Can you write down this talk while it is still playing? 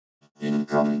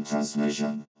Incoming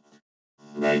transmission.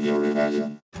 Radio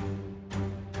Rebellion.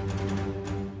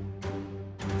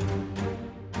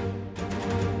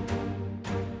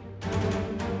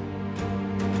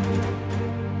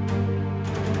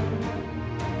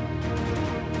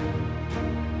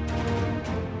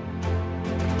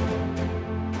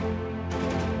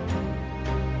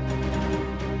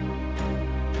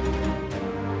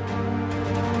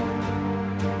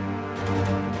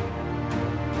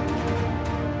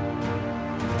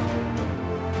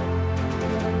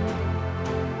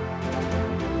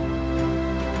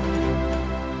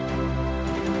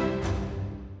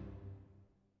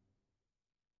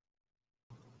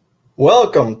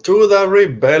 Welcome to the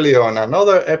Rebellion,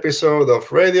 another episode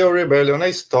of Radio Rebellion,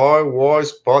 a Star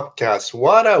Wars podcast.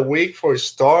 What a week for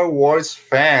Star Wars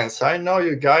fans. I know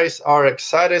you guys are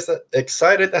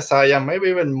excited as I am, maybe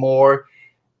even more.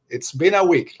 It's been a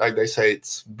week, like they say,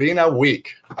 it's been a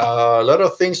week. A lot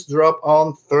of things dropped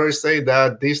on Thursday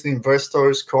that Disney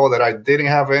investors called that I didn't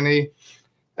have any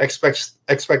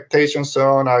expectations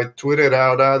on. I tweeted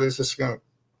out, this is going to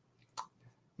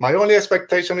my only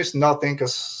expectation is nothing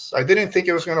because I didn't think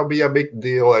it was going to be a big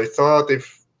deal. I thought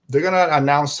if they're going to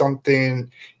announce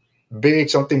something big,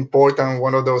 something important,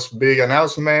 one of those big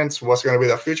announcements was going to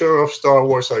be the future of Star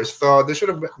Wars. I thought they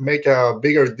should make a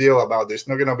bigger deal about this.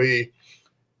 Not going to be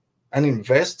an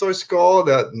investors call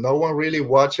that no one really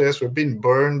watches. We've been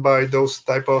burned by those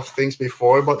type of things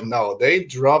before, but no, they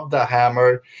dropped the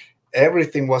hammer.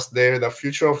 Everything was there. The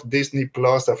future of Disney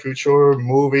Plus, the future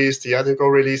movies, theatrical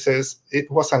releases. It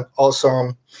was an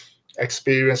awesome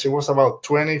experience. It was about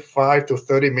 25 to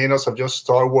 30 minutes of just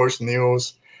Star Wars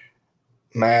news.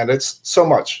 Man, it's so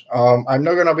much. I'm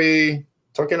not going to be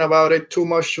talking about it too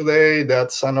much today.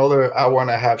 That's another hour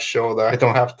and a half show that I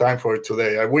don't have time for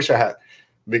today. I wish I had.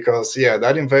 Because, yeah,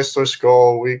 that investors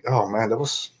call, oh, man, that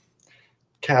was...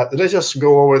 Let's just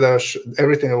go over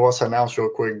everything that was announced real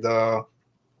quick.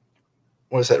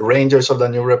 Rangers of the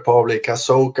New Republic,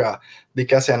 Ahsoka, the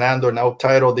Cassian Andor, now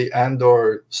titled the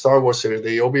Andor Star Wars series,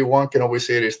 the Obi-Wan Kenobi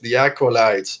series, the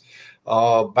Acolytes,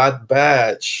 Bad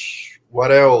Batch,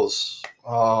 what else?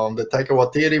 The Taika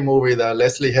Waititi movie, the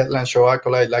Leslie Headland show,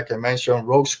 Acolyte, like I mentioned,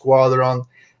 Rogue Squadron.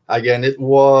 Again, it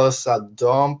was a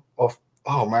dump of,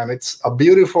 oh man, it's a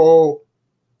beautiful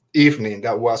evening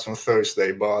that was on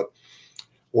Thursday, but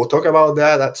we'll talk about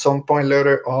that at some point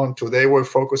later on. Today, we're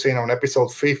focusing on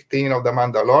episode 15 of The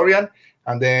Mandalorian.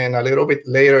 And then a little bit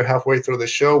later, halfway through the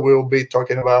show, we'll be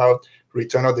talking about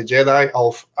Return of the Jedi,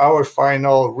 of our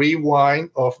final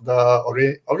rewind of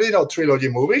the original trilogy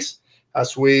movies,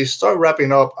 as we start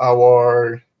wrapping up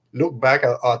our look back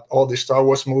at all the Star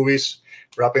Wars movies,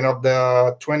 wrapping up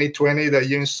the 2020, the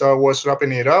year in Star Wars,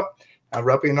 wrapping it up, and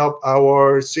wrapping up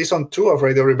our season 2 of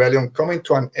Radio Rebellion, coming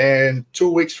to an end 2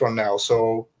 weeks from now.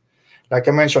 So, like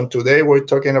I mentioned, today we're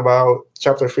talking about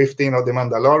Chapter 15 of The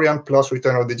Mandalorian plus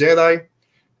Return of the Jedi.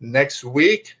 Next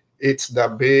week, it's the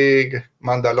big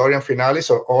Mandalorian finale.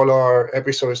 So all our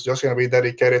episodes just going to be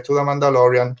dedicated to The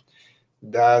Mandalorian.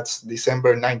 That's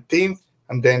December 19th.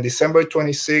 And then December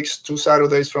 26th, 2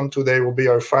 Saturdays from today, will be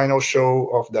our final show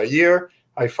of the year.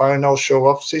 Our final show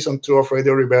of season 2 of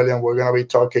Radio Rebellion. We're going to be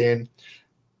talking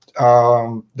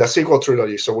the sequel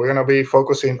trilogy. So we're going to be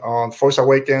focusing on Force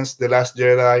Awakens, The Last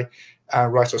Jedi,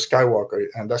 and Rise of Skywalker.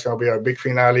 And that's going to be our big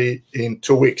finale in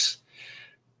 2 weeks.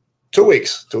 2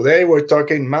 weeks. Today we're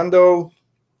talking Mando,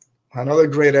 another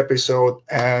great episode,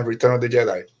 and Return of the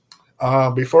Jedi.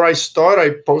 Before I start,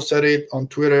 I posted it on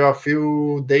Twitter a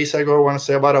few days ago, I want to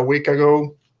say about a week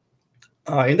ago.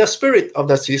 In the spirit of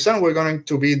the season, we're going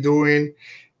to be doing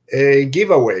a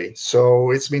giveaway.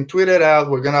 So it's been tweeted out.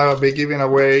 We're going to be giving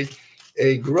away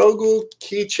a Grogu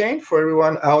keychain for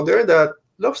everyone out there that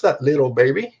loves that little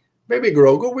baby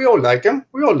Grogu. We all like him.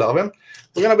 We all love him.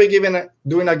 We're going to be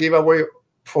doing a giveaway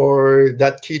for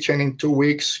that keychain in 2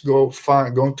 weeks. Go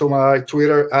to my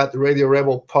Twitter at Radio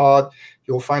Rebel Pod.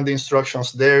 You'll find the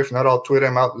instructions there. If not, I'll tweet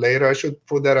them out later. I should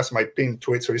put that as my pinned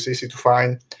tweet so it's easy to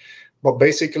find. But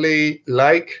basically,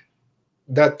 like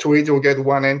that tweet, you'll get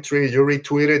 1 entry. You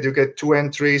retweet it, you get 2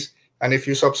 entries. And if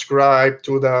you subscribe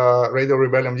to the Radio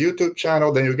Rebellion YouTube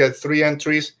channel, then you get 3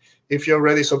 entries. If you're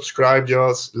already subscribed,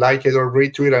 just like it or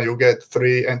retweet, and you'll get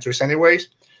 3 entries anyways.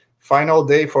 Final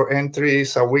day for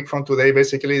entries a week from today.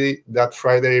 Basically, that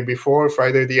Friday before,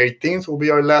 Friday the 18th, will be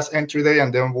our last entry day.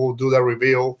 And then we'll do the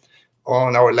reveal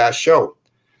on our last show.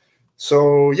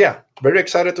 So, yeah, very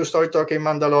excited to start talking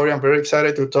Mandalorian. Very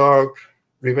excited to talk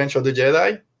Revenge of the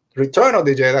Jedi. Return of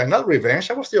the Jedi, not Revenge.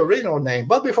 That was the original name.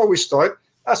 But before we start,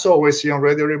 as always here on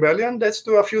Radio Rebellion, let's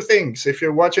do a few things. If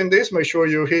you're watching this, make sure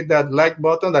you hit that like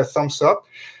button, that thumbs up.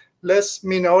 let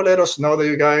us know that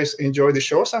you guys enjoy the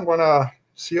shows. I'm gonna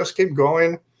see us keep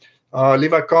going.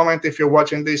 Leave a comment if you're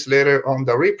watching this later on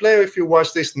the replay. If you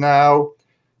watch this now,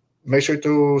 make sure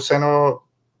to send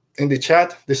in the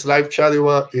chat. This live chat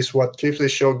is what keeps the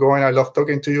show going. I love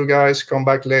talking to you guys. Come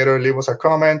back later, leave us a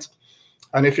comment.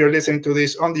 And if you're listening to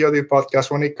this on the audio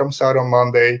podcast when it comes out on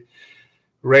Monday,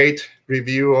 rate,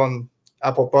 review on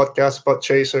Apple Podcasts,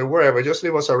 Podchaser, wherever. Just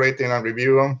leave us a rating and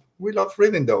review them. We love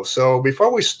reading those. So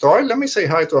before we start, let me say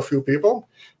hi to a few people.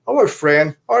 Our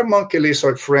friend, our monkey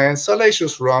lizard friend,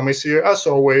 Salacious Rom is here. As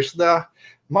always, the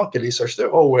monkey lizards,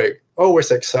 they're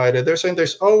always excited. They're saying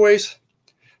there's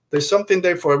something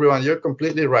there for everyone. You're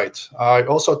completely right. I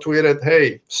also tweeted,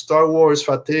 hey, Star Wars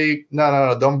fatigue.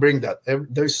 No, don't bring that.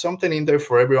 There's something in there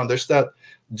for everyone. There's that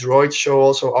droid show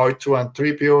also, R2 and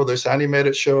 3PO. There's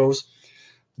animated shows.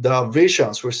 The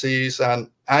Visions, which is an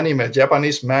anime,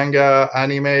 Japanese manga,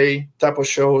 anime type of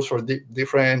shows for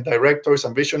different directors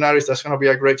and visionaries. That's going to be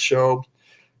a great show.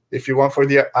 If you want for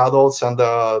the adults and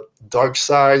the dark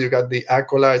side, you got the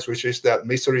Acolytes, which is that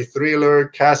mystery thriller.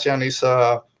 Cassian is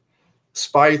a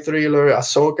spy thriller.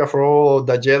 Ahsoka for all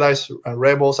the Jedi and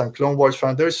Rebels and Clone Wars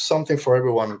fans. There's something for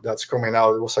everyone that's coming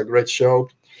out. It was a great show.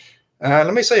 And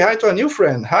let me say hi to a new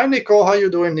friend. Hi, Nicole. How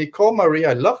you doing? Nicole Marie,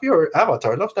 I love your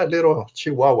avatar. I love that little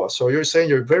chihuahua. So you're saying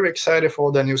you're very excited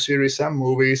for the new series and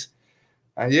movies.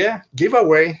 And yeah,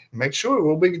 giveaway. Make sure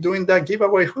we'll be doing that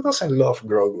giveaway. Who doesn't love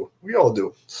Grogu? We all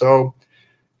do. So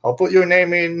I'll put your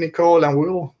name in, Nicole, and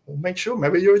we'll make sure.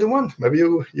 Maybe you're the one. Maybe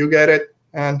you get it,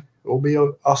 and it will be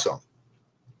awesome.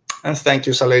 And thank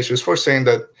you, Salacious, for saying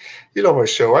that you love our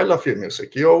show. I love your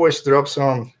music. You always drop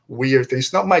some weird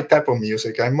things. Not my type of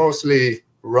music. I'm mostly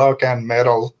rock and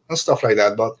metal and stuff like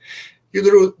that. But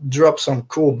you drop some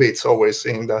cool beats always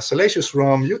in the Salacious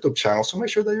Room YouTube channel. So make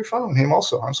sure that you're following him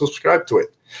also and subscribe to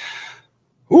it.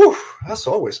 Whew, as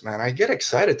always, man, I get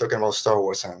excited talking about Star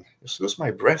Wars and just lose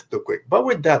my breath too quick. But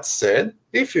with that said,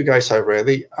 if you guys are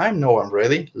ready, I know I'm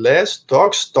ready. Let's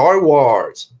talk Star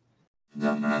Wars. The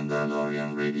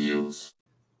Mandalorian Reviews.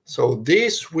 So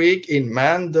this week in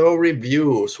Mando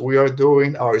Reviews, we are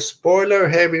doing our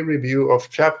spoiler-heavy review of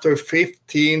Chapter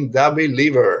 15, The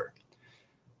Believer.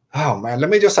 Oh, man, let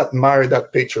me just admire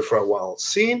that picture for a while.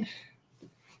 Seeing,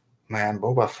 man,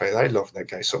 Boba Fett, I love that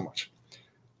guy so much.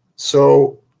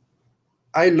 So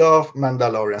I love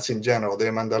Mandalorians in general. The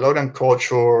Mandalorian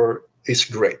culture is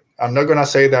great. I'm not going to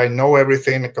say that I know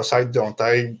everything because I don't.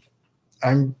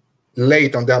 I'm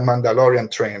late on that Mandalorian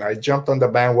train. I jumped on the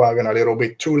bandwagon a little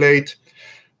bit too late.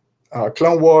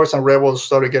 Clone Wars and Rebels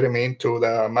started getting me into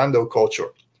the Mando culture.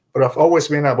 But I've always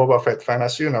been a Boba Fett fan,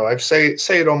 as you know. I've say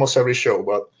it almost every show,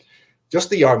 but just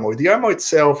the armor. The armor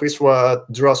itself is what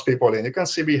draws people in. You can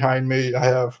see behind me, I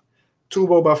have 2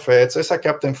 Boba Fett's. There's a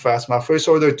Captain Phasma, First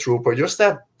Order Trooper. Just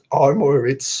that armor,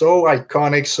 it's so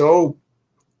iconic, so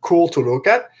cool to look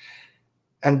at.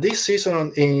 And this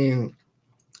season in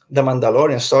The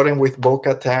Mandalorian, starting with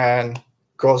Bo-Katan,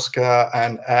 Koska,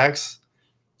 and Axe,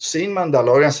 seeing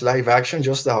Mandalorian's live action,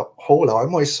 just the whole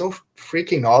armor is so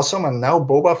freaking awesome. And now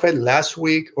Boba Fett last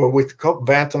week, or with Cobb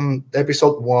Vanth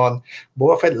episode 1,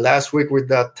 Boba Fett last week with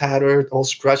the tattered, all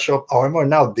scratched up armor.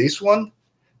 Now this one,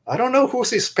 I don't know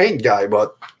who's his paint guy,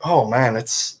 but oh man,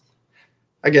 it's,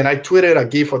 again, I tweeted a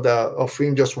gif of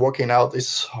him just walking out.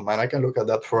 It's, oh man, I can look at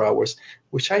that for hours,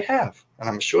 which I have, and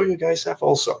I'm sure you guys have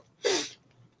also.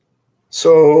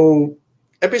 So,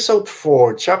 episode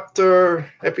 4,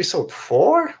 episode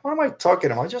 4? What am I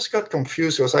talking about? I just got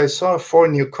confused because I saw 4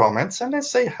 new comments. And let's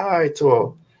say hi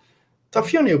to a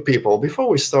few new people. Before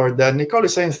we start that, Nicole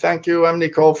is saying, thank you. I'm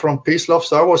Nicole from Peace, Love,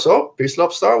 Star Wars. Oh, Peace,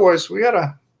 Love, Star Wars.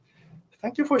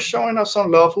 Thank you for showing us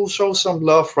some love. We'll show some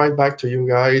love right back to you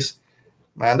guys.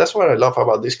 Man, that's what I love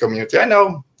about this community. I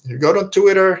know you go to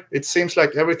Twitter, it seems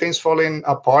like everything's falling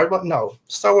apart, but no,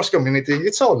 Star Wars community,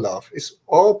 it's all love. It's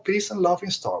all peace and love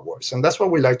in Star Wars. And that's what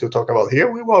we like to talk about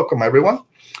here. We welcome everyone.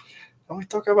 And we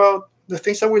talk about the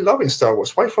things that we love in Star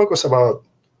Wars. Why focus about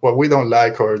what we don't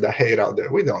like or the hate out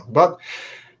there? We don't. But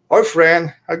our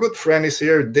friend, a good friend is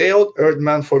here, Dale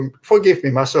Erdman. Forgive me,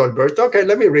 Master Alberto. Okay,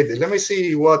 let me read it. Let me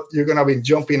see what you're going to be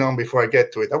jumping on before I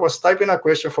get to it. I was typing a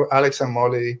question for Alex and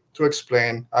Molly to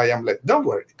explain I am late. Don't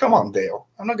worry. Come on, Dale.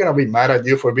 I'm not going to be mad at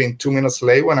you for being 2 minutes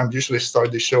late when I'm usually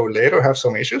start the show late or have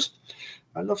some issues.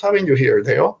 I love having you here,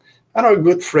 Dale. And our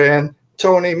good friend,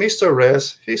 Tony, Mr.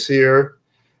 Res, he's here,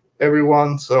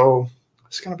 everyone. So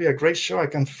it's going to be a great show. I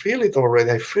can feel it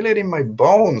already. I feel it in my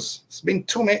bones. It's been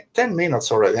 10 minutes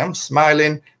already. I'm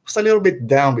smiling. I was a little bit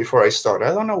down before I started.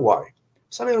 I don't know why. I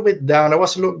was a little bit down. I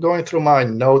was going through my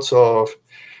notes of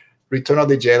Return of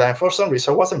the Jedi. And for some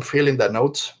reason, I wasn't feeling the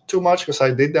notes too much because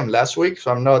I did them last week.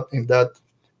 So I'm not in that.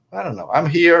 I don't know. I'm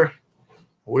here.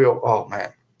 Oh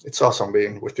man, it's awesome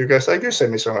being with you guys. I guess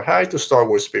send me some hi to Star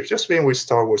Wars Pips. Just being with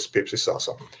Star Wars Pips is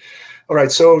awesome. All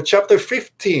right. So chapter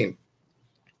 15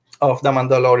 of The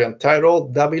Mandalorian,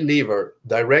 titled The Believer,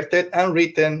 directed and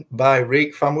written by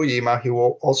Rick Famuyiwa. He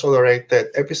also directed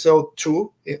episode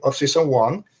 2 of season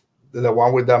 1, the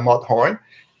one with the mud horn,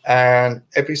 and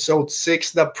episode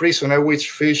 6, The Prisoner,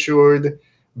 which featured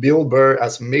Bill Burr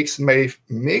as Mix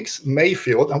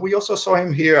Mayfield. And we also saw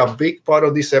him here, a big part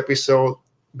of this episode.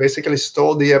 Basically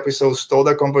stole the episode, stole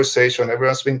the conversation.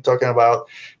 Everyone's been talking about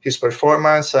his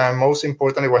performance and, most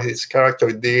importantly, what his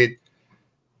character did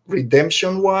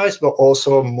redemption wise, but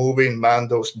also moving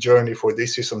Mando's journey for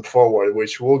this season forward,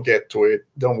 which we'll get to it.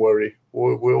 Don't worry,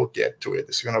 we'll get to it.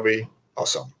 It's gonna be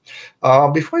awesome.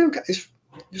 Before you guys,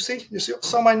 you see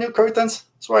some my new curtains.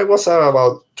 So I was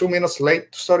about 2 minutes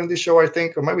late to starting the show, I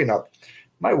think, or maybe not.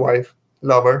 My wife,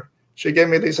 lover, she gave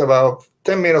me this about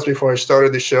 10 minutes before I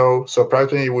started the show.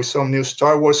 Surprised me with some new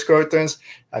Star Wars curtains,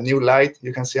 a new light.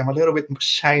 You can see I'm a little bit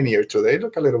shinier today.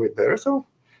 Look a little bit better. So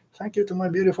thank you to my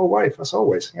beautiful wife, as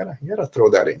always. You gotta throw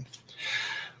that in.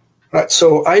 Right.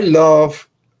 So I love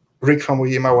Rick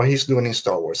Famuyiwa, what he's doing in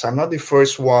Star Wars. I'm not the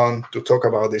first one to talk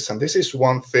about this, and this is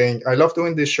one thing. I love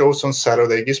doing these shows on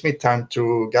Saturday. It gives me time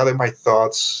to gather my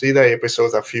thoughts, see the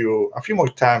episodes a few more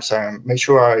times, and make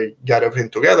sure I got everything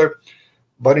together.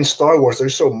 But in Star Wars,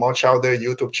 there's so much out there,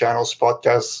 YouTube channels,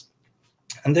 podcasts,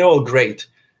 and they're all great.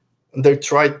 They're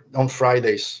tried on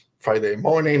Fridays, Friday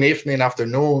morning, evening,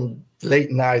 afternoon,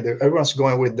 late night. Everyone's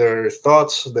going with their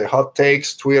thoughts, their hot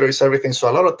takes, Twitter is everything.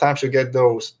 So a lot of times you get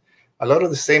a lot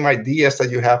of the same ideas that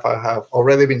you have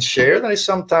already been shared. And it's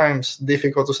sometimes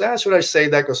difficult to say, should I say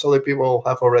that because other people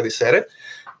have already said it?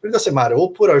 But it doesn't matter. We'll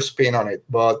put our spin on it.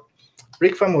 But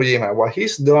Rick Famuyiwa, what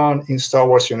he's done in Star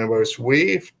Wars universe,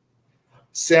 we've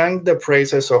sang the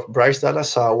praises of Bryce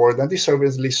Dallas Howard, and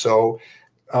deservedly so.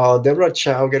 Deborah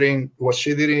Chow getting what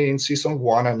she did in season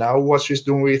 1, and now what she's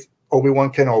doing with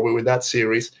Obi-Wan Kenobi with that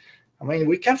series. I mean,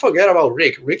 we can't forget about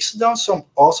Rick. Rick's done some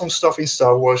awesome stuff in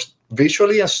Star Wars,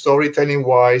 visually and storytelling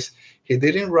wise. He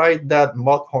didn't write that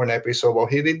Mudhorn episode, but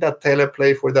he did that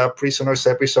teleplay for that Prisoners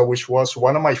episode, which was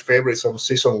one of my favorites of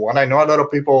season 1. I know a lot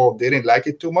of people didn't like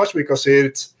it too much because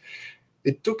it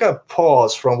took a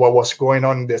pause from what was going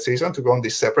on in the season to go on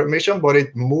this separate mission, but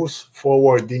it moves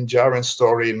forward Din Djarin's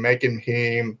story, making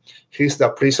he's the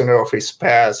prisoner of his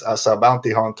past as a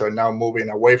bounty hunter, now moving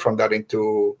away from that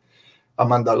into a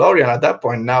Mandalorian. At that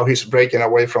point, now he's breaking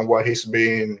away from what he's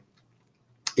been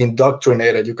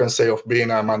indoctrinated, you can say, of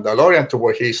being a Mandalorian to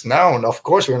where he's now. And of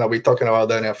course, we're going to be talking about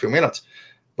that in a few minutes.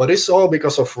 But it's all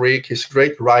because of Rick, his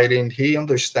great writing. He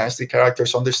understands the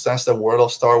characters, understands the world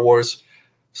of Star Wars.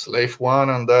 Slave One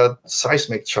and that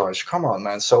seismic charge. Come on,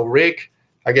 man. So Rick,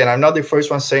 again, I'm not the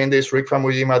first one saying this. Rick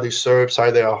Famuyiwa deserves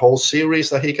either a whole series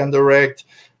that he can direct,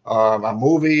 a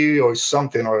movie or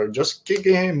something, or just keep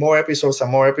giving him more episodes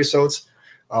and more episodes.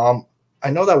 I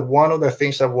know that one of the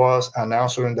things that was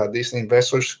announced during the Disney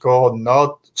Investors Call,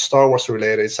 not Star Wars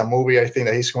related, it's a movie I think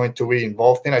that he's going to be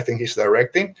involved in. I think he's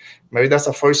directing. Maybe that's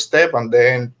the first step, and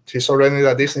then he's already in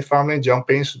the Disney family,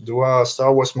 jump in, do a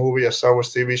Star Wars movie, a Star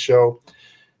Wars TV show.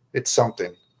 It's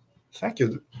something. Thank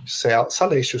you,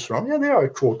 Salacious Rom. Yeah, they are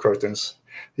cool curtains.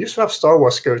 I used to have Star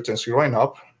Wars curtains growing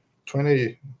up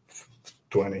 37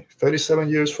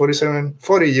 years,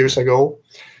 40 years ago.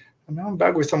 And now I'm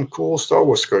back with some cool Star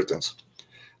Wars curtains.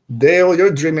 Dale,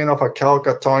 you're dreaming of a Cal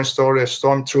Katarn story, a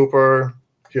stormtrooper.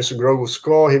 Here's Grogu's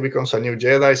call. He becomes a new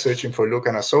Jedi searching for Luke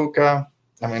and Ahsoka.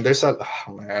 I mean, there's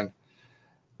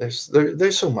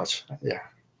so much. Yeah.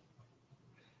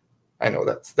 I know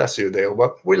that's you, Dale,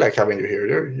 but we like having you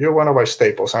here. You're one of our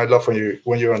staples. I love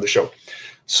when you're on the show.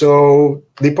 So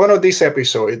the point of this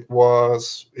episode, it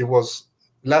was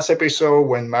last episode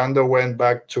when Mando went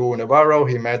back to Navarro.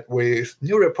 He met with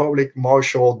New Republic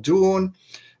Marshal Dune,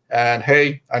 and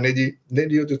hey, I need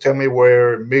you to tell me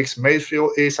where Mix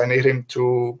Mayfield is. I need him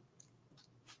to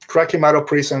crack him out of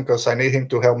prison because I need him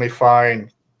to help me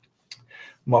find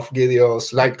Moff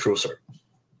Gideon's light cruiser.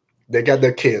 They got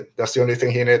the kid. That's the only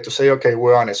thing he needed to say. Okay,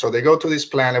 we're on it. So they go to this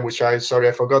planet, which I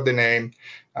forgot the name,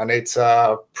 and it's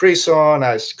a prison,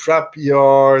 a scrap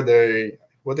yard. The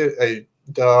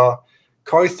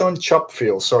Carthon Chop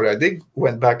Fields. Sorry, I did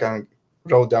went back and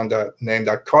wrote down the name.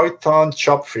 The Carthon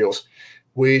Chop Fields,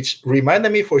 which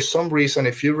reminded me for some reason,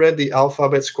 if you read the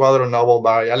Alphabet Squadron novel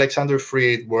by Alexander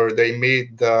Freed, where they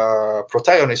meet the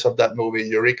protagonist of that movie,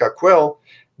 Eureka Quill,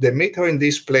 they meet her in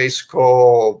this place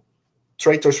called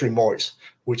Traitor's Remorse.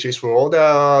 which is for all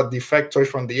the defectors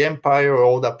from the Empire,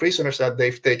 all the prisoners that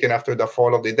they've taken after the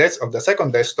fall of the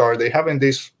second Death Star. They have in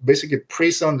this basically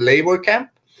prison labor camp,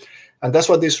 and that's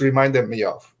what this reminded me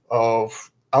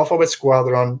of Alphabet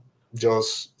Squadron.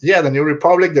 Just the New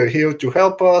Republic. They're here to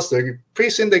help us. They're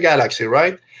peace in the galaxy,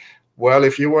 right? Well,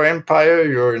 if you were Empire,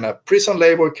 you're in a prison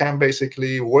labor camp,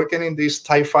 basically working in this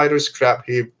TIE fighter scrap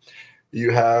heap.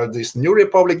 You have these New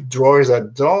Republic droids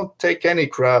that don't take any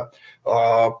crap.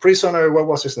 Prisoner, what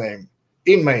was his name?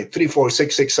 Inmate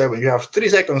 34667. You have 3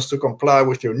 seconds to comply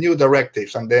with your new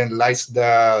directives, and then lights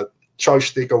the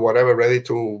charge stick or whatever, ready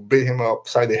to beat him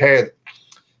upside the head.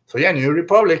 So New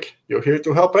Republic, you're here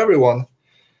to help everyone.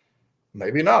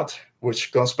 Maybe not,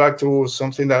 which comes back to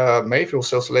something that Mayfield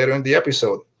says later in the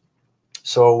episode.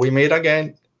 So we meet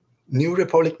again New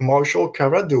Republic Marshal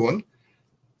Cara Dune,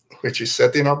 which is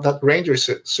setting up that Ranger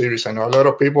series. I know a lot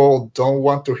of people don't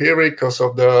want to hear it because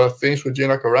of the things with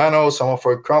Gina Carano, some of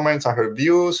her comments and her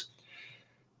views.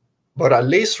 But at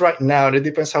least right now, it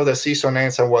depends how the season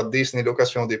ends and what Disney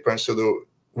Lucasfilm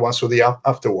wants to do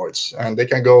afterwards. And they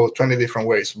can go 20 different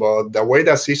ways. But the way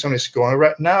that season is going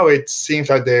right now, it seems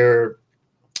like they're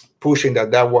pushing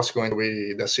that was going to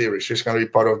be the series. She's going to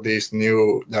be part of this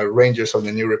the Rangers of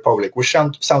the New Republic, which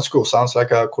sounds cool. Sounds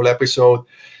like a cool episode.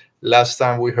 Last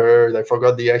time we heard, I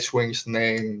forgot the X-Wing's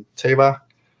name, Teva.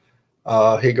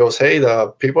 He goes, hey, the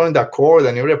people in the core,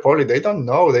 the New Republic, they don't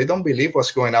know. They don't believe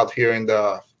what's going out here in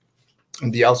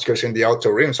the outskirts, in the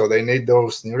outer rim. So they need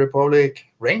those New Republic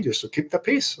Rangers to keep the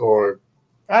peace, or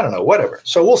I don't know, whatever.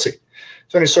 So we'll see.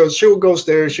 So she goes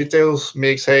there. She tells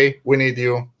Mix, hey, we need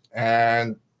you.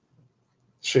 And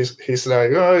he's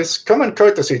like, oh, it's common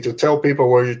courtesy to tell people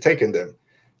where you're taking them.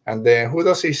 And then who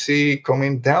does he see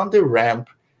coming down the ramp?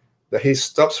 That he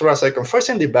stops for a second. First,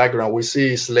 in the background, we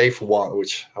see Slave One,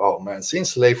 which, oh man, seeing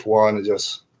Slave One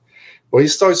he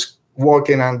starts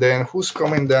walking, and then who's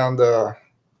coming down this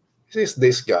is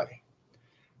this guy.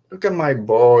 Look at my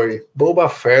boy, Boba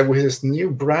Fett, with his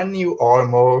brand new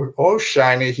armor, all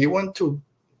shiny. He went to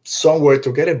somewhere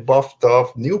to get it buffed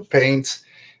up, new paints.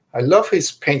 I love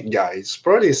his paint guy. It's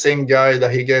probably the same guy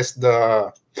that he gets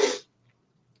the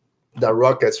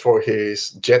rockets for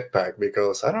his jetpack,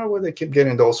 because I don't know where they keep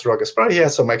getting those rockets. Probably he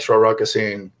has some extra rockets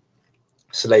in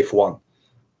Slave One.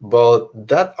 But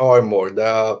that armor,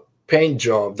 the paint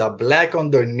job, the black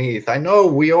underneath, I know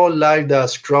we all like the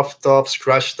scruffed up,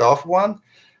 scratched off one,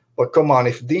 but come on,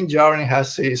 if Din Djarin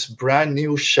has his brand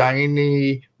new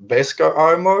shiny Beskar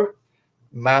armor,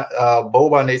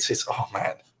 Boba needs his, oh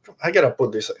man, I gotta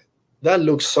put this, that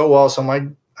looks so awesome.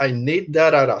 I need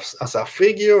that as a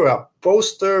figure, a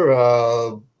poster,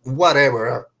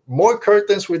 whatever. More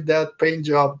curtains with that paint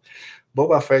job.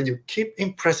 Boba Fett, you keep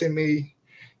impressing me,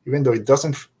 even though it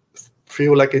doesn't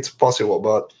feel like it's possible.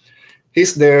 But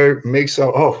he's there, makes a,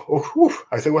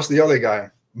 I think it was the other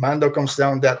guy. Mando comes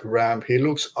down that ramp. He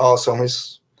looks awesome.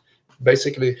 He's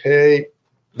basically, hey,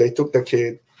 they took the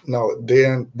kid. No,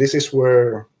 then this is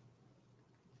where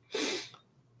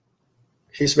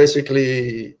he's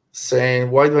basically saying,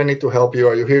 why do I need to help you?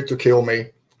 Are you here to kill me?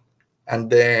 And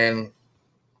then,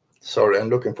 sorry, I'm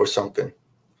looking for something.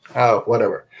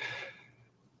 Whatever.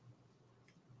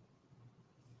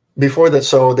 Before that,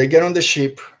 so they get on the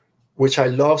ship, which I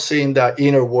love seeing the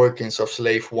inner workings of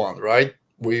Slave One, right?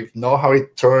 We know how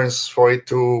it turns for it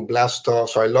to blast off.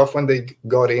 So I love when they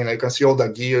got in. I can see all the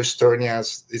gears turning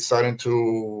as it's starting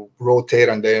to rotate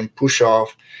and then push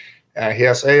off. And he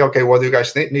has, hey, okay, what do you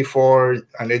guys need me for?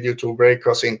 I need you to break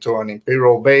us into an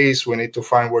Imperial base. We need to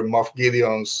find where Moff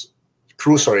Gideon's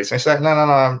cruiser is. And he's like, no,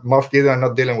 Moff Gideon, I'm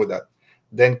not dealing with that.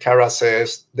 Then Cara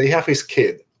says, they have his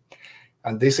kid.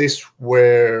 And this is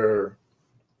where,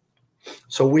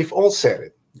 so we've all said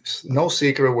it. It's no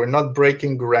secret. We're not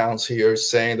breaking grounds here,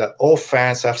 saying that all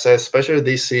fans have said, especially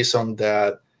this season,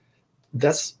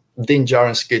 that's Din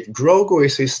Djarin's kid. Grogu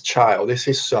is his child, is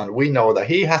his son. We know that.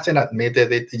 He hasn't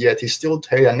admitted it yet. He's still,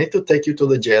 hey, I need to take you to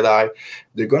the Jedi.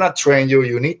 They're gonna train you.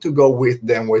 You need to go with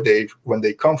them when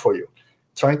they come for you.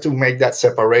 Trying to make that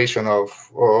separation of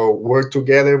we're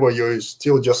together, but you're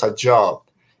still just a job.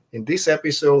 In this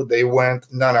episode, they went,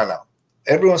 no.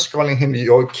 Everyone's calling him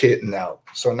your kid now.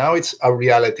 So now it's a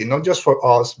reality, not just for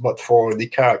us, but for the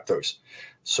characters.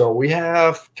 So we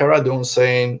have Cara Dune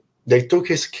saying they took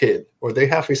his kid, or they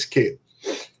have his kid.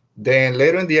 Then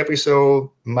later in the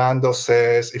episode, Mando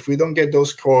says, if we don't get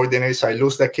those coordinates, I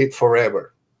lose the kid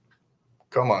forever.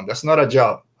 Come on, that's not a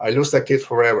job. I lose the kid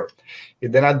forever.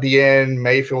 And then at the end,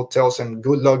 Mayfield tells him,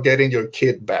 good luck getting your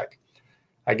kid back.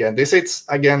 Again, this is,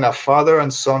 a father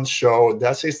and son show.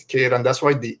 That's his kid, and that's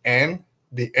why the end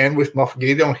the end with Moff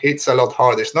Gideon hits a lot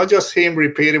harder. It's not just him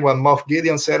repeating what Moff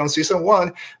Gideon said on season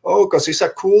 1. Oh, because it's a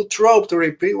cool trope to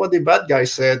repeat what the bad guy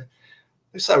said.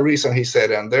 There's a reason he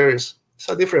said it, and there's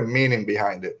a different meaning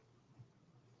behind it.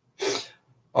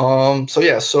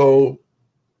 So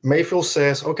Mayfield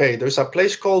says, okay, there's a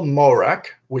place called Morak,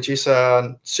 which is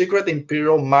a secret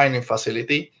Imperial mining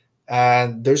facility,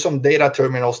 and there's some data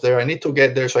terminals there. I need to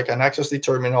get there so I can access the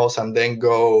terminals and then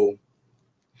go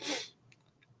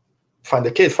find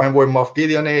the kid, find where Moff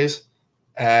Gideon is,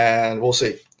 and we'll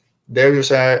see. There you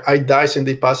say, I dice in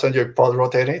the passenger pod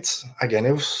rotating.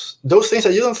 It was those things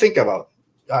that you don't think about.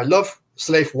 I love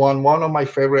Slave One of my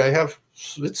favorite. I have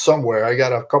it somewhere. I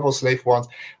got a couple Slave Ones.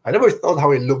 I never thought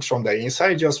how it looks from the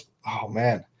inside. Just, oh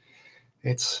man.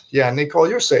 It's, yeah, Nicole,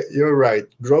 you're right.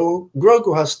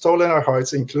 Grogu has stolen our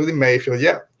hearts, including Mayfield.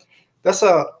 Yeah, that's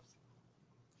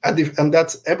and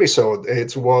that episode,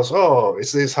 it was, oh,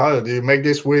 is this, how do you make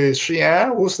this with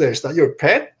Xi'an? Who's there? Is that your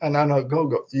pet? And I know,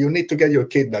 go. You need to get your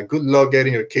kid back. Good luck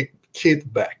getting your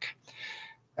kid back.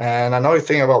 And another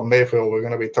thing about Mayfield, we're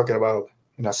going to be talking about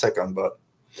in a second, but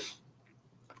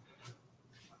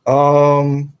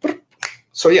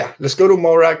so yeah, let's go to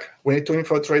Morak. We need to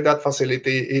infiltrate that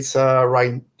facility. It's a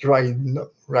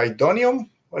Rhydonium.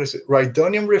 What is it?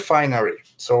 Rhydonium refinery.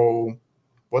 So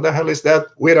what the hell is that?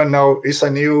 We don't know. It's a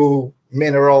new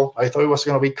mineral. I thought it was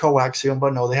going to be coaxium,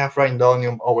 but no, they have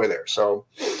Rhydonium over there. So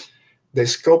they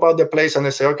scope out the place and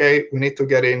they say, okay, we need to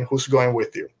get in. Who's going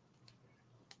with you?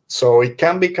 So it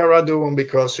can be Cara Dune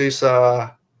because she's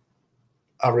a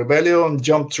rebellion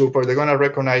jump trooper. They're going to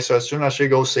recognize her as soon as she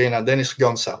goes in, and then it's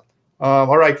guns out.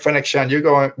 All right, Fennec Shan, you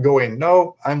go in.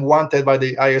 No, I'm wanted by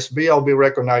the ISB. I'll be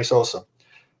recognized also.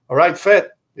 All right,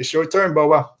 Fett, it's your turn,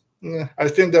 Boba. I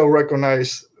think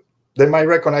they might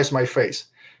recognize my face.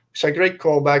 It's a great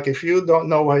callback. If you don't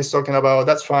know what he's talking about,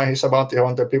 that's fine. He's a bounty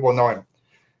hunter. People know him.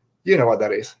 You know what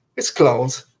that is. It's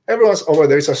clones. Everyone's over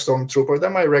there is a stormtrooper. They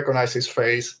might recognize his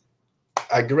face.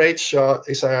 A great shot.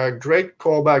 It's a great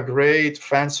callback, great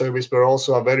fan service, but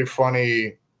also a very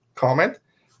funny comment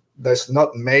that's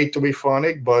not made to be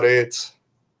funny, but it's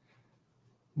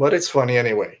funny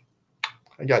anyway.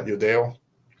 I got you, Dale.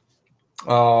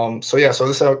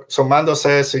 So Mando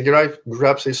says he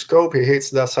grabs his scope, he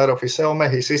hits the side of his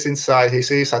helmet, he sees inside, he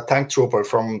sees a tank trooper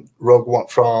from Rogue One,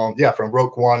 from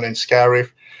Rogue One and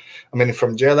Scarif.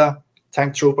 From Jeddah,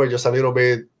 tank trooper, just a little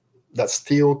bit that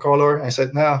steel color. And I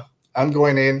said, no, I'm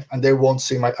going in, and they won't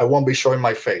see I won't be showing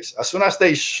my face. As soon as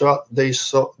they showed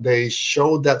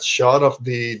that shot of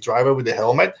the driver with the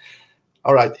helmet.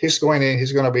 All right, he's going in.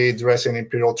 He's going to be dressed in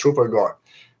Imperial Trooper garb,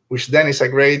 which then is a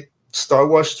great Star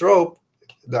Wars trope.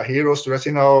 The heroes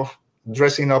dressing up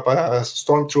as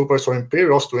stormtroopers or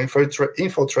Imperials to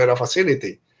infiltrate a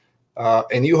facility.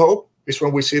 A New Hope is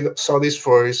when we saw this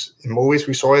first in movies.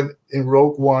 We saw it in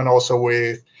Rogue One also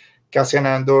with Cassian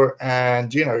Andor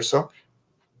and Gina Erso.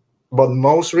 But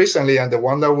most recently, and the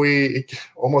one that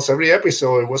almost every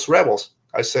episode, it was Rebels.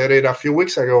 I said it a few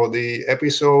weeks ago, the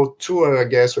episode 2, I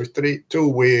guess, or 2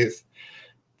 with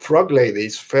Frog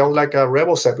Ladies felt like a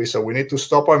Rebels episode. We need to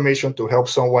stop our mission to help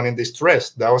someone in distress.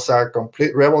 That was a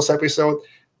complete Rebels episode.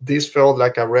 This felt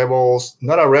like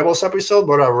not a Rebels episode,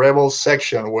 but a Rebels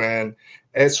section when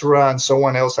Ezra and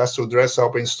someone else has to dress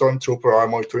up in stormtrooper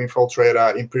armor to infiltrate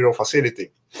an Imperial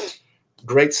facility.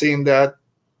 Great seeing that.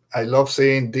 I love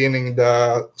seeing Dean in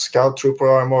the scout trooper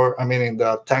armor. In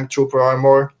the tank trooper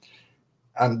armor.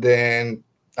 And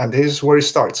this is where it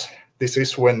starts. This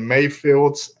is when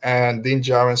Mayfield's and Din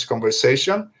Djarin's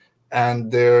conversation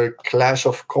and their clash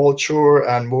of culture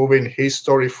and moving his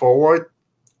story forward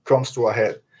comes to a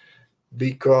head.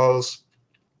 Because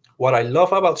what I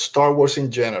love about Star Wars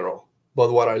in general,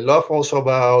 but what I love also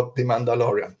about The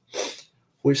Mandalorian,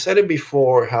 we've said it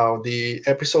before, how the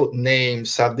episode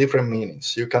names have different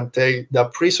meanings. You can take The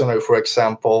Prisoner, for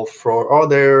example,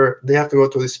 they have to go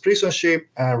to this prison ship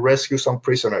and rescue some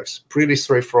prisoners. Pretty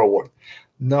straightforward.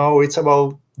 No, it's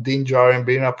about Din Djarin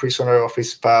being a prisoner of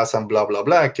his past and blah, blah,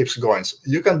 blah. It keeps going. So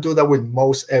you can do that with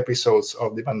most episodes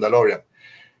of The Mandalorian.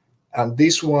 And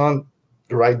this one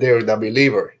right there, The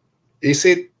Believer, is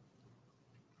it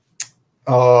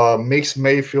makes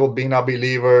Mayfield being a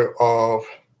believer of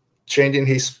changing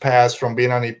his past from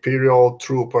being an Imperial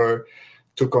trooper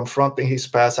to confronting his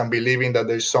past and believing that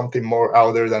there's something more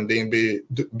out there than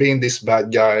being this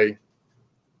bad guy,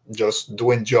 just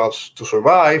doing jobs to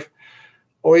survive?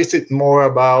 Or is it more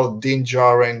about Din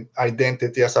Djarin's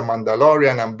identity as a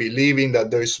Mandalorian and believing that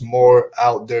there's more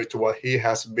out there to what he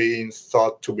has been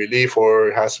thought to believe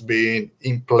or has been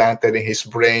implanted in his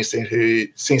brain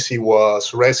since he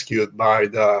was rescued by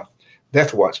the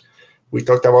Death Watch? We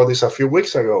talked about this a few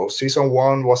weeks ago. Season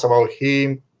 1 was about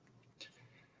him,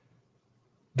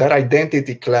 that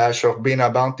identity clash of being a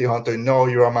bounty hunter. No,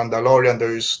 you're a Mandalorian.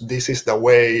 This is the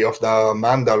way of the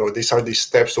Mandalore. These are the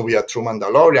steps to be a true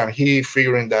Mandalorian. He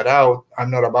figuring that out.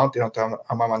 I'm not a bounty hunter.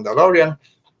 I'm a Mandalorian.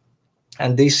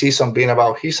 And this season being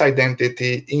about his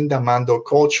identity in the Mando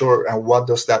culture and what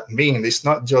does that mean? It's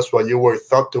not just what you were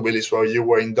taught to believe, it's what you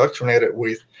were indoctrinated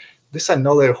with. There's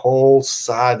another whole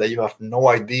side that you have no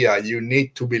idea. You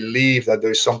need to believe that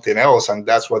there's something else, and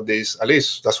that's what this, at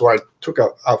least that's what I took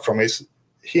out from is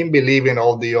him believing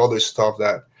all the other stuff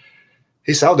that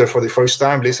he's out there for the first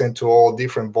time, listening to all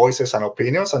different voices and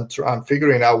opinions and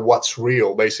figuring out what's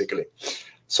real, basically.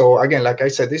 So again, like I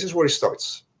said, this is where it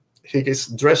starts. He gets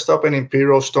dressed up an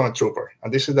Imperial Stormtrooper,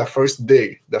 and this is the first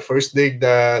dig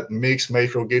that Mix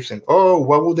Mayfield gives him. Oh,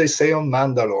 what would they say on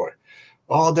Mandalore?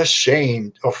 Oh, the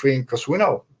shame of him, because we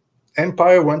know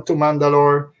Empire went to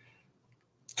Mandalore,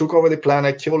 took over the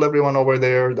planet, killed everyone over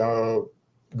there, the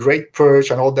Great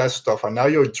Purge and all that stuff, and now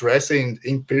you're dressed in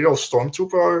Imperial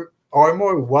Stormtrooper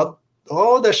armor. What?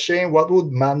 Oh, the shame. What would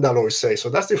Mandalore say? So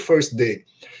that's the first dig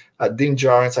at Din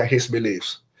Djarin and his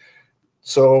beliefs.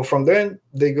 So from then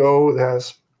they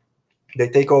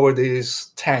take over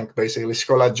this tank, basically. It's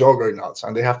called a Juggernaut,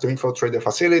 and they have to infiltrate the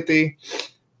facility.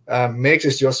 Mix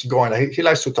is just going. He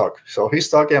likes to talk, so he's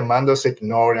talking, and Mando's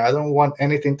ignoring. I don't want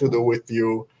anything to do with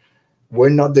you. We're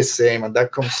not the same, and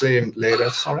that comes in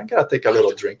later. So I gotta take a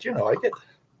little drink. You know,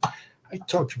 I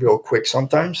talk real quick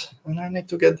sometimes, and I need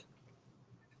to get.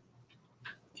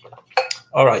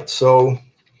 All right, so.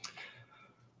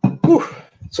 Whew.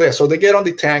 So they get on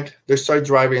the tank, they start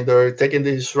driving, they're taking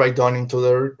this right down into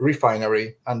the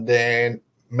refinery, and then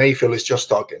Mayfield is just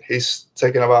talking. He's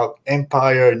talking about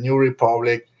Empire, New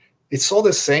Republic. It's all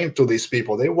the same to these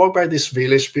people. They walk by this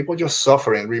village, people just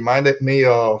suffering. Reminded me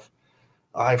of,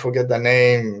 I forget the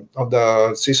name of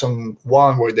the season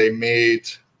 1 where they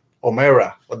meet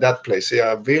Omera, or that place.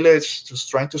 Yeah, village just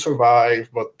trying to survive,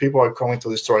 but people are coming to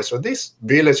destroy. So this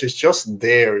village is just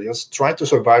there, just trying to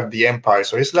survive the Empire.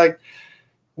 So it's like,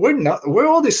 we're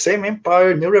all the same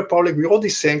Empire, New Republic, we're all the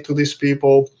same to these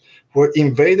people. We're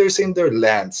invaders in their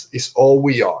lands, is all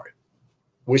we are.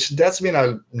 Which that's been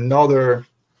another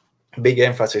big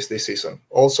emphasis this season.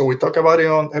 Also, we talk about it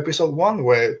on episode 1,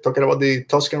 where talking about the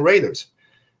Tusken Raiders.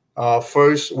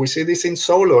 First, we see this in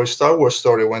Solo, a Star Wars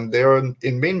story, when they're in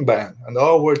Minban, and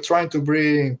we're trying to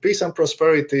bring peace and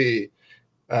prosperity.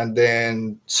 And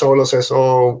then Solo says,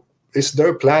 oh, it's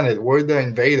their planet, we're the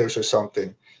invaders or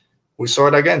something. We saw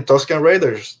it again, Tusken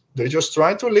Raiders. They're just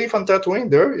trying to live on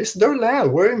Tatooine. It's their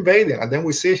land. We're invading. And then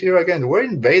we see here again, we're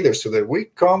invaders today. We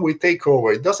come, we take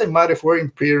over. It doesn't matter if we're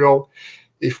Imperial,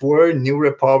 if we're New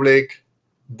Republic.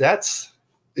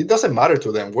 It doesn't matter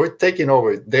to them. We're taking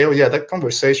over. That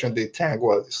conversation, the tank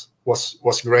was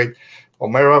great.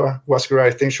 Omera was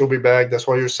great. I think she'll be back. That's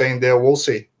what you're saying there. We'll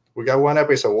see. We got one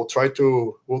episode. We'll try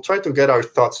to get our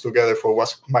thoughts together for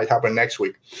what might happen next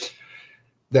week.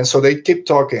 Then so they keep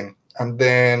talking. And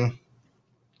then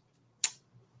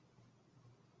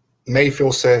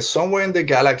Mayfield says, somewhere in the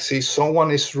galaxy,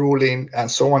 someone is ruling and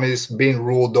someone is being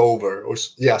ruled over.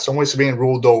 Someone is being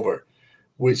ruled over,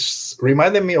 which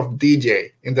reminded me of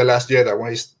DJ in The Last Jedi when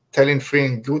he's telling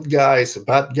Finn, good guys,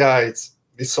 bad guys.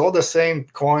 It's all the same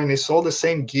coin. It's all the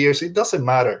same gears. It doesn't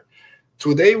matter.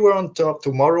 Today we're on top.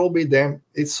 Tomorrow will be them.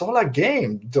 It's all a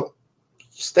game.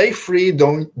 Stay free.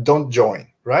 Don't join.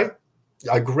 Right?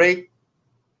 A great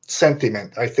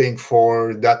sentiment, I think,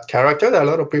 for that character. A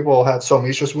lot of people had some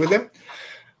issues with him,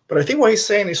 but I think what he's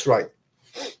saying is right.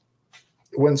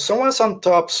 When someone's on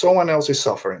top, someone else is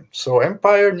suffering. So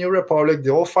Empire, New Republic,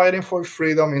 they're all fighting for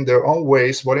freedom in their own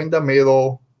ways, but in the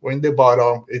middle or in the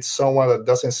bottom, it's someone that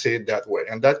doesn't see it that way.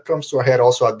 And that comes to a head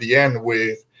also at the end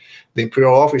with the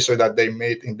Imperial officer that they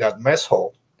meet in that mess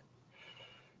hall.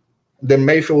 Then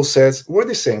Mayfield says, we're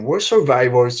the same. We're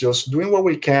survivors, just doing what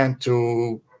we can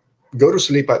to go to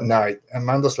sleep at night. And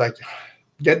Mando's like,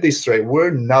 get this straight,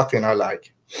 we're nothing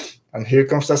alike. And here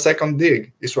comes the second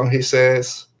dig. It's when he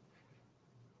says,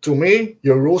 to me,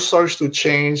 your rules starts to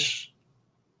change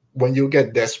when you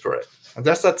get desperate. And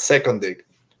that's that second dig.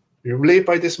 You live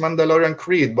by this Mandalorian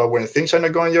creed, but when things are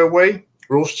not going your way,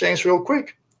 rules change real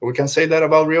quick. We can say that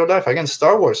about real life. Again,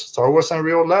 Star Wars and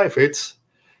real life, it's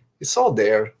all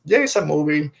there. Yeah, it's a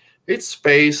movie, it's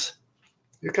space.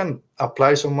 You can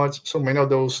apply so many of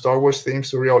those Star Wars themes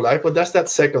to real life, but that's that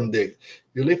second dig.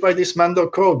 You live by this Mando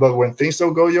code, but when things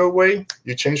don't go your way,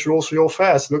 you change rules real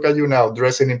fast. Look at you now,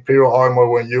 dressing Imperial armor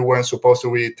when you weren't supposed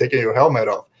to be taking your helmet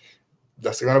off.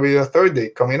 That's going to be the third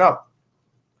dig coming up.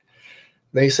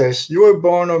 Then he says, you were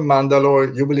born on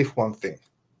Mandalore, you believe one thing.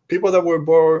 people that were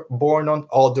born on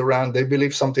Alderaan, they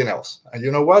believe something else. And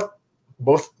you know what?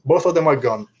 Both of them are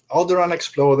gone. Alderaan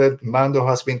exploded. Mandalore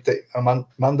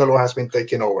has been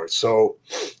taken over. So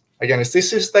again, it's this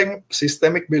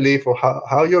systemic belief of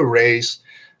how you're raised,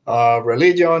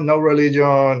 religion, no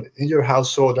religion, in your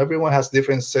household. Everyone has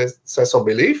different sets of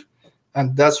belief,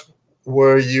 and that's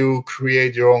where you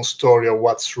create your own story of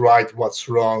what's right, what's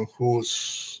wrong,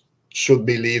 who's should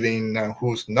be leading and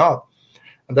who's not.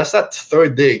 And that's that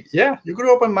third dig. Yeah, you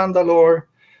grew up in Mandalore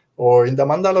or in the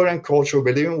Mandalorian culture,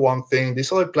 believing one thing.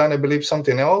 This other planet believes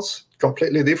something else,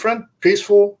 completely different.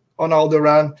 Peaceful on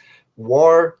Alderaan,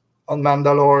 war on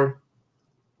Mandalore.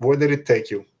 Where did it take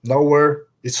you? Nowhere.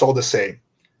 It's all the same.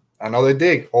 Another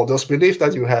dig. All those beliefs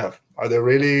that you have, are they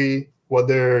really what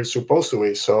they're supposed to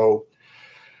be? So,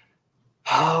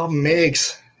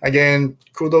 mix. Again,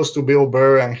 kudos to Bill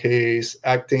Burr and his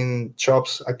acting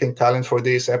chops, acting talent for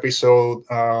this episode.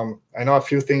 I know a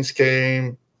few things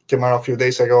came out a few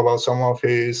days ago about some of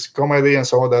his comedy and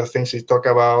some of the things he talked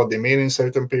about, demeaning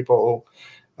certain people,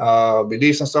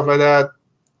 beliefs and stuff like that.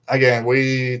 Again,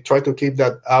 we try to keep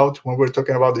that out when we're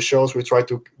talking about the shows. We try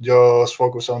to just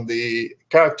focus on the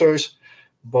characters.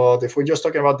 But if we're just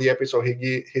talking about the episode,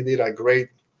 he did a great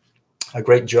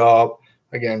job.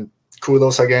 Again,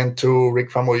 kudos again to Rick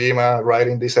Famuyiwa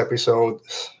writing this episode.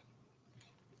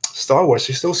 Star Wars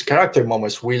is those character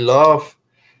moments. We love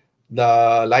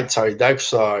the light side, dark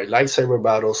side, lightsaber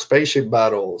battles, spaceship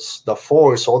battles, the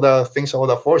Force, all the things about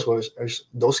the Force. But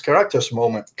those character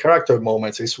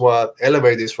moments is what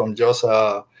elevate this from just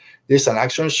an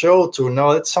action show to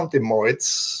no, it's something more.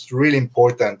 It's really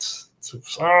important.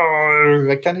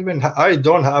 I can't even. I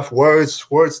don't have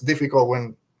words. Words difficult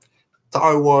when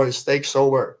Star Wars takes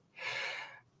over.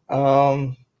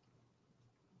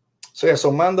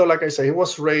 So Mando, like I said, he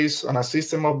was raised on a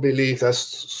system of belief that's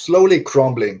slowly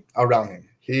crumbling around him.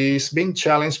 He's being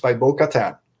challenged by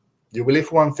Bo-Katan. You believe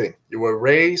one thing. You were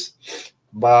raised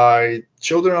by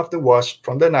children of the Watch,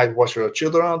 from the Night Watcher,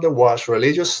 children of the Watch,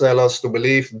 religious zealots, to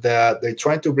believe that they're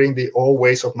trying to bring the old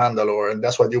ways of Mandalore, and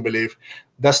that's what you believe.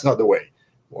 That's not the way.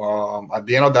 At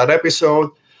the end of that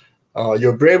episode,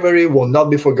 your bravery will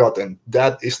not be forgotten.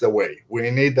 That is the way.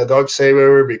 We need the dark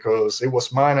saber because it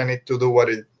was mine. I need to do what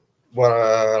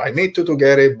I need to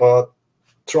get it. But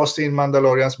trusting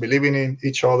Mandalorians, believing in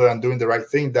each other, and doing the right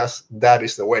thing, that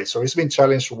is the way. So he's been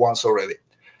challenged once already.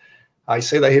 I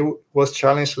say that he was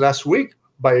challenged last week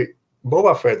by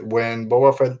Boba Fett when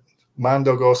Boba Fett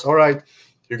Mando goes, "All right,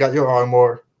 you got your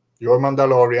armor, you're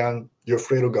Mandalorian, you're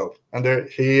free to go." And there,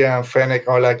 he and Fennec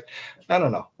are like,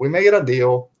 "No. We made a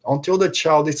deal. Until the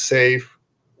child is safe,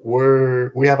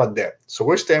 we have a debt. So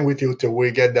we're staying with you till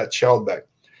we get that child back."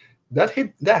 That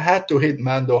had to hit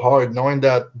Mando hard, knowing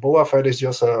that Boba Fett is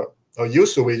just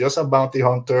used to be just a bounty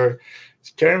hunter,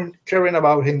 caring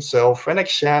about himself. Fennec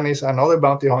Shan is another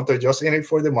bounty hunter, just in it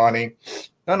for the money.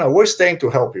 No, we're staying to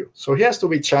help you. So he has to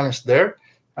be challenged there.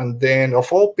 And then,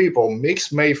 of all people,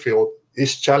 Mix Mayfield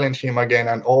is challenging him again,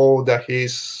 and all that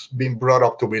he's been brought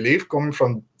up to believe, coming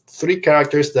from three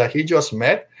characters that he just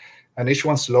met, and each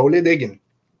one slowly digging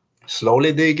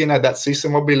at that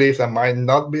system of belief that might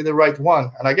not be the right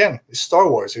one. And again, it's Star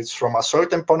Wars. It's from a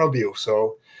certain point of view.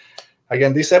 So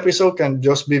again, this episode can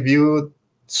just be viewed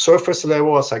surface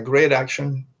level as a great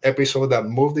action episode that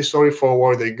moved the story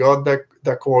forward. They got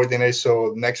the coordinates,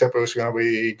 so next episode is going to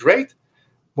be great.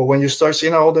 But when you start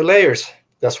seeing all the layers,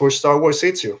 that's where Star Wars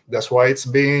hits you. That's why it's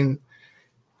been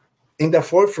in the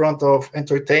forefront of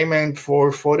entertainment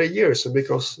for 40 years,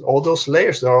 because all those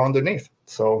layers that are underneath.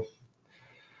 So,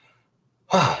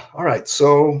 all right.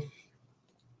 So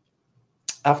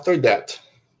after that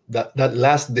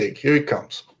last dig, here it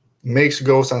comes. Mix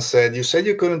goes and said, "You said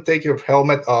you couldn't take your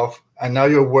helmet off, and now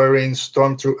you're wearing a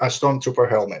stormtrooper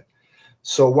helmet.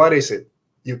 So what is it?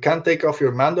 You can't take off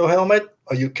your Mando helmet,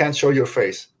 or you can't show your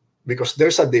face? Because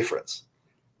there's a difference."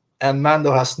 And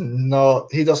Mando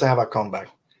he doesn't have a comeback.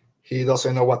 He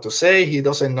doesn't know what to say. He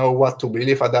doesn't know what to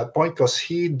believe at that point, because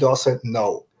he doesn't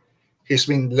know. He's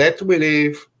been led to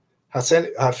believe,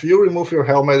 have you removed your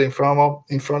helmet in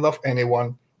front of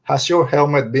anyone? Has your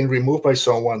helmet been removed by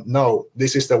someone? No,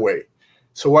 this is the way.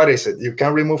 So what is it? You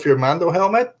can remove your Mando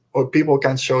helmet, or you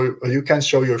can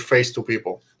show your face to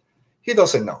people. He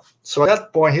doesn't know. So at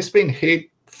that point, he's been hit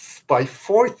by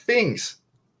four things,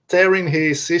 tearing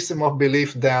his system of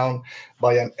belief down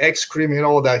by an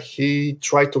ex-criminal that he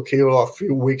tried to kill a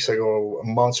few weeks ago,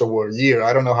 months or a year.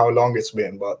 I don't know how long it's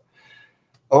been, but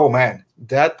oh man,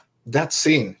 that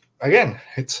scene again,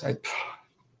 it's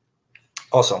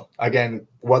awesome. Again,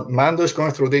 what Mando is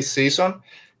going through this season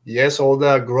Yes, all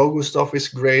the Grogu stuff is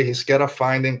great. He's gotta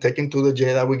find him, take him to the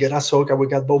Jedi. We get Ahsoka, we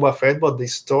got Boba Fett, but the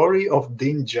story of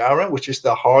Din Djarin, which is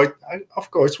the heart,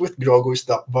 of course, with Grogu,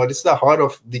 but it's the heart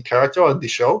of the character of the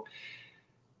show.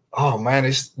 Oh man,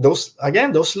 it's those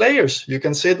again, those layers. You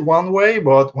can see it one way,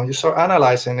 but when you start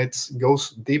analyzing, it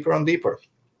goes deeper and deeper.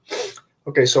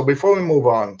 Okay, so before we move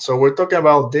on, so we're talking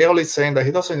about Dale is saying that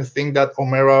he doesn't think that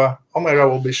Omera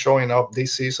will be showing up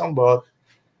this season, but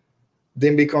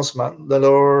Din becomes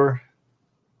Mandalore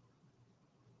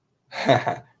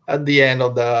at the end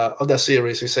of the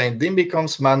series. He's saying Din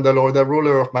becomes Mandalore, the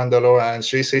ruler of Mandalore, and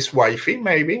she's his wifey.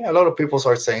 Maybe a lot of people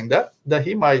are saying that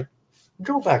he might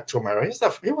go back to Omera.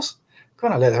 He was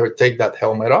gonna let her take that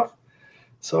helmet off.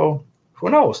 So who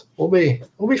knows? Will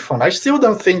be fun. I still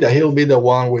don't think that he'll be the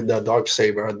one with the dark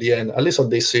saber at the end, at least of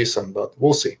this season, but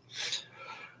we'll see.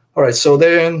 All right, so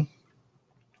then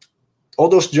all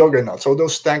those juggernauts, all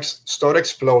those tanks start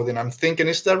exploding. I'm thinking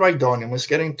it's the Rhydonium. It's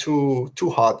getting too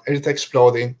hot. It's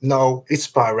exploding. No, it's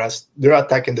pirates. They're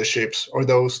attacking the ships or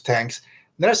those tanks.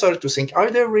 Then I started to think,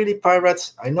 are they really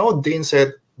pirates? I know Dean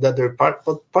said that they're but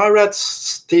pirates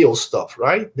steal stuff,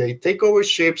 right? They take over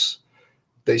ships,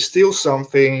 they steal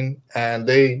something, and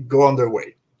they go on their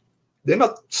way. They're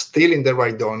not stealing the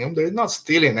Rhydonium. They're not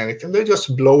stealing anything. They're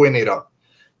just blowing it up.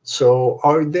 So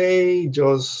are they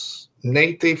just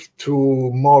native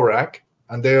to Morak,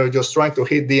 and they're just trying to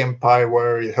hit the Empire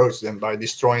where it hurts them by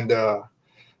destroying the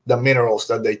minerals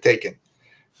that they taken?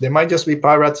 They might just be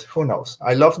pirates. Who knows?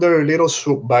 I love their little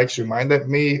swoop bikes. Reminded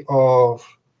me of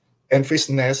Enfys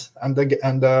Nest and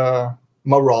the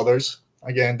Marauders.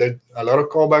 Again, there a lot of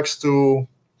callbacks to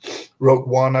Rogue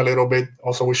One a little bit.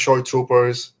 Also with Shore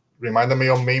Troopers. Reminded me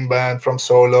of Main Band from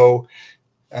Solo,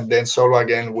 and then Solo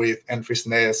again with Enfys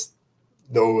Nest.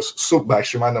 Those soup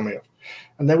bags reminded me of.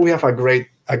 And then we have a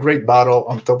great battle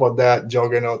on top of that.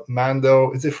 Juggernaut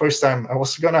Mando. It's the first time I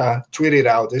was gonna tweet it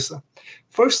out. It's the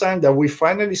first time that we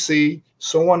finally see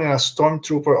someone in a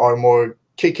stormtrooper armor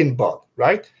kicking butt,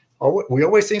 right? We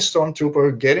always see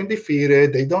stormtrooper getting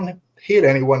defeated. They don't hit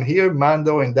anyone. Here,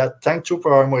 Mando in that tank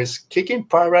trooper armor is kicking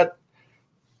pirate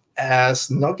ass,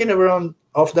 knocking everyone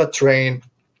off the train.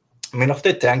 I mean, off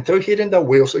the tank. They're hitting the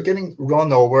wheels. They're getting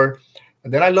run over.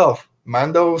 And then I love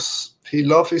Mando's. He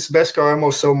loves his beskar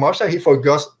armor so much that he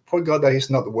forgot that he's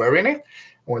not wearing it.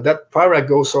 When that pirate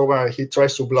goes over, he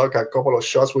tries to block a couple of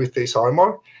shots with his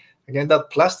armor. Again, that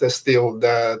plastic steel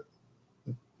that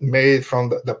made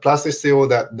from the plastic steel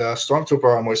that the stormtrooper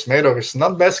armor is made of is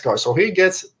not beskar. So he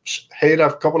gets hit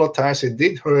a couple of times. It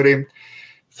did hurt him.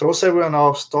 Throws everyone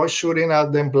off. Starts shooting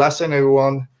at them, blasting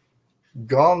everyone.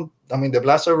 Gone. I mean, the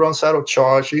blaster runs out of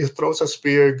charge. He throws a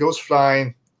spear, goes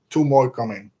flying. Two more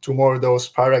coming. Two more of those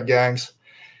pirate gangs.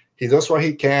 He does what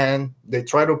he can. They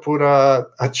try to put a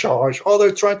charge. Oh,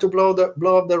 they're trying to blow up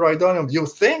the Rhydonium. You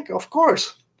think? Of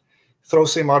course.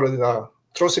 Throws him out.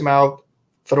 Throws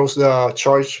the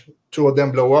charge. Two of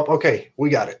them blow up. Okay, we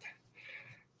got it.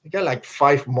 You got like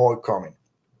five more coming.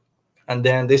 And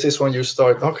then this is when you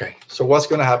start. Okay, so what's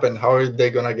gonna happen? How are they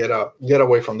gonna get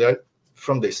away from that?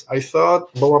 From this, I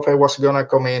thought Boba Fett was gonna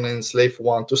come in and slave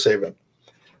one to save him,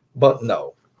 but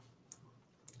no.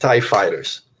 TIE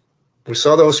fighters. We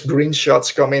saw those green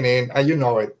shots coming in, and you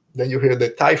know it. Then you hear the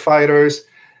TIE fighters.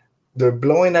 They're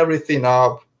blowing everything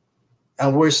up,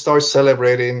 and we start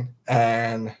celebrating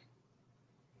and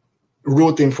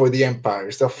rooting for the Empire.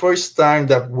 It's the first time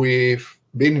that we've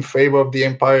been in favor of the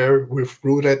Empire. We've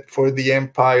rooted for the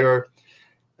Empire,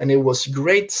 and it was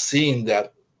great seeing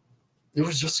that. It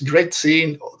was just great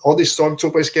seeing all the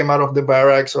stormtroopers came out of the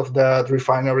barracks of that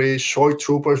refinery. Shore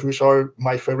troopers, which are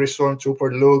my favorite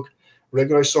stormtrooper look.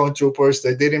 Regular stormtroopers,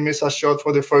 they didn't miss a shot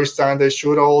for the first time. They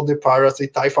shoot all the pirates. The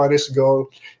TIE fighters go.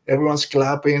 Everyone's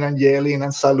clapping and yelling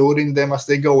and saluting them as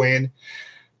they go in.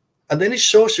 And then it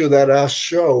shows you that a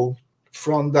show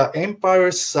from the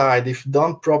Empire side, if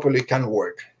done properly, can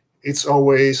work. We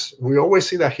always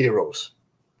see the heroes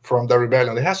from the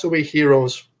rebellion. There has to be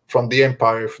heroes from the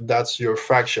Empire if that's your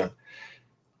faction.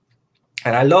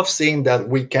 And I love seeing that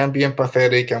we can be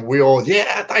empathetic and we all,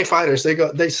 yeah, TIE fighters,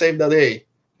 they saved the day.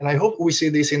 And I hope we see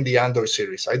this in the Andor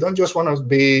series. I don't just want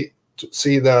to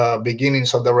see the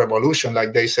beginnings of the revolution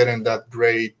like they said in that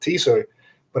great teaser,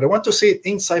 but I want to see it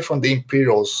inside from the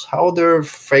Imperials, how they're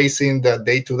facing the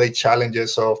day-to-day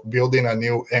challenges of building a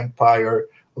new empire,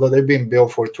 although they've been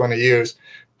built for 20 years,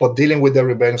 but dealing with the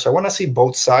rebellion. So I want to see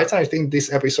both sides, and I think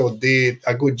this episode did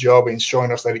a good job in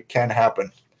showing us that it can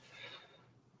happen.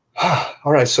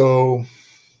 All right,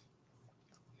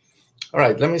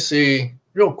 let me see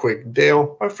real quick.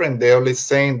 Dale, our friend Dale, is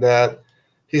saying that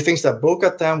He thinks that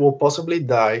Bo-Katan will possibly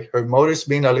die. Her mother is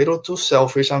being a little too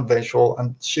selfish and vengeful,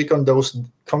 and she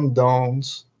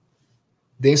condones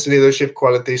Dean's leadership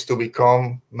qualities to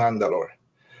become Mandalore.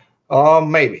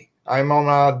 Maybe. I'm on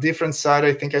a different side.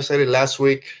 I think I said it last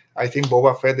week. I think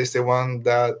Boba Fett is the one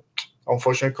that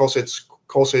unfortunately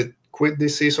calls it quit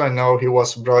this season. I know he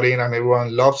was brought in and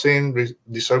everyone loves him,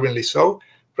 deservingly so.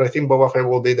 But I think Boba Fett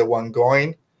will be the one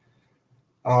going.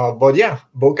 But yeah,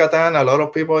 Bo-Katan, a lot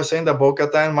of people are saying that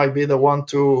Bo-Katan might be the one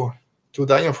to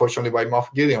die, unfortunately, by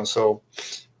Moff Gideon. So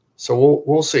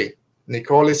we'll see.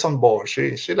 Nicole is on board.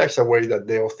 She likes the way that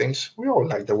Dale thinks. We all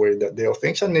like the way that Dale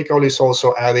thinks. And Nicole is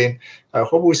also adding, I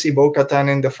hope we see Bo-Katan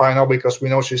in the final because we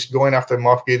know she's going after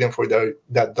Moff Gideon for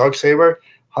that Darksaber.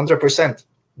 100%.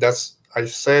 I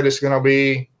said it's going to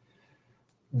be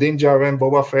Din Djarin,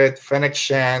 Boba Fett, Fennec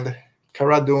Shand,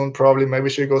 Cara Dune probably. Maybe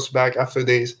she goes back after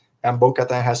this. And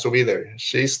Bo-Katan has to be there.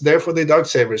 She's there for the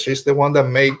Darksaber. She's the one that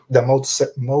made the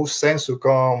most sense to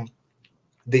come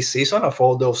this season of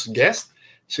all those guests.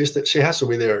 She has to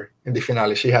be there in the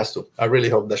finale. She has to. I really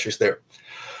hope that she's there.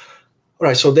 All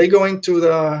right, so they go into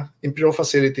the Imperial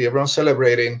facility. Everyone's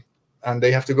celebrating, and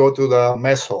they have to go to the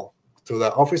mess hall, to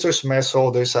the officers' mess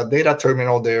hall. There's a data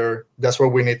terminal there. That's where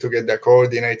we need to get the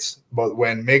coordinates. But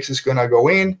when Mix is gonna go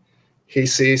in, he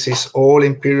sees his old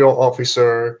Imperial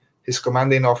officer, his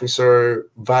commanding officer,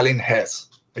 Valin Hess.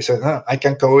 He said, I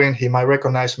can't go in. He might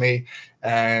recognize me.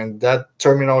 And that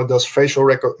terminal does facial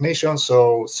recognition.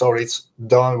 So, sorry, it's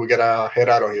done. We got to head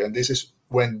out of here. And this is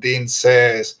when Dean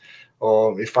says,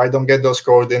 if I don't get those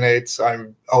coordinates,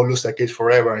 I'll lose the kid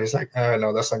forever. And he's like,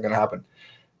 no, that's not going to happen.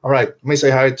 All right, let me say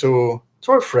hi to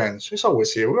our friend. She's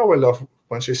always here. We always love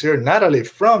when she's here. Natalie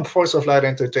from Force of Light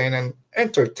Entertainment.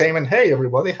 Hey,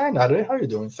 everybody. Hi, Natalie. How you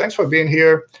doing? Thanks for being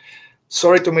here.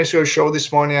 Sorry to miss your show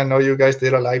this morning. I know you guys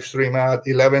did a live stream at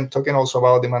 11 talking also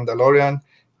about The Mandalorian.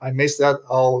 I missed that.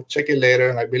 I'll check it later.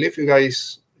 And I believe you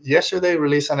guys yesterday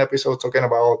released an episode talking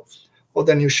about all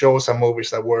the new shows and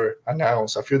movies that were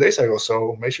announced a few days ago.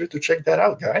 So make sure to check that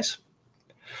out, guys.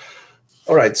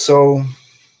 All right. So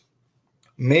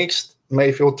Mixed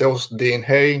Mayfield tells Dean,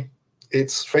 hey,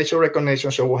 it's facial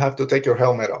recognition, so we'll have to take your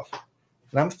helmet off.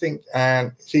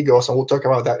 And he goes, and we'll talk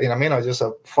about that in a minute. Just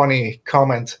a funny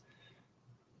comment.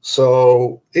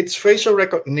 So it's facial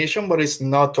recognition, but it's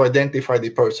not to identify the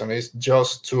person. It's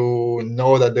just to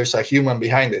know that there's a human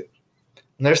behind it.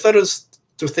 And I started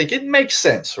to think it makes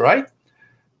sense, right?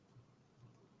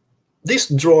 These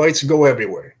droids go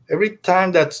everywhere. Every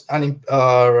time that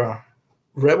a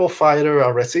rebel fighter,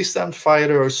 a resistance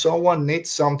fighter, or someone needs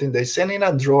something, they send in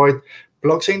a droid,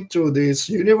 plugs into these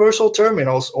universal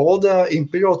terminals. All the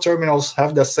Imperial terminals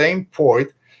have the same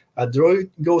port. A droid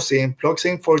goes in, plugs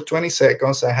in for 20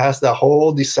 seconds, and has the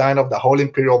whole design of the whole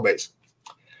Imperial base.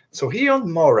 So here on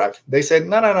Morak, they said,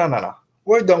 no.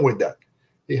 We're done with that.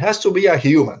 It has to be a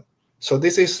human. So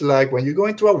this is like when you go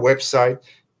into a website,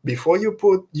 before you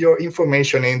put your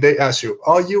information in, they ask you,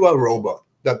 are you a robot?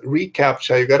 That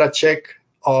reCAPTCHA, you got to check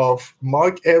off,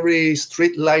 mark every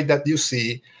street light that you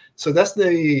see. So that's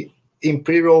the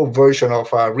Imperial version of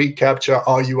reCAPTCHA,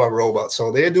 are you a robot?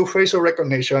 So they do facial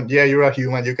recognition. Yeah, you're a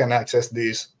human. You can access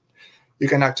this. You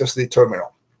can access the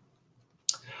terminal.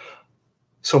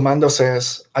 So Mando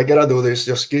says, I got to do this.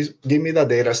 Just give me the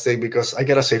data state because I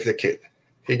got to save the kid.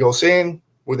 He goes in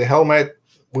with the helmet.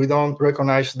 We don't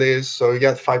recognize this. So you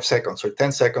got 5 seconds or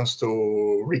 10 seconds to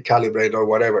recalibrate or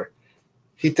whatever.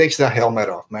 He takes the helmet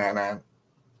off, man. And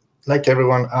like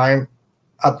everyone, I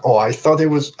thought it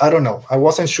was, I don't know. I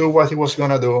wasn't sure what he was going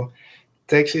to do.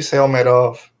 Takes his helmet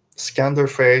off, scan their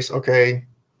face. Okay,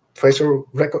 facial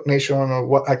recognition or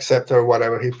what, accept or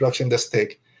whatever. He plugs in the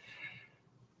stick.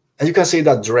 And you can see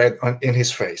that dread in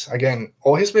his face. Again,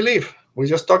 all his belief. We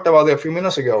just talked about it a few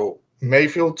minutes ago.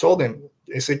 Mayfield told him,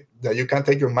 is it that you can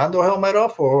take your Mando helmet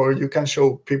off or you can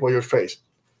show people your face?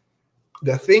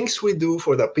 The things we do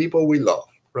for the people we love,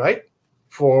 right?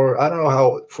 For, I don't know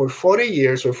how, for 40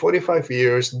 years or 45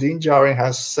 years, Din Djarin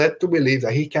has said to believe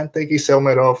that he can't take his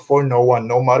helmet off for no one,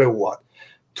 no matter what.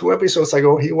 2 episodes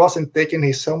ago, he wasn't taking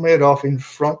his helmet off in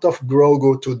front of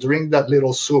Grogu to drink that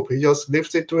little soup. He just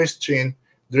lifts it to his chin,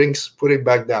 drinks, put it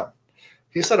back down.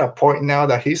 He's at a point now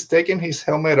that he's taking his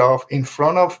helmet off in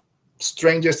front of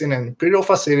strangers in an Imperial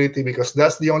facility because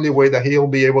that's the only way that he'll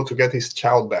be able to get his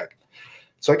child back.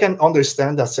 So I can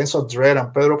understand that sense of dread,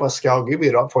 and Pedro Pascal, give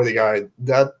it up for the guy.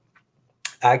 That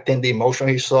acting, the emotion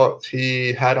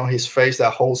he had on his face,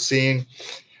 that whole scene.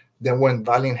 Then when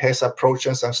Valin Hess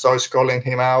approaches and starts calling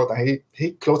him out, and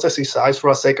he closes his eyes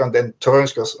for a second, then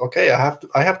turns because, okay, I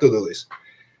have to do this.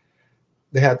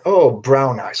 They had,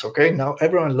 Brown Eyes, okay? Now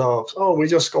everyone loves, we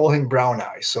just call him Brown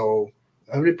Eyes. So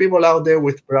Every people out there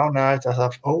with brown eyes, as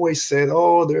I've always said,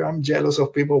 oh, there I'm jealous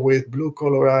of people with blue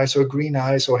color eyes or green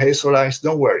eyes or hazel eyes.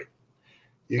 Don't worry.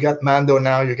 You got Mando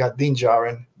now, you got Din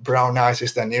Djarin. Brown eyes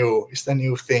is the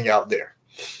new thing out there.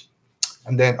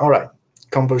 And then, all right,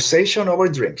 conversation over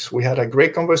drinks. We had a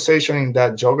great conversation in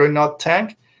that Juggernaut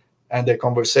tank, and the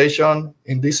conversation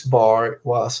in this bar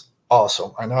was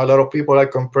awesome. I know a lot of people are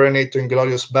comparing it to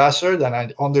Inglorious Bastard, and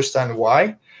I understand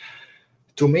why.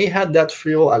 To me, it had that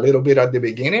feel a little bit at the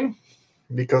beginning,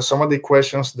 because some of the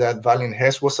questions that Valin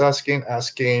Hess was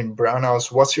asking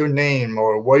Brownhouse, what's your name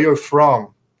or where you're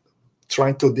from,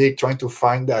 trying to dig, trying to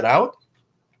find that out.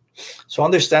 So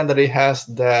understand that it has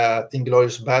that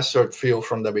Inglorious Bastard feel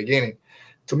from the beginning.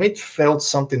 To me, it felt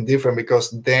something different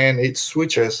because then it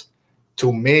switches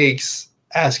to Mix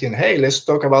asking, hey, let's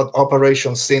talk about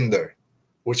Operation Cinder,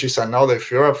 which is another.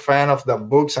 If you're a fan of the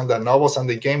books and the novels and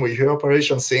the game, we hear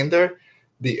Operation Cinder,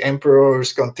 the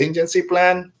Emperor's contingency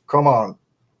plan, come on,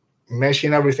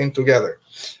 meshing everything together.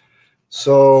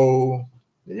 So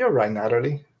you're right,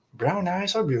 Natalie. Brown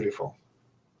eyes are beautiful.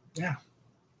 Yeah.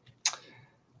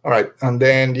 All right. And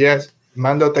then, yes,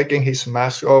 Mando taking his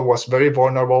mask off was very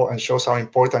vulnerable and shows how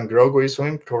important Grogu is to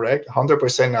him. Correct.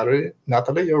 100%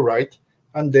 Natalie, you're right.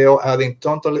 And Dale adding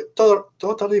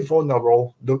totally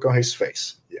vulnerable look on his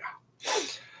face. Yeah.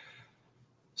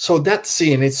 So that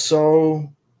scene, it's so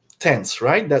tense,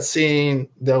 right? That scene,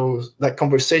 that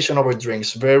conversation over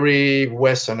drinks, very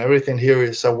Western. Everything here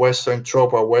is a Western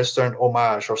trope, a Western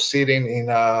homage of sitting in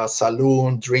a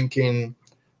saloon, drinking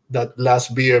that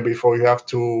last beer before you have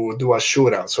to do a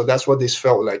shootout. So that's what this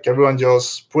felt like. Everyone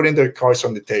just putting their cards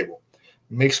on the table.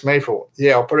 Mixed Mayfield,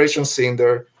 yeah, Operation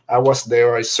Cinder. I was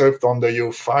there. I served under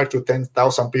you. 5 to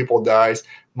 10,000 people died.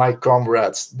 My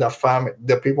comrades, the family,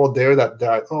 the people there that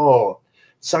died. Oh,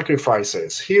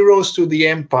 sacrifices, heroes to the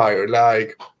empire,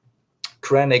 like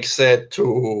Krennic said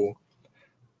to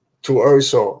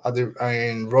Urso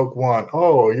in Rogue One.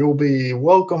 Oh, you'll be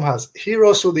welcome as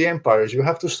heroes to the empire. You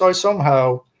have to start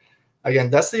somehow.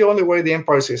 Again, that's the only way the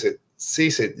empire sees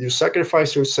it. You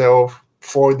sacrifice yourself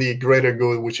for the greater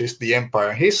good, which is the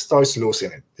empire. He starts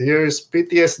losing it. Here's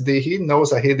PTSD. He knows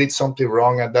that he did something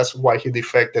wrong, and that's why he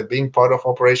defected, being part of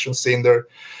Operation Cinder,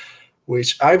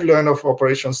 which I've learned of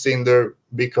Operation Cinder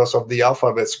because of the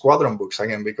Alphabet Squadron books.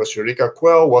 Again, because Eureka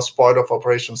Quell was part of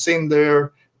Operation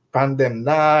Cinder. Pandem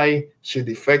Nye, she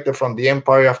defected from the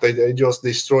empire after they just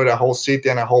destroyed a whole city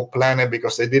and a whole planet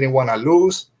because they didn't want to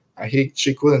lose. And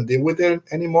she couldn't deal with it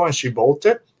anymore, and she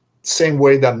bolted. Same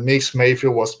way that Mix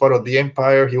Mayfield was part of the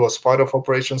Empire. He was part of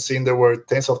Operation Cinder where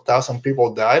tens of thousands of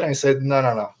people died. And I said,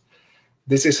 no.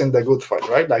 This isn't the good fight,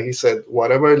 right? Like he said,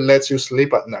 whatever lets you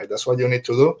sleep at night, that's what you need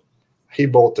to do. He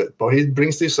bolted. But he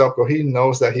brings this up because he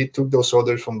knows that he took those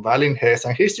orders from Valin Hess,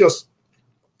 and he's just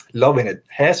loving it.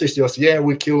 Hess is just, yeah,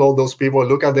 we kill all those people.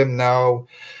 Look at them now,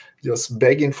 just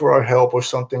begging for our help or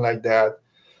something like that.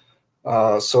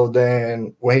 So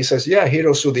then when he says, yeah,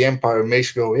 heroes to the empire,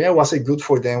 makes go, yeah, was it good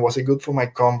for them? Was it good for my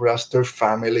comrades, their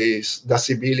families, the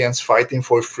civilians fighting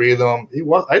for freedom? It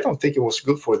was. I don't think it was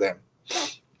good for them.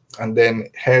 And then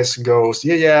Hess goes,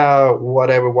 yeah,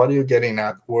 whatever. What are you getting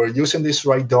at? We're using this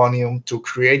Rhydonium to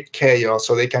create chaos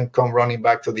so they can come running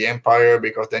back to the empire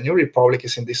because the New Republic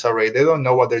is in disarray. They don't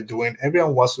know what they're doing.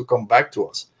 Everyone wants to come back to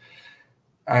us.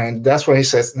 And that's when he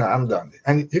says, no, I'm done.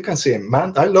 And you can see him,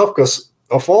 man, I love because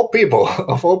of all people,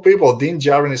 Din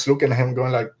Djarin is looking at him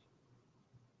going like,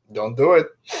 don't do it.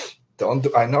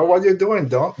 I know what you're doing.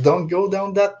 Don't go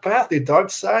down that path. The dark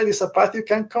side is a path you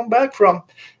can't come back from.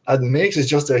 And Mix is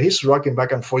just there. He's rocking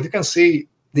back and forth. You can see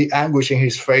the anguish in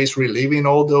his face, reliving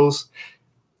all those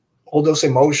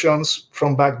emotions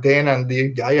from back then. And the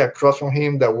guy across from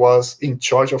him that was in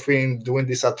charge of him doing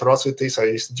these atrocities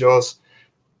is just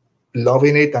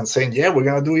loving it and saying, yeah, we're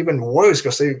gonna do even worse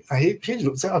because he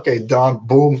said, okay, done,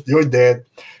 boom, you're dead.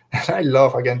 And I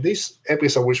love, again, this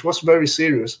episode, which was very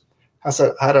serious,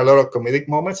 had a lot of comedic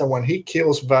moments. And when he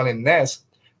kills Valin Ness,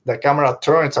 the camera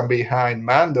turns, and behind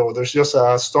Mando there's just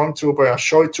a stormtrooper, a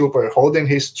short trooper holding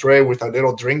his tray with a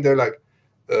little drink there, like,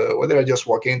 what did I just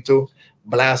walk into?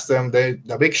 Blast them.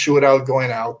 The big shootout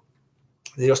going out.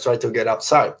 They just try to get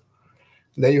outside.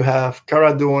 Then you have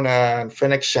Cara Dune and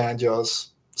Fennec Shand just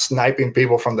sniping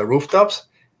people from the rooftops.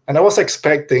 And I was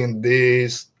expecting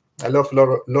this. I love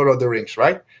Lord of the Rings,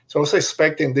 right? So I was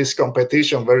expecting this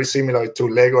competition very similar to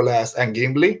Legolas and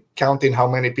Gimli, counting how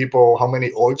many people, how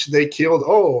many orcs they killed.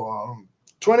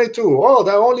 22. Oh,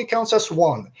 that only counts as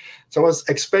one. So I was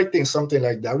expecting something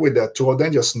like that with the two of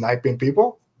them just sniping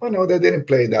people. But no, they didn't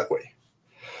play it that way.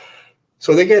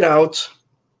 So they get out.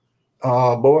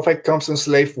 Boba Fett comes in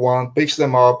Slave One, picks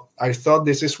them up. I thought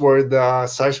this is where the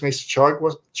seismic charge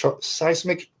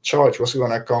was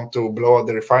gonna come to blow up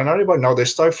the refinery, but no, they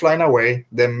start flying away.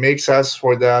 Then Mix asks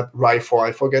for that rifle.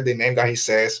 I forget the name that he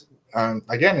says. And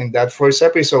again, in that first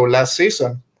episode last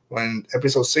season, when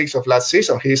episode 6 of last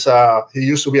season, he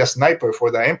used to be a sniper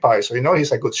for the Empire, so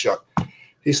he's a good shot.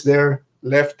 He's there,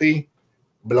 lefty,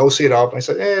 blows it up. I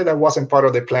said, that wasn't part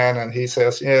of the plan. And he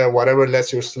says, yeah, whatever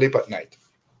lets you sleep at night.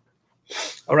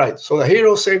 All right, so the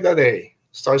hero saved the day.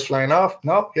 Starts flying off.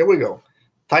 No, here we go.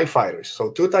 TIE fighters.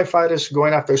 So 2 TIE fighters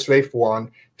going after Slave One.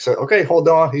 He said, okay, hold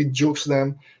on. He jukes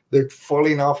them. They're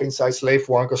falling off inside Slave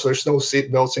One because there's no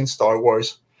seatbelts in Star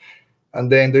Wars. And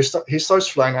then he starts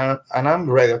flying, and I'm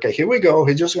ready. Okay, here we go.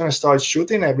 He's just going to start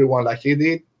shooting everyone like he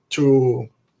did to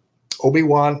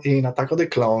Obi-Wan in Attack of the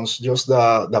Clones, just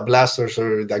the blasters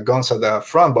or the guns at the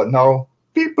front. But no,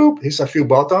 beep, boop, he's a few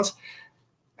buttons.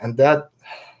 And that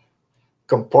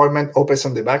compartment opens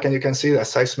on the back, and you can see the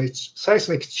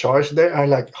seismic charge there. I'm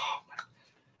like, oh,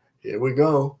 here we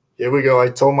go. I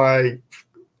told my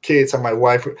kids and my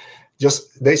wife,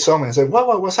 they saw me and said,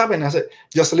 what's happening? I said,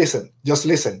 just listen.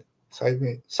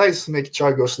 Seismic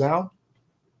charge goes down.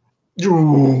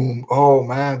 Oh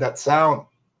man, that sound,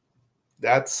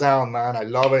 man, I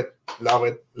love it.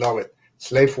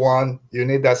 Slave One, you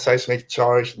need that seismic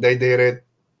charge. They did it.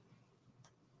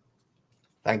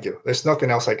 Thank you. There's nothing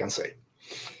else I can say.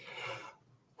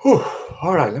 Whew.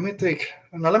 All right, let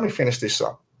me finish this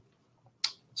up.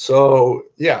 So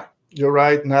yeah, you're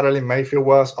right. Natalie Mayfield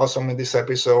was awesome in this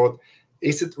episode.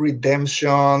 Is it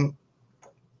redemption?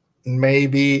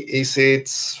 Maybe. Is it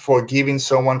forgiving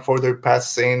someone for their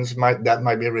past sins? That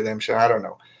might be redemption. I don't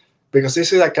know, because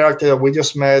this is a character that we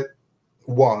just met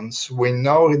once. We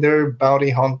know they're bounty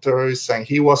hunters, and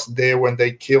he was there when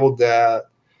they killed the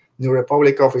New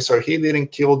Republic officer. He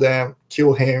didn't kill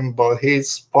him, but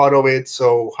he's part of it.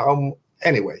 So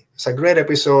anyway, it's a great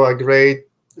episode, a great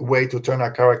way to turn a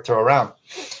character around.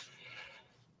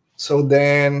 So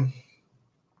then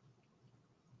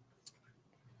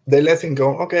they let him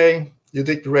go. Okay, you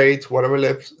did great. Whatever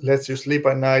lets you sleep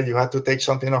at night. You had to take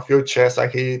something off your chest,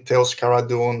 like he tells Cara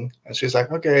Dune. And she's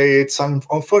like, okay, it's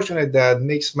unfortunate that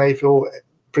Mix Mayfield,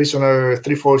 prisoner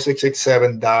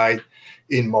 34667, died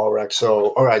in Morak.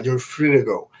 So, all right, you're free to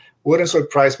go. Wouldn't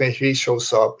surprise me if he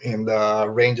shows up in the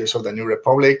Rangers of the New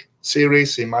Republic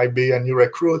series. He might be a new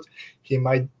recruit. He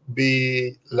might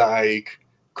be like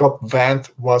Cobb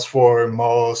Vanth was for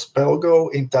Mos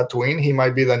Pelgo in Tatooine. He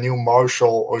might be the new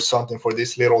marshal or something for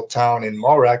this little town in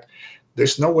Morak.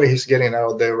 There's no way he's getting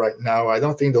out there right now. I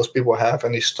don't think those people have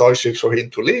any starships for him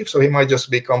to leave. So he might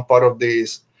just become part of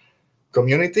this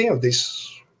community,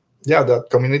 that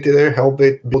community there, help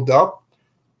it build up,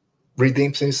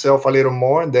 redeems himself a little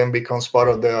more, and then becomes part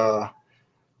of the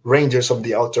Rangers of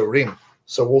the Outer Rim.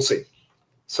 So we'll see.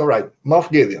 So right,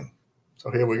 Moff Gideon. So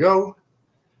here we go.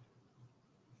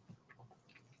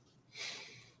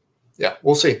 Yeah,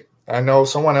 we'll see. I know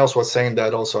someone else was saying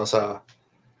that also as a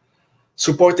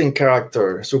supporting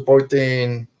character,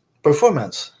 supporting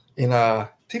performance in a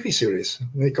TV series.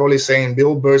 Nicole is saying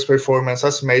Bill Burr's performance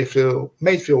as Mayfield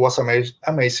was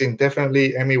amazing,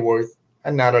 definitely Emmy worth,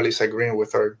 and Natalie's agreeing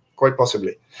with her, quite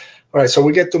possibly. All right, so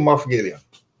we get to Moff Gideon.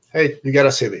 Hey, you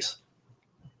gotta see this.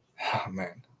 Oh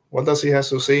man, what does he have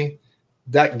to see?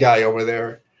 That guy over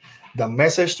there, the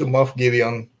message to Moff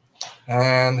Gideon,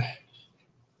 and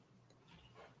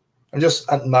I'm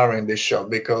just admiring this shot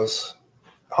because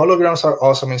holograms are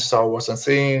awesome in Star Wars, and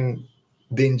seeing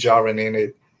Din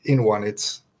Djarin in one,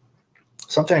 it's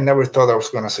something I never thought I was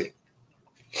gonna see.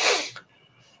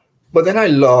 But then I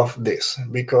love this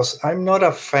because I'm not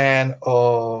a fan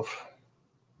of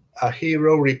a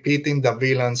hero repeating the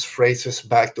villain's phrases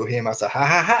back to him as a ha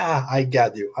ha ha, I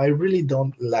got you. I really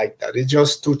don't like that. It's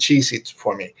just too cheesy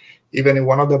for me. Even in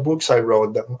one of the books I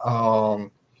wrote,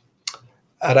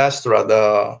 at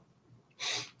Astra,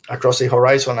 Across the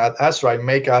Horizon at Astra, I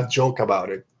make a joke about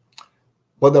it.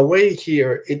 But the way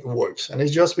here it works, and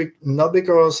it's just not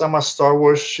because I'm a Star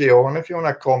Wars shield, and if you want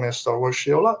to call me a Star Wars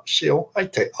shield,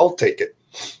 I'll take it.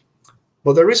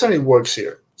 But the reason it works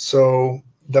here, so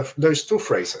there's two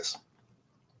phrases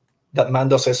that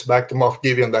Mando says back to Moff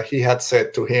Gideon that he had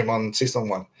said to him on season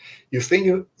 1. You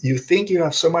think you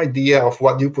have some idea of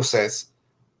what you possess,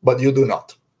 but you do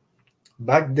not.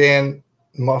 Back then,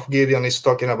 Moff Gideon is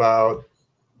talking about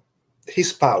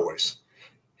his powers.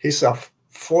 He's a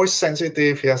Force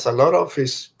sensitive. He has a lot of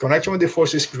his connection with the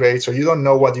Force is great, so you don't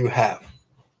know what you have.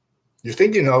 You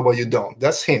think you know, but you don't.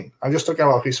 That's him. I'm just talking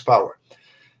about his power.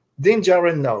 Din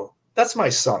Djarin, no. That's my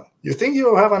son. You think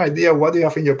you have an idea what you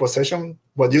have in your possession,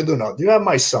 but you do not. You have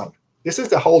my son. This is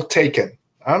the whole Taken.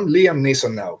 I'm Liam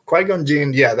Neeson now. Qui-Gon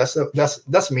Jinn, yeah,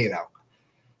 that's me now.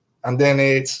 And then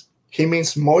it's he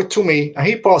means more to me, and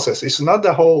he pauses. It's not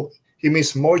the whole. He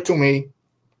means more to me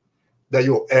that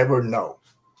you'll ever know.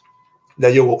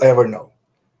 That you will ever know.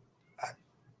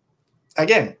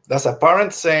 Again, that's a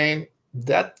parent saying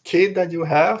that kid that you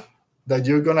have that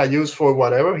you're gonna use for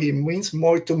whatever, he means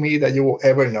more to me than you will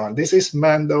ever know. And this is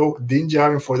Mando Din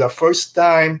Djarin for the first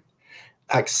time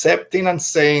accepting and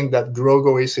saying that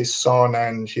Grogu is his son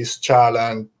and his child,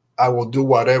 and I will do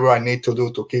whatever I need to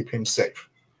do to keep him safe.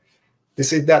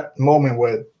 This is that moment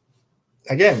where,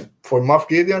 again, for Moff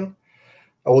Gideon,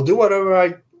 I will do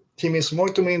whatever he means more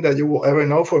to me than you will ever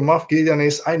know. For Moff Gideon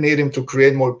is I need him to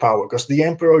create more power because the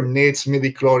Emperor needs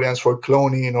midi-chlorians for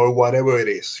cloning or whatever it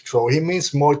is. So he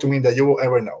means more to me than you will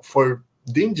ever know. For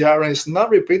Din Djarin, is not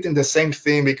repeating the same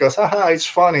thing because, haha, it's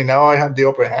funny, now I have the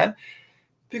upper hand.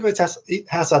 Because it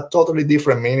has a totally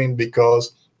different meaning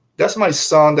because that's my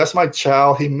son, that's my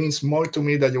child. He means more to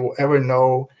me than you will ever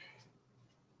know.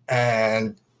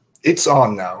 And it's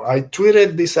on now. I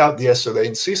tweeted this out yesterday.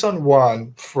 In season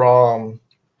 1,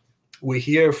 we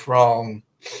hear from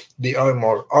the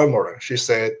armorer. She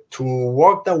said, to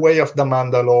walk the way of the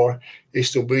Mandalore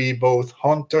is to be both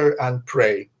hunter and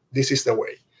prey. This is the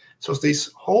way. So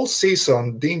this whole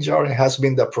season, Din Djarin has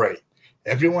been the prey.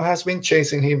 Everyone has been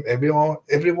chasing him.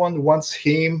 Everyone wants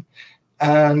him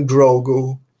and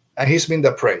Grogu, and he's been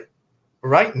the prey.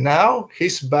 Right now,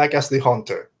 he's back as the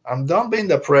hunter. I'm done being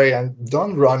the prey. I'm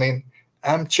done running.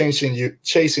 I'm chasing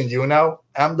you now.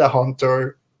 I'm the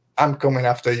hunter. I'm coming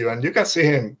after you. And you can see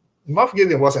him. Moff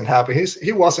Gideon wasn't happy.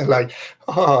 He wasn't like,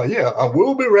 oh, yeah,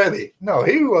 we'll be ready. No,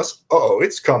 he was,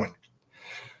 it's coming.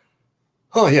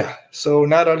 Oh, yeah. So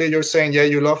Natalie, you're saying, yeah,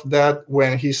 you love that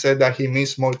when he said that he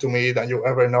means more to me than you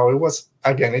ever know. It was,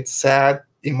 again, it's sad,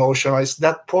 emotional. It's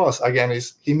that pause. Again,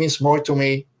 he means more to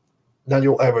me than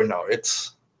you'll ever know.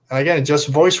 And again, just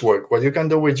voice work. What you can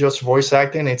do with just voice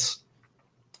acting, it's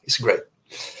great.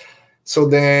 So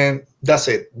then that's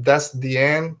it. That's the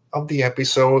end of the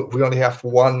episode. We only have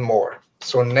one more.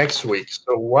 So next week.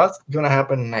 So what's going to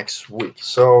happen next week?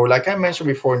 So like I mentioned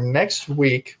before, next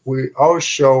week, our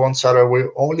show on Saturday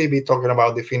will only be talking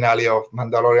about the finale of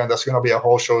Mandalorian. That's going to be a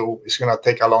whole show. It's going to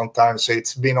take a long time. So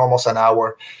it's been almost an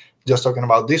hour just talking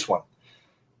about this one.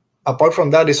 Apart from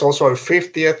that, it's also our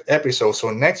 50th episode. So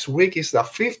next week is the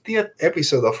 50th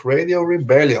episode of Radio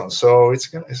Rebellion. So it's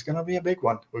gonna be a big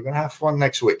one. We're gonna have fun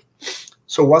next week.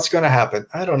 So what's gonna happen?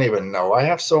 I don't even know. I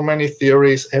have so many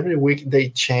theories. Every week they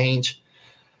change.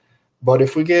 But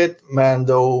if we get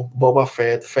Mando, Boba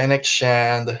Fett, Fennec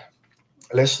Shand,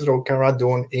 let's throw Cara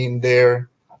Dune in there.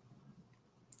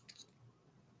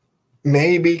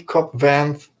 Maybe Cobb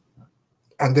Vanth,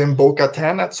 and then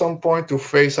Bo-Katan at some point to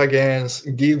face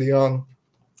against Gideon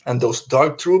and those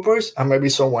Dark Troopers, and maybe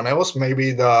someone else.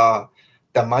 Maybe the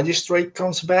Magistrate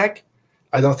comes back.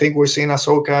 I don't think we're seeing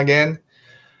Ahsoka again.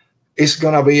 It's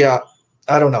gonna be I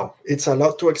don't know. It's a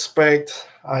lot to expect.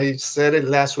 I said it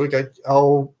last week.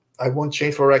 I won't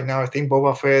change for right now. I think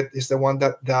Boba Fett is the one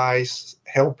that dies,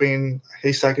 helping.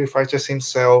 He sacrifices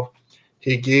himself.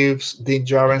 He gives Din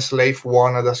Djarin Slave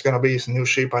 1, and that's gonna be his new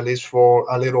ship at least for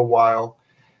a little while.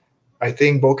 I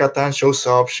think Bo-Katan shows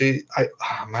up.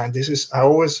 I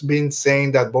always been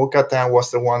saying that Bo-Katan was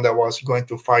the one that was going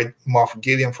to fight Moff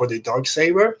Gideon for the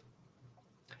Darksaber.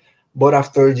 But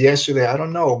after yesterday, I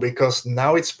don't know, because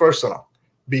now it's personal.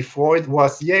 Before it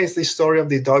was, it's the story of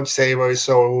the Darksaber,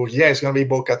 so it's going to be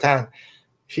Bo-Katan.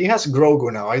 He has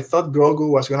Grogu now. I thought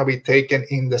Grogu was going to be taken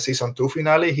in the season 2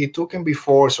 finale. He took him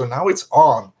before, so now it's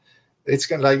on. It's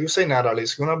gonna, like you say, Natalie,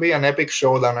 it's gonna be an epic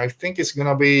showdown. I think it's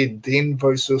gonna be Din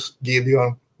versus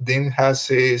Gideon. Din has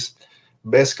his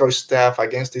Beskar staff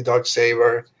against the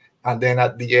Darksaber, and then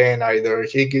at the end, either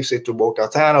he gives it to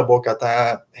Bo-Katan or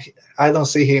Bo-Katan. I don't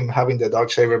see him having the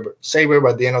Darksaber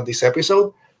by the end of this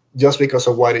episode, just because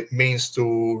of what it means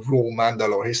to rule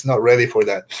Mandalore. He's not ready for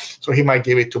that, so he might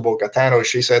give it to Bo-Katan, or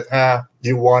she said,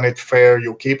 you want it fair,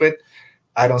 you keep it.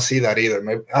 I don't see that either.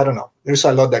 Maybe, I don't know. There's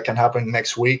a lot that can happen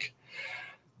next week.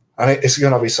 It's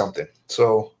going to be something.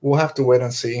 So we'll have to wait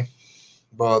and see.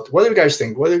 But what do you guys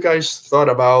think? What do you guys thought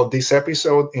about this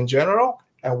episode in general?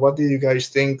 And what do you guys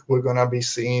think we're going to be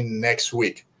seeing next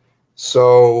week?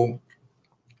 So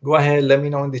go ahead, let me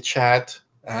know in the chat.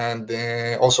 And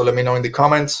also let me know in the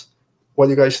comments what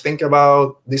you guys think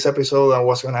about this episode and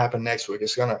what's going to happen next week.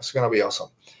 It's gonna be awesome.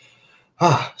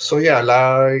 So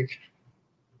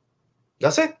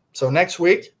that's it. So next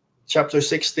week, chapter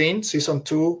 16, season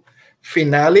 2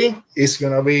 finale is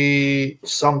gonna be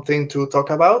something to talk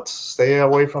about. Stay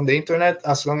away from the internet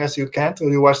as long as you can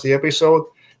till you watch the episode.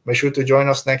 Make sure to join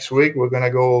us next week. We're going to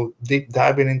go deep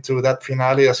diving into that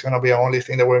finale. That's going to be the only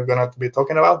thing that we're going to be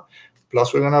talking about.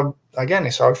 Plus, we're going to, again,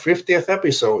 it's our 50th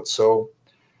episode. So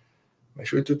make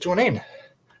sure to tune in.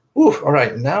 Oof, all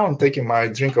right, now I'm taking my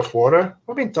drink of water.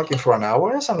 We've been talking for an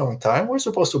hour. That's a long time. We're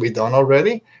supposed to be done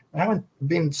already. I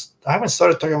haven't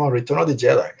started talking about Return of the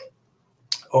Jedi.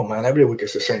 Oh man, every week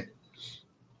is the same.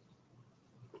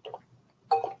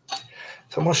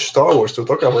 So much Star Wars to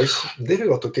talk about. It's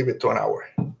difficult to keep it to an hour.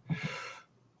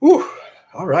 Ooh,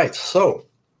 all right. So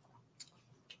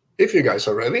if you guys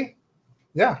are ready,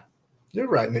 yeah, you're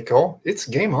right, Nicole. It's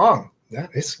game on. Yeah,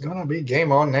 it's gonna be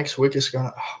game on. Next week is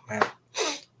gonna. Oh man.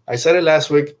 I said it last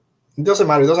week. It doesn't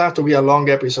matter. It doesn't have to be a long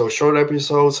episode. Short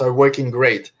episodes are working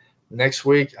great. Next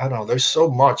week, I don't know. There's so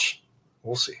much.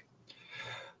 We'll see.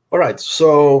 All right.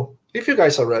 So if you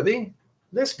guys are ready,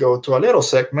 let's go to a little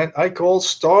segment I call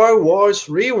Star Wars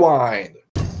Rewind.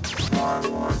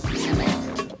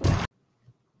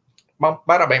 Bum,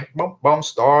 bada, bam, bum, bum,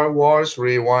 Star Wars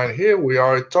Rewind. Here we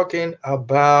are talking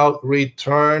about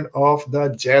Return of the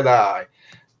Jedi,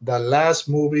 the last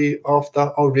movie of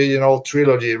the original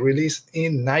trilogy, released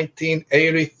in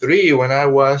 1983 when I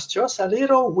was just a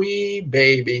little wee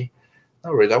baby.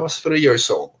 Not really, I was 3 years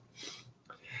old.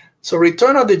 So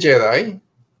Return of the Jedi,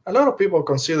 a lot of people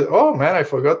consider, oh man, I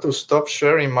forgot to stop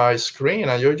sharing my screen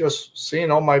and you're just seeing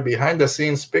all my behind the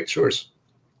scenes pictures.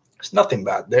 There's nothing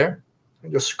bad there.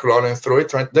 I'm just scrolling through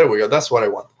it. Right, there we go. That's what I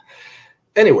want.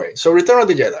 Anyway, so Return of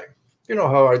the Jedi. You know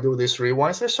how I do these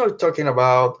rewinds. I start talking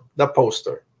about the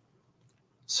poster.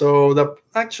 So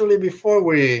actually before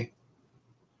we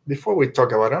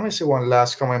talk about it, let me see one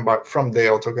last comment back from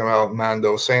Dale talking about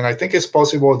Mando, saying I think it's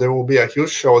possible there will be a huge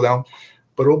showdown,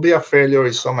 but it will be a failure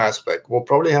in some aspect. We'll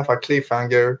probably have a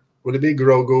cliffhanger. Will it be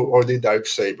Grogu or the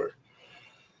Darksaber?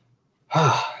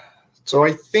 So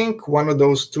I think one of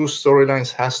those two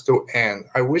storylines has to end.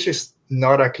 I wish it's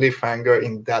not a cliffhanger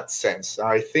in that sense.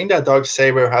 I think that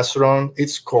Darksaber has run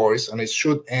its course and it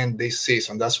should end this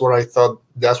season. That's what I thought.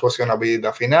 That's what's going to be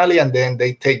the finale, and then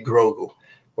they take Grogu.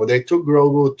 Well, they took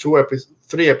Grogu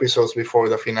 3 episodes before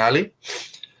the finale,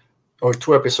 or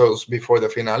 2 episodes before the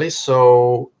finale.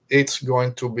 So it's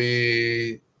going to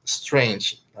be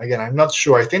strange. Again, I'm not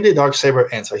sure. I think the Darksaber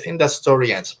ends. I think that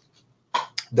story ends.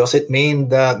 Does it mean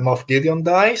that Moff Gideon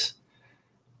dies?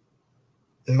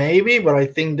 Maybe, but I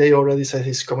think they already said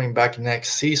he's coming back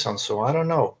next season, so I don't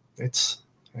know.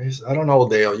 I don't know,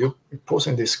 Dale. You're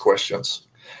posing these questions.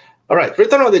 All right,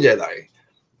 Return of the Jedi.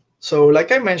 So,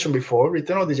 like I mentioned before,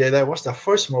 Return of the Jedi was the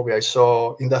first movie I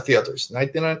saw in the theaters.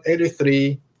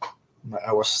 1983.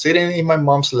 I was sitting in my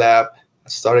mom's lap. I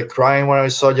started crying when I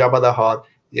saw Jabba the Hutt.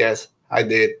 Yes, I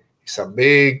did. It's a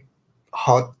big,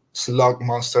 hot slug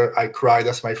monster. I cried.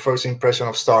 That's my first impression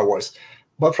of Star Wars.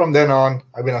 But from then on,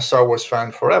 I've been a Star Wars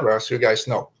fan forever, as you guys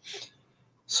know.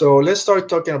 So let's start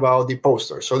talking about the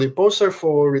poster. So the poster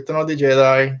for Return of the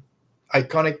Jedi,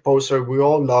 iconic poster. We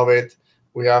all love it.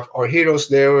 We have our heroes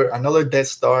there, another Death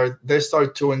Star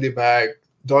 2 in the back,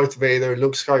 Darth Vader,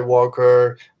 Luke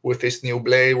Skywalker with his new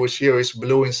blade, which here is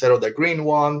blue instead of the green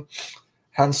one,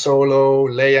 Han Solo,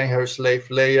 Leia in her slave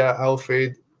Leia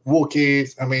outfit,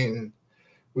 Wookiees. I mean,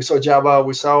 we saw Jabba,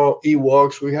 we saw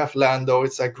Ewoks, we have Lando.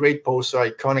 It's a great poster,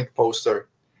 iconic poster.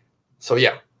 So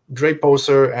yeah, great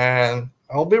poster. And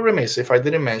I'll be remiss if I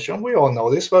didn't mention, we all know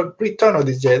this, but Return of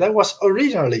the Jedi was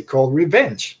originally called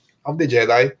Revenge of the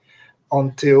Jedi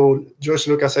until George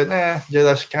Lucas said,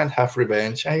 Jedi can't have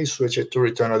revenge, and he switched it to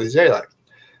Return of the Jedi.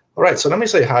 All right, so let me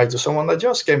say hi to someone that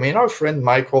just came in, our friend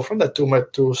Michael from the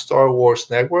 2 Star Wars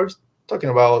Network, talking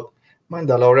about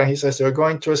Mandalorian. He says they're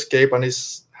going to escape, and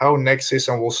it's how next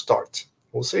season will start.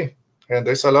 We'll see. And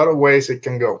there's a lot of ways it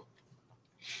can go.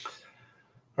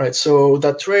 All right, so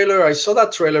that trailer, I saw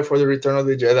that trailer for the Return of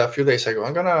the Jedi a few days ago.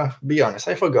 I'm gonna be honest,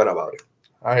 I forgot about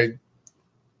it.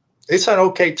 It's an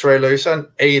okay trailer. It's an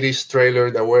 80s trailer.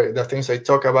 The things they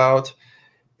talk about.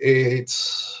 We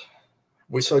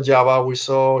saw Jabba, we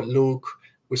saw Luke,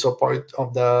 we saw part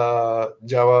of the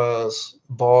Jabba's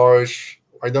barge.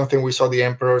 I don't think we saw the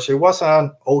Emperor. So it was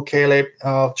an okay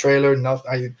trailer.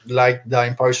 I like the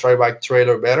Empire Strikes Back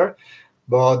trailer better.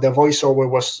 But the voiceover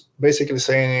was basically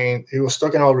saying, he was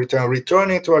talking about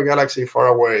returning to a galaxy far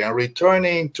away and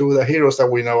returning to the heroes that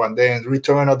we know, and then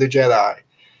Return of the Jedi.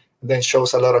 And then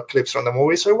shows a lot of clips from the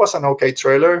movie. So it was an okay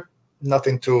trailer.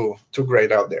 Nothing too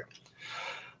great out there.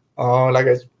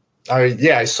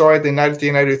 I saw it in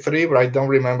 1993, but I don't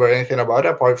remember anything about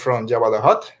it apart from Jabba the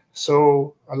Hutt.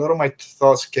 So a lot of my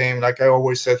thoughts came, like I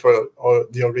always said, for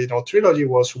the original trilogy,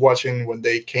 was watching when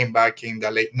they came back in the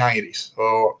late 90s.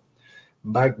 So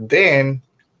back then,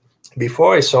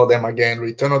 Before I saw them again,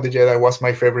 Return of the Jedi was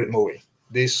my favorite movie.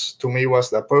 This to me was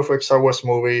the perfect Star Wars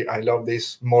movie. I love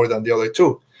this more than the other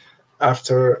two.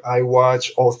 After I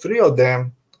watched all three of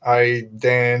them, I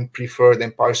then preferred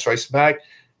Empire Strikes Back,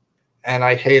 and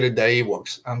I hated the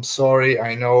Ewoks. I'm sorry,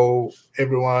 I know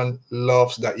everyone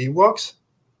loves the Ewoks,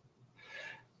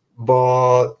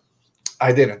 but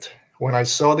I didn't. When I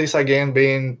saw this again,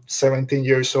 being 17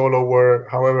 years old or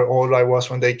however old I was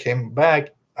when they came back,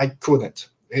 I couldn't.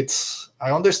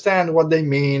 I understand what they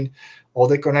mean, all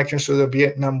the connections to the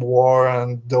Vietnam War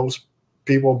and those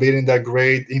people beating the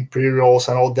great Imperials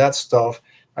and all that stuff.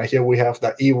 And here we have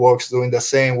the Ewoks doing the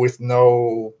same with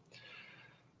no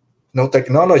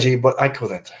technology, but I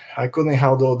couldn't. I couldn't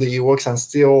handle the Ewoks, and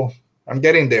still I'm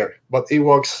getting there. But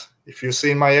Ewoks, if you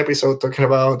see my episode talking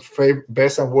about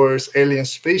best and worst alien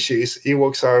species,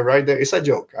 Ewoks are right there. It's a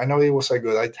joke. I know Ewoks are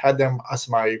good. I had them as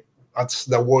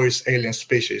the worst alien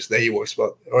species, the Ewoks,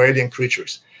 but or alien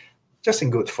creatures, just in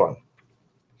good fun.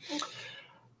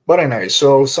 But anyway,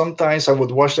 so sometimes I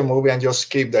would watch the movie and just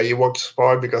skip the Ewoks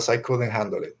part because I couldn't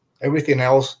handle it. Everything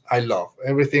else I love.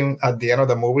 Everything at the end of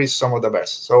the movie is some of the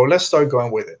best. So let's start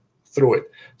going with it, through it.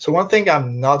 So one thing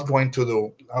I'm not going to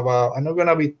do I'm not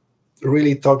gonna be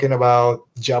really talking about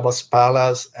Jabba's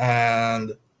palace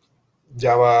and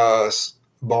Java's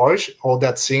barge, all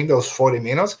that scene, those 40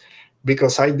 minutes,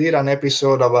 because I did an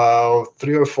episode about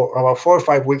 4 or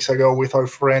 5 weeks ago with our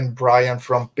friend Brian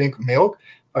from Pink Milk.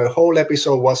 Our whole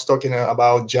episode was talking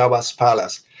about Java's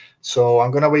palace. So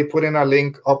I'm gonna be putting a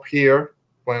link up here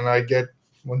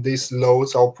when this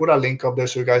loads. I'll put a link up there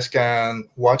so you guys can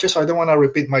watch it. So I don't want to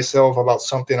repeat myself about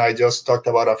something I just talked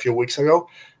about a few weeks ago.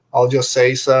 I'll just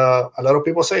say a lot of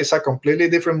people say it's a completely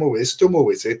different movie. It's two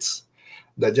movies. It's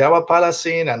the Java Palace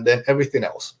scene and then everything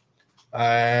else.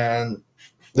 And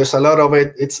there's a lot of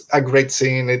it. It's a great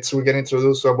scene. We get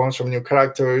introduced to a bunch of new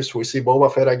characters. We see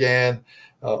Boba Fett again.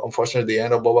 Unfortunately, the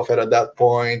end of Boba Fett at that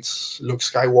point, Luke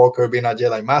Skywalker being a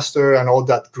Jedi Master and all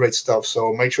that great stuff.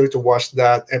 So make sure to watch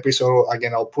that episode.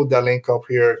 Again, I'll put that link up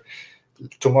here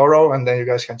tomorrow, and then you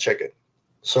guys can check it.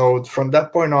 So from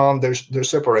that point on, they're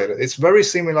separated. It's very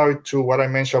similar to what I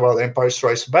mentioned about Empire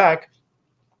Strikes Back,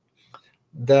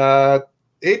 that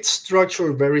it's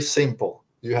structured very simple.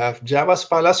 You have Jabba's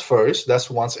palace first.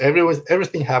 That's once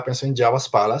everything happens in Jabba's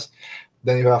palace.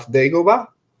 Then you have Dagobah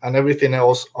and everything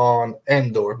else on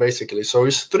Endor, basically. So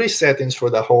it's three settings for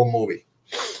the whole movie.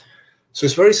 So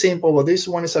it's very simple, but this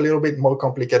one is a little bit more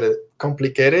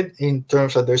complicated in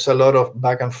terms that there's a lot of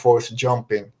back and forth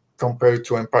jumping compared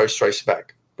to Empire Strikes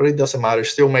Back. But it doesn't matter. It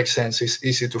still makes sense. It's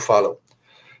easy to follow.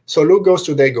 So Luke goes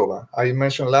to Dagobah. I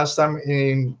mentioned last time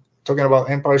in talking about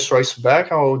Empire Strikes Back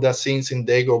how the scenes in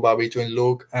Dagobah between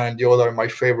Luke and Yoda are my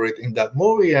favorite in that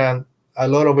movie, and a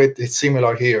lot of it is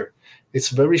similar here. It's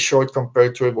very short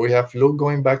compared to it. We have Luke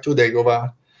going back to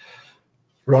Dagobah,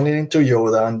 running into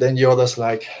Yoda, and then Yoda's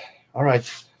like, all right,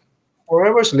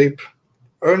 forever sleep,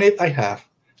 earn it I have.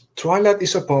 Twilight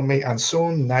is upon me, and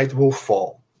soon night will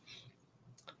fall.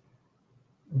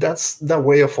 That's the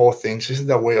way of all things. This is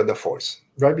the way of the Force.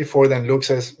 Right before then, Luke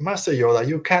says, Master Yoda,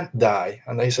 you can't die.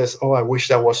 And then he says, oh, I wish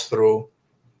that was true.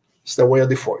 It's the way of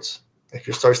the Force. If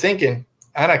you start thinking,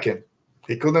 Anakin,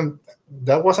 he couldn't,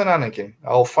 that wasn't Anakin.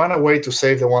 I'll find a way to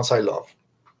save the ones I love.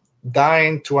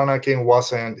 Dying to Anakin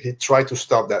wasn't, he tried to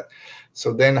stop that.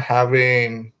 So then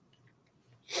having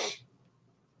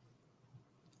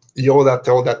Yoda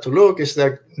tell that to Luke is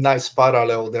that nice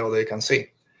parallel there they can see.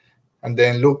 And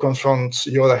then Luke confronts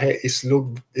Yoda, hey,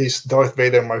 is Darth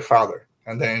Vader my father?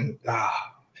 And then,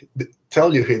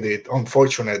 tell you he did.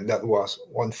 Unfortunate that was.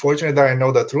 Unfortunate that I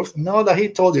know the truth. No, that he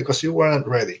told you because you weren't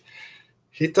ready.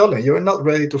 He told him, you're not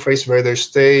ready to face Vader.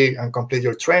 Stay and complete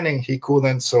your training. He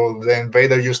couldn't, so then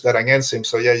Vader used that against him.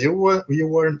 So yeah, you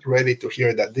weren't ready to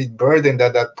hear that. The burden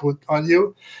that put on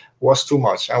you was too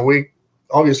much. And we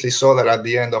obviously saw that at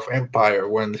the end of Empire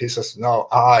when he says, no,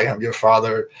 I am your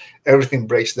father. Everything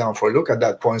breaks down for Luke at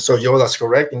that point. So Yoda's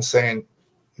correct in saying,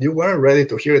 you weren't ready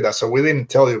to hear that. So we didn't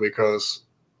tell you because,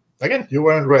 again, you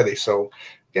weren't ready. So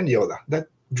again, Yoda, that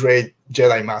great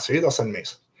Jedi Master, he doesn't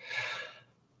miss.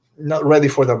 Not ready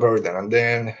for the burden. And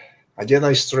then a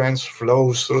Jedi strength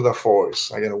flows through the Force.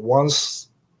 Again, once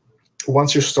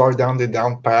you start down the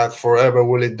down path, forever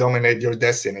will it dominate your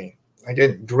destiny.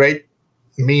 Again, great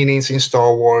meanings in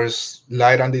Star Wars,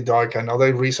 light and the dark.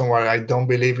 Another reason why I don't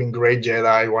believe in great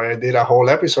Jedi, why I did a whole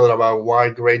episode about why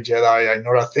great Jedi are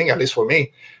not a thing, at least for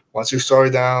me. Once you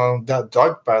start down that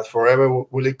dark path, forever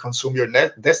will it consume your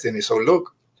destiny. So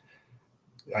look,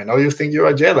 I know you think you're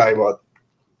a Jedi, but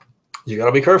you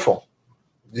gotta be careful.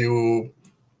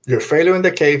 You're failure in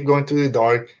the cave, going to the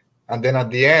dark, And then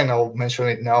at the end, I'll mention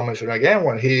it now, mention it again,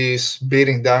 when he's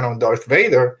beating down on Darth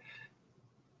Vader,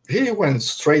 he went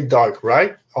straight dark,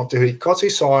 right? Until he cuts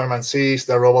his arm and sees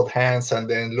the robot hands, and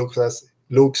then looks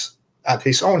at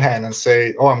his own hand and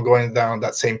say, "Oh, I'm going down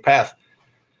that same path."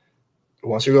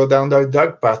 Once you go down that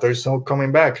dark path, there's no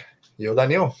coming back. Yoda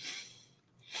knew.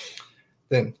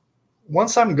 Then,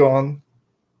 once I'm gone,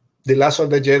 the last of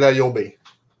the Jedi you'll be.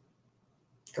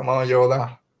 Come on,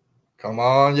 Yoda. Come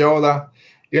on, Yoda.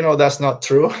 You know that's not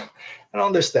true. I don't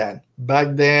understand. Back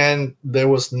then, there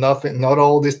was nothing, not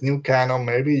all this new canon.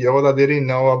 Maybe Yoda didn't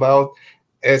know about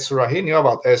Ezra. He knew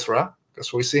about Ezra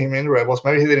because we see him in Rebels.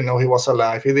 Maybe he didn't know he was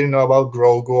alive. He didn't know about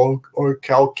Grogu or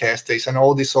Cal Kestis and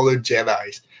all these other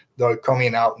Jedis that are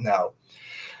coming out now.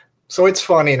 So it's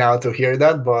funny now to hear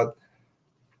that, but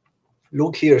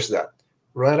Luke hears that.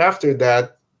 Right after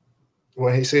that,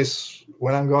 when he says,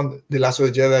 "When I'm gone, the last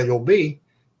of the Jedi you'll be,"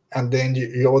 and then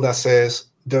Yoda says,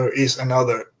 "There is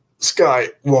another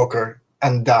Skywalker,"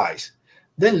 and dies.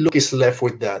 Then Luke is left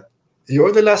with that.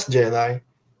 You're the last Jedi,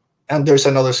 and there's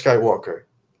another Skywalker.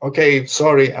 Okay,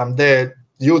 sorry, I'm dead.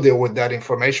 You deal with that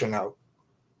information now.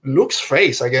 Luke's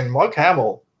face, again, Mark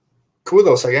Hamill,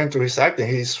 kudos again to his acting.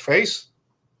 His face,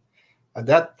 at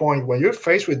that point, when you're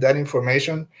faced with that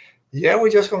information, yeah, we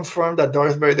just confirmed that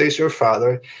Darth Vader is your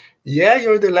father. Yeah,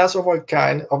 you're the last of our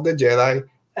kind of the Jedi,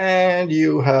 and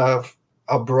you have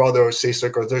a brother or sister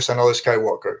because there's another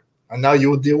Skywalker. And now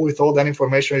you deal with all that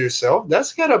information yourself.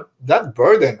 That's got that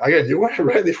burden. Again, you weren't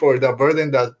ready for the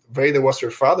burden that Vader was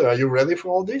your father. Are you ready for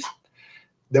all this?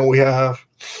 Then we have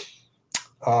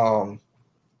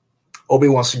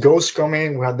Obi-Wan's ghost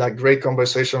coming. We had that great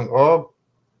conversation. Oh,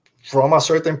 from a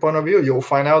certain point of view, you'll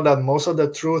find out that most of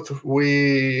the truth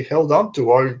we held on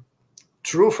to are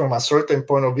true from a certain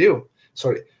point of view.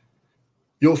 Sorry.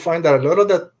 You'll find that a lot of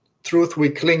the truth we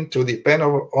cling to depend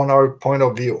on our point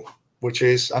of view, which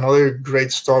is another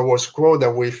great Star Wars quote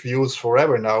that we've used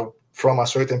forever now, "from a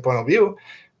certain point of view,"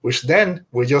 which then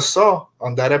we just saw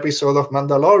on that episode of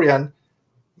Mandalorian.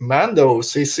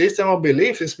 Mando's his system of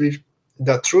belief is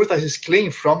the truth that is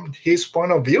clean from his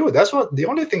point of view. That's what the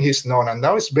only thing he's known, and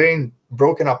now it's being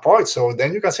broken apart. So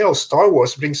then you can say, "Oh, Star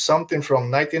Wars brings something from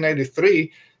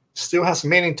 1983, still has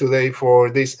meaning today for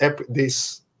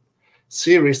this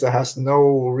series that has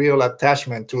no real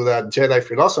attachment to that Jedi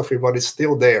philosophy, but it's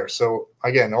still there." So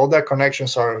again, all that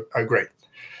connections are great.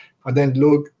 And then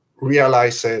Luke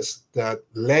realizes that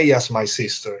Leia's my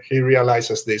sister. He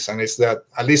realizes this, and it's that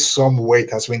at least some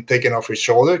weight has been taken off his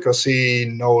shoulder because he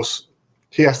knows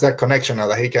he has that connection now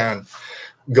that he can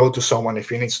go to someone if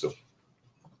he needs to.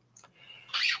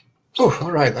 Oh,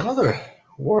 all right, another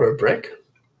water break.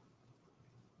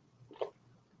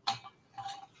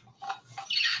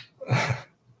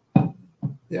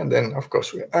 Yeah, and then of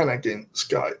course we have Anakin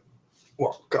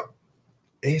Skywalker.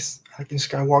 Is Anakin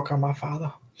Skywalker my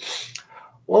father?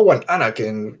 Well, when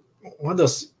Anakin, what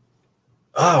does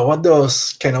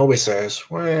Kenobi says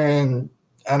when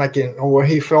Anakin, or when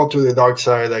he fell to the dark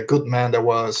side, a good man that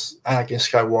was Anakin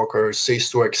Skywalker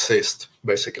ceased to exist,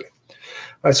 basically.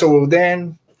 All right, so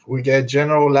then we get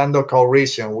General Lando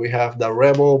Calrissian. We have the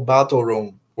Rebel battle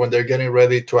room when they're getting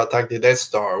ready to attack the Death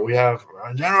Star. We have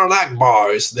General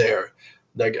Akbar is there.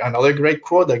 Another great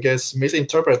quote that gets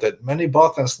misinterpreted. Many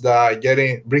buttons that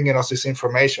bringing us this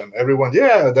information. Everyone,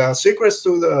 yeah, the secrets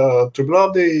to blow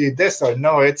up the Death Star.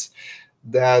 No, it's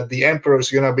that the Emperor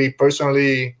is gonna be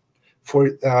personally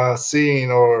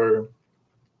seeing or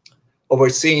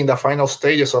overseeing the final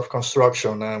stages of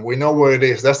construction, and we know where it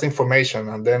is. That's the information.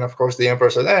 And then, of course, the Emperor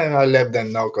said, "I let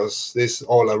them know because this is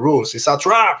all a ruse. It's a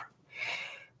trap."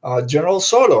 General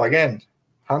Solo again.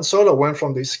 Han Solo went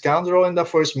from the scoundrel in the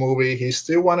first movie. He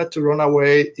still wanted to run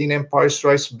away in Empire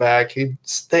Strikes Back. He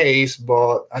stays,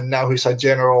 and now he's a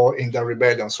general in the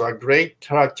rebellion. So a great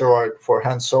character arc for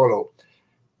Han Solo.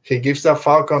 He gives the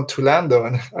Falcon to Lando,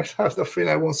 and I have the feeling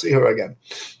I won't see her again.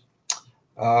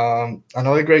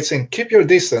 Another great scene: keep your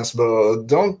distance, but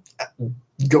don't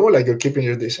go like you're keeping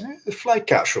your distance. Fly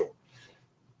casual.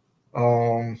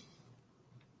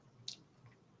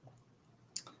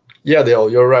 Yeah, Dale,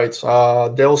 you're right.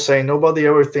 They'll say nobody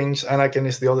ever thinks Anakin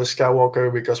is the other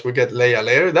Skywalker because we get Leia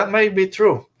later. That may be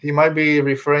true. He might be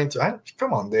referring to.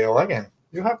 Come on, Dale. Again,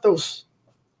 you have those.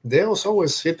 Dale's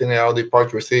always hitting it out of the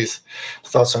park with his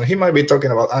thoughts, and he might be talking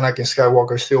about Anakin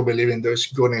Skywalker still believing there's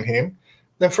good in him.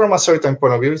 Then, from a certain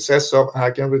point of view, it sets up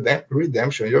Anakin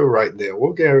redemption. You're right, Dale.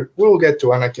 We'll get to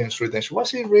Anakin's redemption.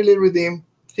 Was he really redeemed?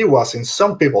 He was in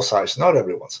some people's eyes, not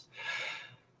everyone's.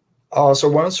 So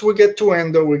once we get to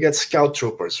Endor, we get Scout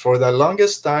Troopers. For the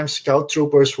longest time, Scout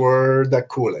Troopers were the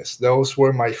coolest. Those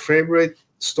were my favorite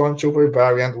Stormtrooper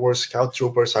variant. Were Scout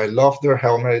Troopers. I love their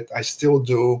helmet. I still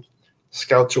do.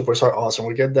 Scout Troopers are awesome.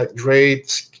 We get that great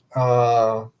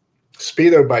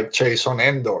speeder bike chase on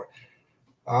Endor.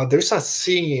 There's a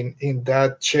scene in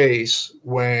that chase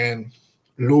when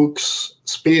Luke's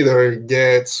speeder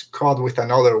gets caught with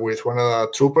another, with one of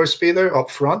the trooper speeder up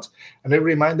front, and it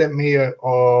reminded me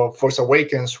of Force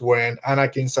Awakens when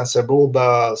Anakin's and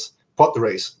Sebulba's pod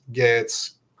race get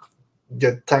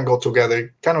tangled together.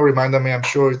 It kind of reminded me. I'm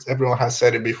sure everyone has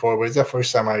said it before, but it's the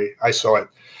first time I saw it.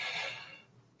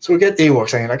 So we get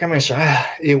Ewoks, and like I mentioned,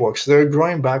 Ewoks, they're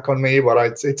growing back on me,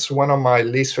 but it's one of my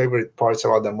least favorite parts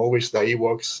about the movies, the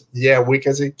Ewoks. Yeah,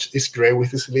 Wicket is great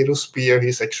with his little spear.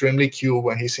 He's extremely cute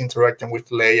when he's interacting with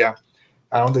Leia.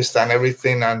 I understand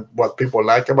everything and what people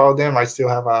like about them. I still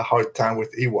have a hard time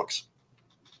with Ewoks.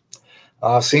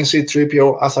 Seeing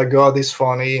C-3PO as a god is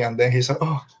funny, and then he's like,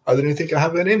 oh, I didn't think I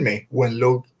have it in me when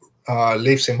Luke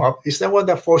lifts him up. Is that what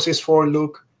the Force is for,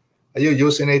 Luke? Are you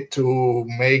using it to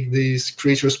make these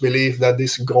creatures believe that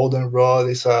this golden rod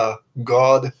is a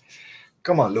god?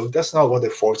 Come on, Luke, that's not what the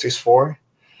Force is for.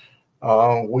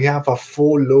 We have a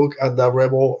full look at the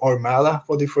Rebel Armada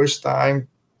for the first time.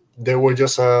 There were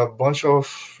just a bunch of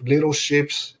little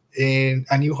ships in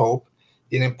A New Hope.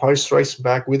 In Empire Strikes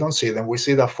Back, we don't see them. We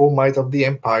see the full might of the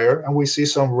Empire, and we see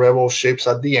some Rebel ships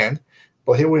at the end.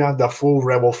 But here we have the full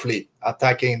Rebel fleet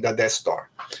attacking the Death Star.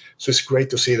 So it's great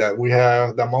to see that. We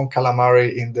have the Mon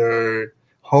Calamari in their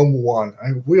home one.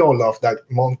 And we all love that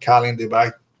Mon Cal in the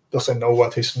back doesn't know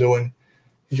what he's doing.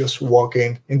 He's just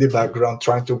walking in the background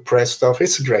trying to press stuff.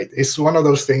 It's great. It's one of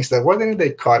those things that why didn't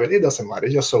they cut it? It doesn't matter.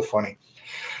 It's just so funny.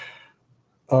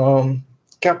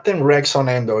 Captain Rex on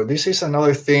Endor. This is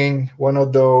another thing. One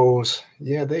of those.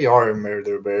 Yeah, they are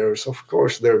murder bears. Of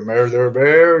course, they're murder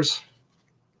bears.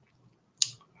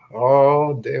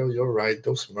 Oh, Dale, you're right.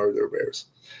 Those murder bears.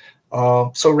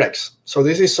 So Rex. So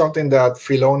this is something that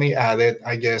Filoni added.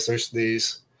 I guess there's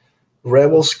this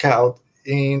Rebel Scout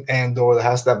in Endor that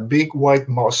has that big white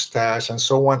mustache, and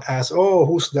someone asks, "Oh,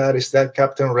 who's that? Is that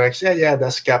Captain Rex?" Yeah,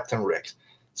 that's Captain Rex.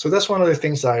 So that's one of the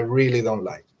things that I really don't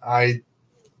like.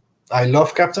 I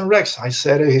love Captain Rex. I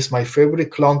said it. He's my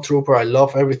favorite clone trooper. I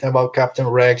love everything about Captain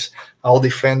Rex. I'll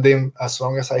defend him as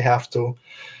long as I have to.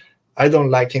 I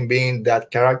don't like him being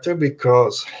that character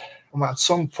because at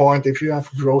some point, if you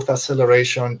have growth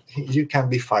acceleration, you can't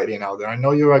be fighting out there. I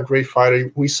know you're a great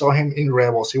fighter. We saw him in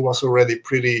Rebels. He was already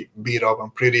pretty beat up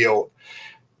and pretty old.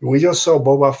 We just saw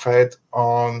Boba Fett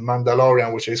on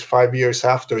Mandalorian, which is 5 years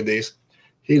after this.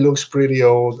 He looks pretty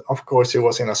old. Of course, he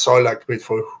was in a Sarlacc pit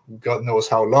for God knows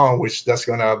how long, which that's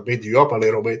going to beat you up a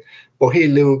little bit. But he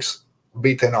looks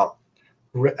beaten up.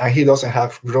 And he doesn't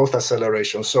have growth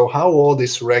acceleration. So how old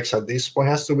is Rex at this point?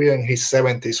 Has to be in his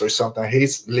 70s or something.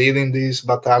 He's leading this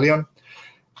battalion.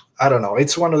 I don't know.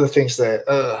 It's one of the things that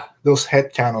those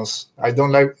head cannons. I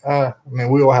don't like. I mean,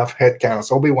 we all have head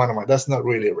cannons. Obi-Wan of mine. That's not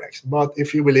really Rex. But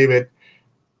if you believe it,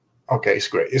 okay, it's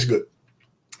great. It's good.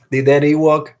 The dead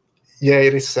Ewok. Yeah,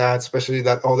 it is sad, especially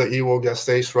that other Ewok that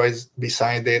stays right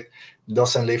beside it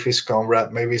doesn't leave his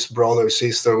comrade, maybe his brother or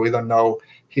sister. We don't know.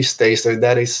 He stays there.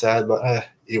 That is sad, but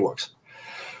Ewoks.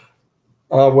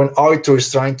 When Arthur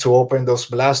is trying to open those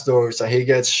blast doors and he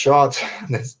gets shot,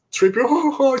 Tripper,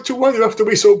 oh, Arthur, why do you have to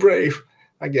be so brave?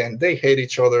 Again, they hate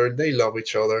each other. They love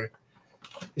each other.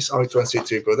 It's Arthur and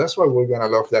C-3PO. That's why we're gonna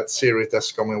love that series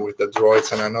that's coming with the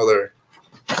droids and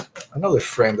another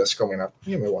friend that's coming up.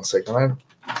 Give me 1 second.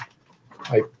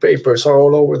 My papers are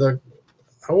all over the.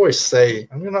 I always say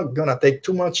I'm not gonna take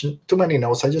too many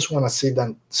notes. I just want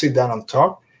to sit down and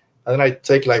talk, and then I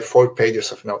take like 4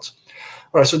 pages of notes.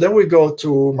 All right, so then we go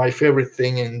to my favorite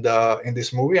thing in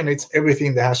this movie, and it's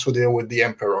everything that has to deal with the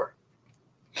Emperor.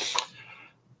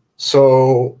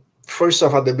 So first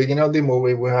off, at the beginning of the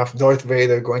movie, we have Darth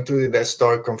Vader going to the Death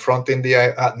Star, confronting the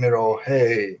Admiral.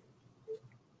 Hey,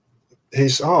 he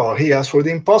asked for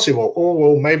the impossible. Oh,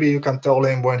 well, maybe you can tell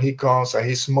him when he comes and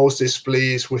he's most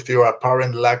displeased with your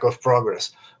apparent lack of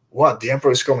progress. What, the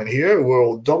Emperor is coming here?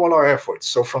 We'll double our efforts.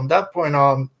 So from that point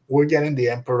on, we're getting the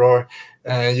Emperor,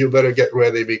 and you better get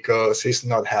ready because he's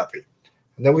not happy.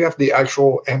 And then we have the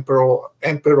actual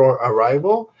Emperor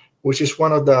arrival, which is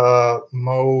one of the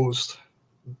most,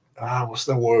 what's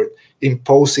the word,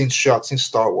 imposing shots in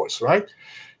Star Wars, right?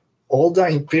 All the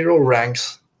Imperial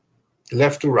ranks,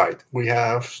 left to right, we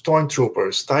have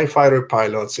stormtroopers, TIE fighter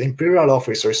pilots, Imperial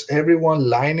officers, everyone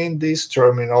lining this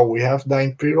terminal. We have the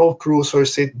Imperial cruiser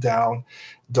sit down.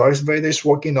 Darth Vader is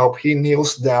walking up. He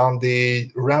kneels down. The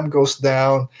ram goes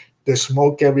down. There's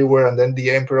smoke everywhere, and then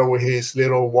the Emperor with his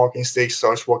little walking stick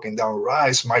starts walking down.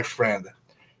 Rise, my friend.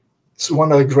 It's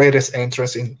one of the greatest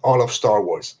entrances in all of Star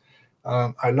Wars.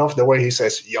 I love the way he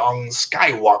says "Young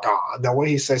Skywalker." The way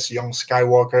he says "Young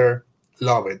Skywalker,"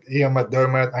 love it. Ian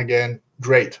McDermott again,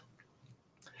 great.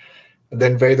 And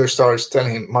then Vader starts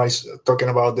telling him, talking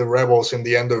about the rebels in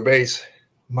the Endor base.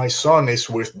 My son is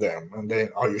with them. And then,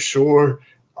 are you sure?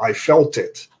 I felt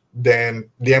it. Then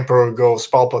the Emperor goes,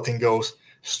 Palpatine goes,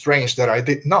 strange that I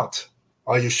did not.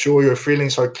 Are you sure your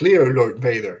feelings are clear, Lord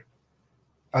Vader?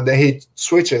 And then he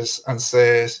switches and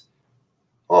says,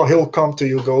 oh, he'll come to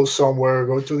you. Go somewhere,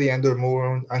 go to the Ender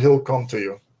Moon, and he'll come to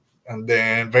you. And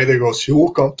then Vader goes, he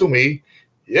will come to me.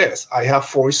 Yes, I have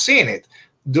foreseen it.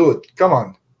 Dude, come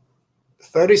on.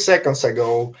 30 seconds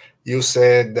ago, you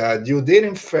said that you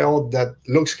didn't feel that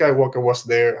Luke Skywalker was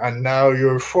there, and now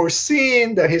you're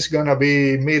foreseeing that he's going to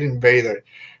be meeting Vader.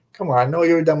 Come on, I know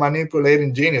you're the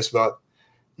manipulating genius, but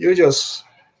you just,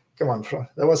 come on,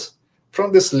 that was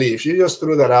from the sleeves. You just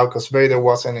threw that out because Vader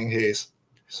wasn't in his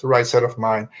right set of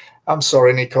mind. I'm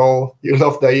sorry, Nicole. You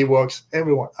love the Ewoks.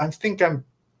 Everyone,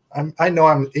 I know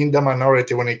I'm in the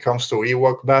minority when it comes to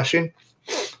Ewok bashing.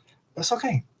 That's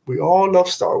okay. We all love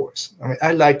Star Wars. I mean,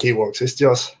 I like Ewoks. It's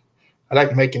just I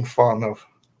like making fun of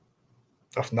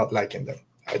not liking them.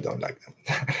 I don't like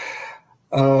them.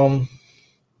 um,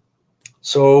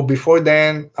 so before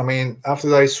then, I mean, after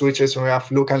that it switches, we have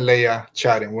Luke and Leia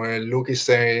chatting, where Luke is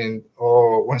saying,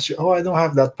 "Oh, I don't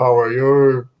have that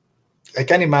power. I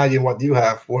can't imagine what you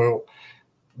have." Well,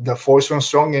 the Force runs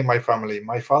strong in my family.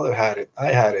 My father had it.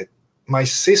 I had it. My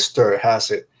sister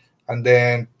has it. And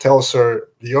then tells her,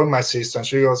 "You're my sister." And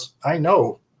she goes, "I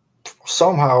know.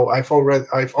 Somehow I've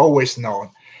always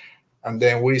known." And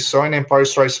then we saw in Empire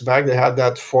Strikes Back they had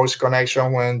that Force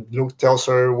connection when Luke tells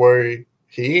her where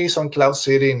he is on Cloud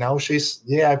City. Now she's,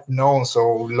 yeah, I've known. So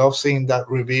love seeing that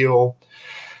reveal.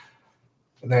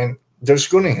 And then there's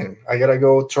gunning him. I gotta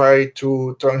go try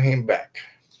to turn him back.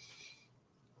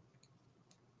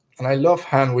 And I love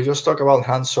Han. We just talked about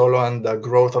Han Solo and the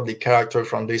growth of the character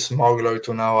from this smuggler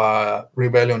to now a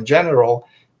rebellion general.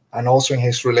 And also in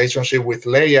his relationship with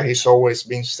Leia, he's always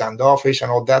been standoffish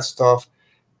and all that stuff.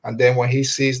 And then when he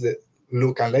sees that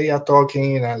Luke and Leia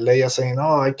talking and Leia saying,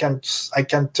 "Oh, I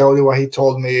can't tell you what he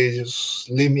told me. Just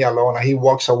leave me alone." And he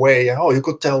walks away. And, "Oh, you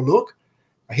could tell Luke?"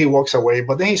 And he walks away,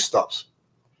 but then he stops.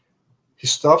 He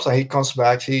stops and he comes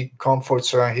back. He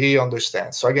comforts her and he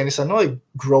understands. So again, it's another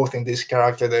growth in this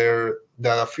character there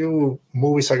that a few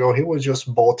movies ago he was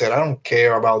just bolted. I don't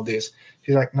care about this.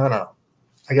 He's like, no, no, no.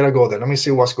 I gotta go there. Let me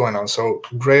see what's going on. So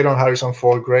great on Harrison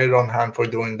Ford, great on Han for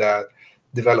doing that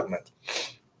development.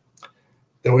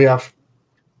 Then we have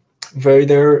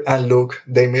Vader and Luke.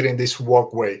 They meet in this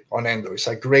walkway on Endor. It's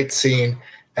a great scene.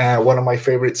 One of my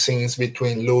favorite scenes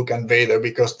between Luke and Vader,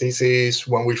 because this is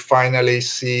when we finally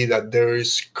see that there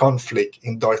is conflict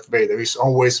in Darth Vader. He's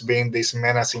always been this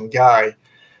menacing guy.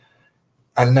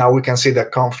 And now we can see the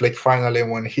conflict finally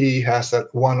when he has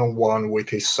that one-on-one with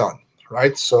his son,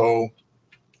 right? So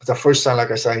the first time,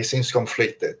 like I said, he seems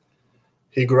conflicted.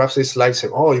 He grabs his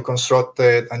lightsaber. "Oh, you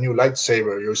constructed a new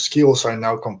lightsaber. Your skills are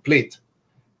now complete."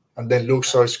 And then Luke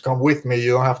says, "Come with me.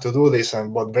 You don't have to do this."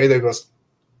 And but Vader goes,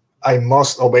 "I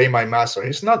must obey my master."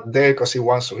 He's not there because he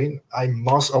wants to. I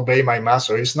must obey my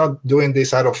master. He's not doing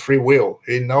this out of free will.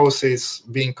 He knows he's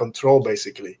being controlled,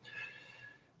 basically.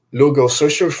 Luke goes,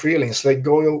 "Search your feelings. Let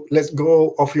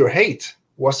go of your hate."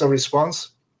 What's the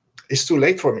response? "It's too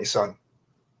late for me, son."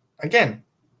 Again,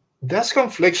 that's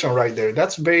confliction right there.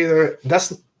 That's Vader.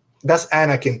 That's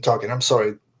Anakin talking. I'm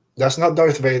sorry. That's not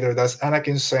Darth Vader. That's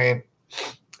Anakin saying,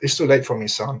 "It's too late for me,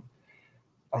 son.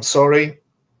 I'm sorry.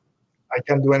 I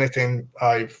can't do anything.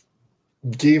 I've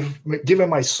given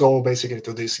my soul basically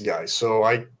to this guy. So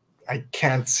I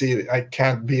can't see it. I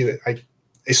can't be it.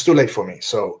 It's too late for me.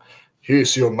 So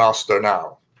here's your master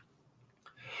now."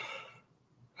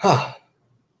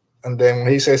 And then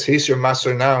when he says, "He's your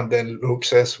master now," and then Luke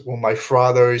says, "When my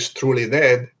father is truly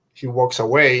dead," he walks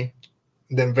away.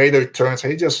 Then Vader turns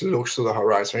and he just looks to the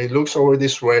horizon. He looks over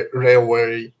this rail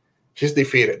where he's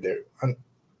defeated there.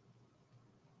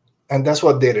 And that's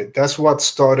what did it. That's what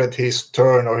started his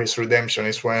turn or his redemption,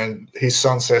 is when his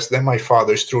son says, "Then my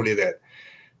father is truly dead."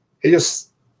 He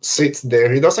just sits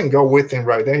there. He doesn't go with him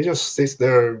right there. He just sits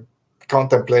there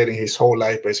contemplating his whole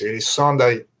life, basically. His son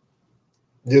that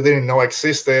you didn't know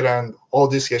existed, and all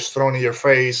this gets thrown in your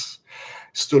face.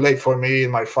 It's too late for me.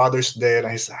 My father's dead.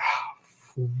 And he's like,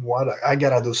 what? I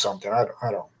gotta do something. I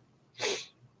don't.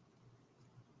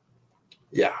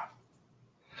 Yeah.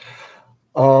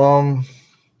 Um,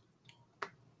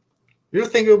 You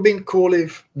think it would have been cool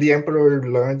if the Emperor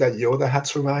learned that Yoda had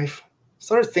survived?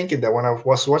 Started thinking that when I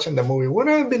was watching the movie,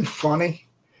 wouldn't it have been funny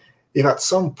if at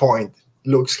some point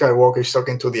Luke Skywalker is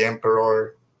talking to the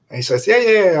Emperor and he says,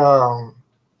 I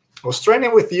was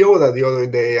training with Yoda the other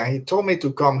day and he told me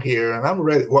to come here and I'm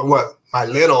ready. What? My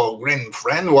little green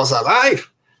friend was alive?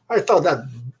 I thought that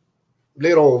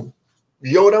little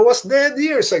Yoda was dead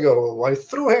years ago. I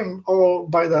threw him all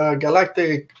by the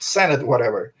Galactic Senate,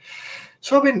 whatever.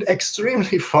 So it's been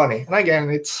extremely funny. And again,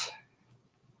 it's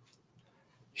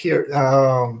here,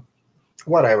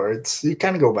 whatever. It's you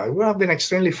can go back. It would have been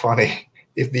extremely funny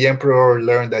if the Emperor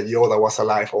learned that Yoda was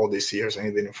alive all these years and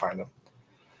he didn't find him.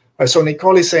 So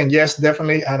Nicole is saying yes,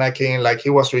 definitely Anakin, like he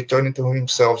was returning to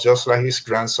himself, just like his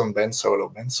grandson Ben Solo.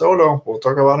 Ben Solo, we'll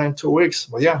talk about it in 2 weeks.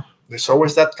 But yeah, there's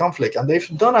always that conflict, and they've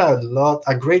done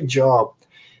a great job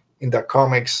in the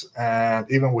comics and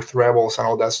even with Rebels and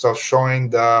all that stuff,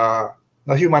 showing the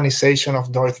not humanization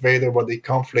of Darth Vader, but the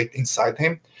conflict inside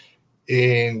him.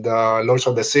 In the Lords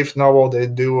of the Sith novel, they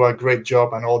do a great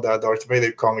job, and all the Darth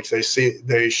Vader comics,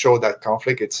 they show that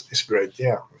conflict. It's great.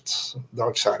 Yeah, it's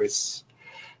dark side. It's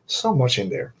so much in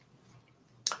there.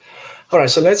 All right,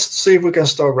 so let's see if we can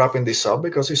start wrapping this up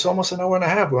because it's almost an hour and a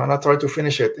half. We're gonna try to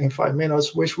finish it in 5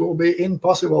 minutes, which will be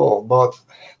impossible. But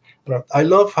I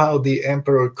love how the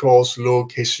Emperor calls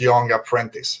Luke his young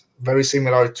apprentice, very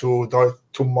similar to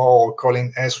Maul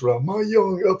calling Ezra my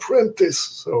young apprentice.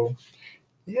 So,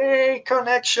 yay,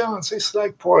 connections! It's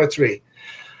like poetry.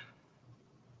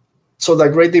 So the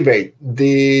great debate: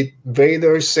 did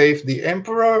Vader save the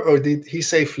Emperor, or did he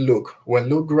save Luke? When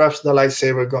Luke grabs the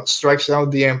lightsaber, strikes down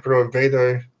the Emperor,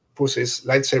 Vader puts his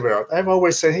lightsaber out. I've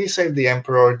always said he saved the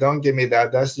Emperor. Don't give me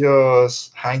that. That's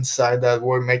just hindsight that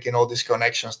we're making all these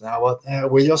connections now.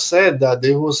 But we just said that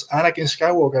it was Anakin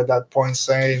Skywalker at that point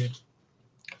saying,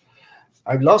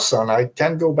 "I've lost son. I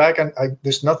can't go back, and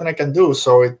there's nothing I can do."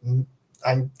 So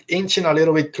I'm inching a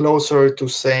little bit closer to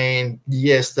saying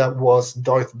yes, that was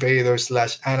Darth Vader /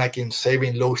 Anakin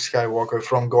saving Luke Skywalker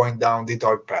from going down the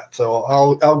dark path. So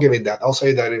I'll give it that. I'll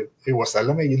say that it was that.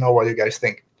 Let me know what you guys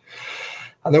think.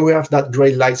 And then we have that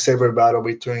great lightsaber battle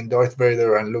between Darth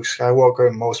Vader and Luke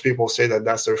Skywalker. Most people say that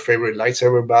that's their favorite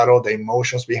lightsaber battle. The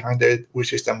emotions behind it,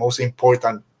 which is the most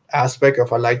important aspect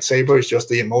of a lightsaber, is just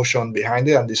the emotion behind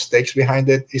it, and the stakes behind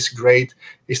it is great.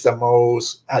 It's the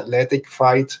most athletic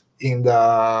fight in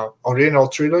the original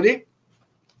trilogy,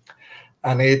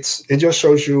 and it just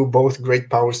shows you both great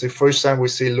powers. The first time we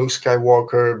see Luke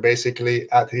Skywalker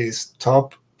basically at his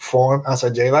top form as a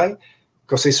Jedi,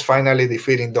 because he's finally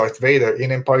defeating Darth Vader.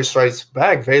 In Empire Strikes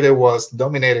Back, Vader was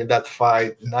dominating that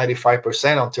fight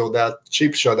 95% until that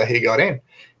cheap shot that he got in.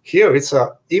 Here it's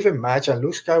a even match, and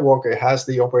Luke Skywalker has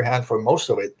the upper hand for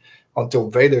most of it until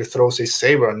Vader throws his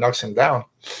saber and knocks him down.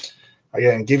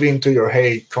 Again, give in to your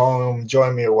hate, come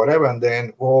join me or whatever, and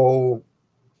then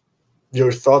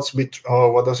your thoughts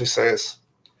what does it say?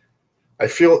 I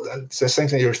feel it's the same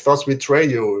thing. Your thoughts betray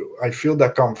you. I feel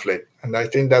that conflict, and I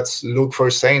think that's Luke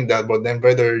first saying that. But then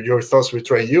whether your thoughts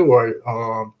betray you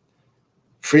or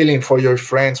feeling for your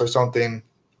friends or something,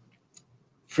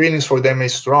 feelings for them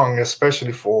is strong,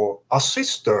 especially for a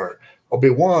sister.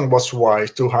 Obi-Wan was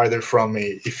wise to hide her from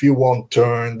me. If you won't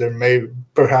turn, then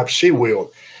perhaps she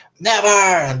will. Never!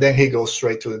 And then he goes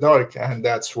straight to the dark, and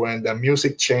that's when the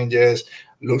music changes.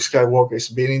 Luke Skywalker is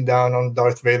beating down on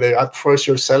Darth Vader. At first,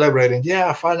 you're celebrating.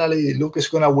 Yeah, finally, Luke is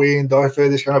going to win. Darth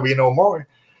Vader is going to be no more.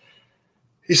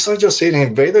 He's not just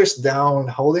hitting. Vader's down,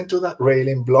 holding to that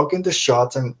railing, blocking the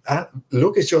shots, and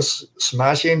Luke is just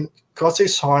smashing, cuts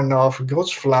his horn off,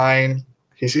 goes flying.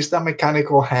 He sees that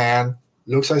mechanical hand,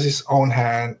 looks at his own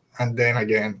hand, and then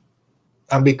again,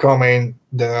 I'm becoming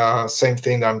the same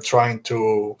thing that I'm trying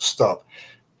to stop.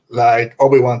 Like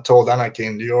Obi-Wan told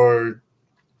Anakin, you're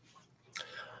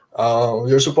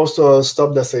supposed to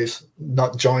stop the Sith,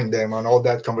 not join them, and all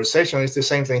that conversation. It's the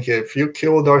same thing here. If you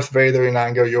kill Darth Vader in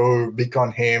anger, you'll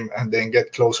become him and then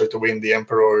get closer to being the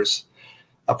Emperor's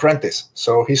apprentice.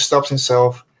 So he stops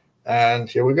himself, and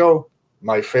here we go.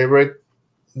 My favorite,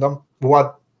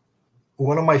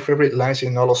 one of my favorite lines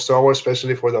in all of Star Wars,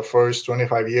 especially for the first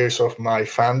 25 years of my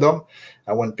fandom.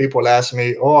 And when people ask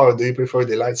me, "Oh, do you prefer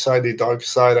the light side, the dark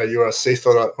side? Are you a Sith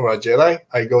or a Jedi?"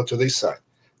 I go to this side,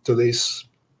 to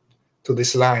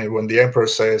this line when the Emperor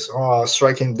says, "Oh,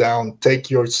 strike him down, take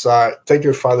your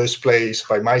father's place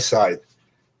by my side."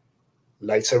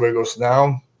 Lightsaber goes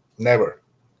down. Never.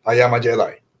 I am a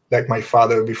Jedi, like my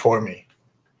father before me.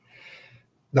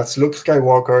 That's Luke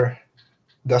Skywalker.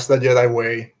 That's the Jedi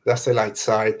way. That's the light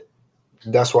side.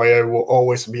 That's why I will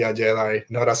always be a Jedi,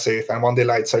 not a Sith. I'm on the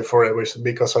light side forever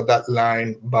because of that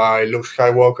line by Luke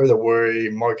Skywalker, the way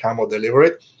Mark Hamill delivered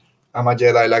it. I'm a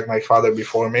Jedi like my father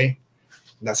before me.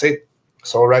 That's it.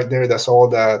 So right there, that's all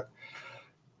that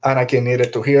Anakin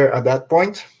needed to hear at that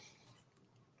point.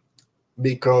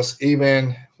 Because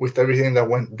even with everything that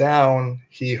went down,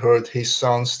 he heard his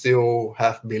son still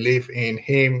have belief in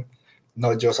him,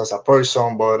 not just as a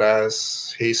person, but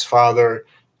as his father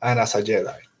and as a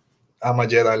Jedi. I'm a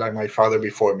Jedi like my father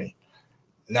before me.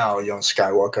 Now, young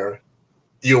Skywalker,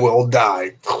 you will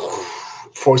die.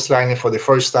 Force lightning for the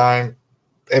first time.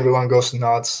 Everyone goes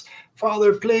nuts.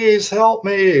 Father, please help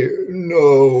me.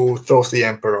 No, throws the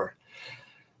Emperor.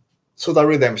 So that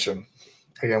redemption.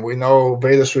 Again, we know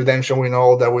Vader's redemption. We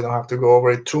know that we don't have to go over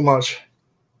it too much.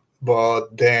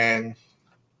 But then,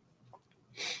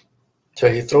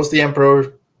 so he throws the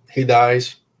Emperor. He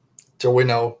dies. So we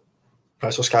know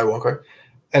Rise of Skywalker.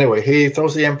 Anyway, he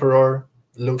throws the Emperor.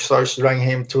 Luke starts dragging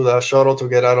him to the shuttle to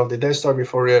get out of the Death Star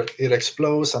before it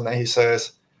explodes. And then he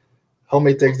says, help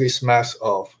me take this mask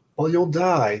off. Well, you'll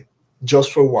die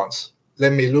just for once.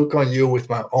 Let me look on you with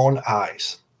my own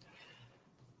eyes.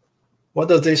 What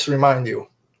does this remind you?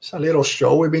 It's a little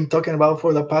show we've been talking about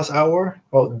for the past hour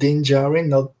about Din Djarin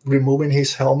not removing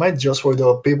his helmet just for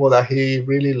the people that he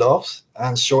really loves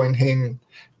and showing him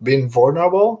being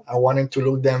vulnerable and wanting to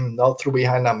look them not through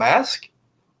behind a mask.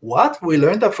 What? We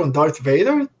learned that from Darth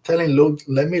Vader telling Luke,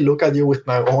 let me look at you with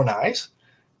my own eyes?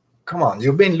 Come on,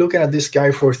 you've been looking at this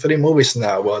guy for 3 movies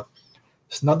now, but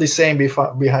it's not the same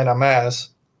behind a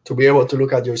mask to be able to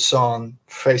look at your son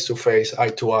face to face, eye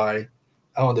to eye.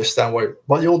 I understand why,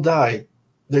 but you'll die.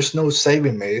 There's no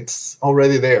saving me. It's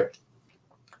already there.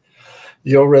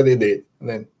 You already did. And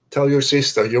then tell your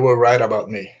sister you were right about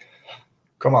me.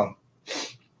 Come on.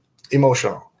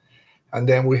 Emotional. And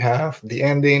then we have the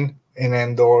ending in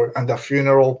Endor and the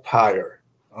funeral pyre.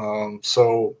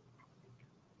 So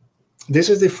this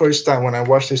is the first time when I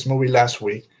watched this movie last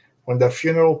week when the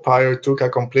funeral pyre took a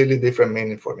completely different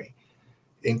meaning for me.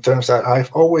 In terms that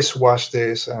I've always watched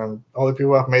this, and other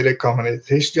people have made a comment,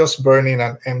 he's just burning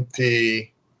an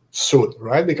empty suit,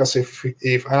 right? Because if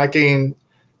Anakin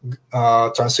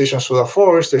transitions to the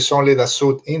Force, there's only the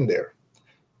suit in there.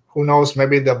 Who knows?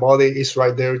 Maybe the body is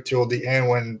right there till the end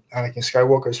when Anakin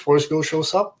Skywalker's Force Ghost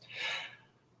shows up.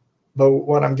 But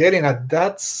what I'm getting at,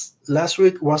 that's last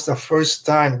week was the first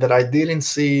time that I didn't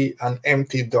see an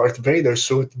empty Darth Vader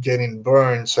suit getting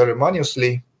burned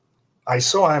ceremoniously. I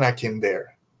saw Anakin there.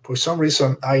 For some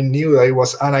reason, I knew that it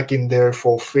was Anakin there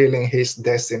fulfilling his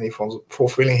destiny,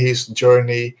 fulfilling his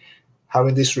journey,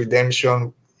 having this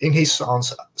redemption in his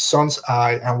son's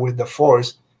eye and with the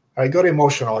Force. I got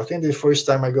emotional. I think the first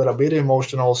time I got a bit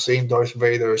emotional seeing Darth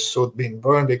Vader's suit being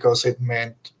burned because it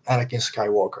meant Anakin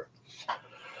Skywalker.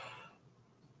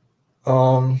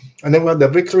 And then we have the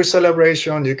victory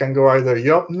celebration. You can go either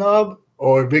Yup Nub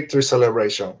or victory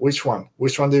celebration. Which one?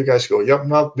 Which one do you guys go? Yup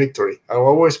Nub, victory. I've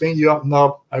always been Yup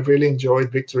Nub. I really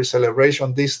enjoyed victory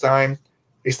celebration. This time,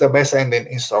 it's the best ending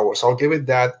in Star Wars. I'll give it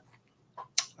that.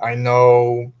 I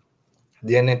know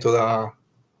the ending to the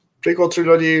prequel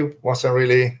trilogy wasn't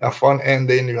really a fun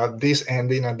ending. You had this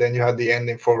ending, and then you had the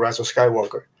ending for Rise of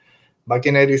Skywalker. Back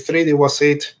in '83, it was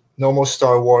it. No more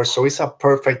Star Wars, so it's a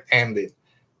perfect ending.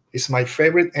 It's my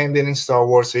favorite ending in Star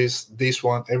Wars is this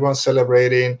one. Everyone's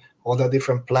celebrating. All the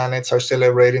different planets are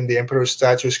celebrating. The Emperor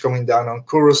statue is coming down on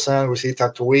Coruscant. We see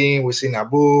Tatooine. We see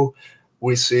Naboo.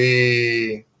 We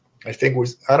see,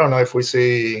 I don't know if we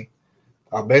see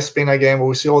Bespin again, but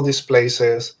we see all these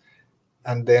places.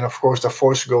 And then, of course, the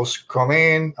Force Ghosts come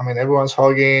in. I mean, everyone's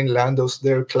hugging. Lando's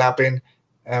there clapping.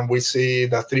 And we see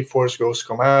the 3 Force Ghosts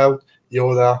come out.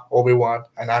 Yoda, Obi-Wan,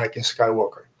 and Anakin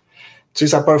Skywalker. So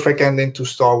it's a perfect ending to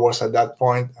Star Wars at that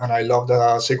point, and I love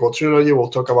the sequel trilogy. We'll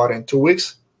talk about it in 2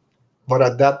 weeks. But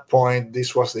at that point,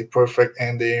 this was the perfect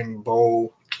ending,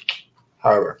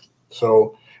 however.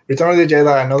 So Return of the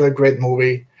Jedi, another great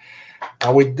movie.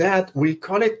 And with that, we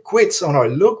call it quits on our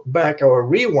look back, our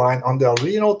rewind on the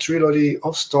original trilogy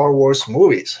of Star Wars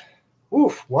movies.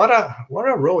 Oof, what a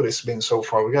road it's been so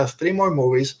far. We got 3 more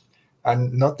movies.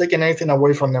 And not taking anything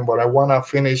away from them, but I want to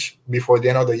finish before the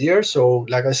end of the year. So,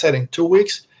 like I said, in 2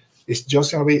 weeks, it's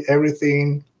just going to be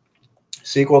everything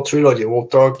sequel trilogy. We'll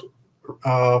talk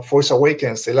Force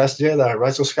Awakens, The Last Jedi,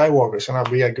 Rise of Skywalker. It's going to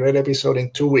be a great episode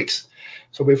in 2 weeks.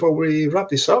 So before we wrap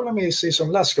this up, let me see some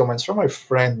last comments from my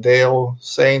friend Dale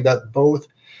saying that both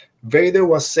Vader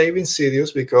was saving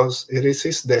Sidious because it is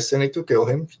his destiny to kill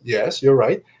him. Yes, you're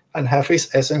right. And have his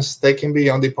essence taken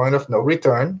beyond the point of no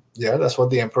return. Yeah, that's what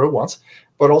the Emperor wants.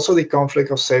 But also the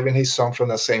conflict of saving his son from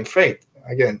the same fate.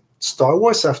 Again, Star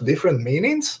Wars have different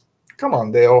meanings. Come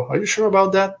on, Dale, are you sure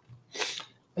about that?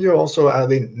 You're also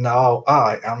adding, now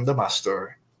I am the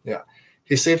master. Yeah.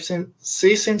 He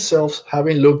sees himself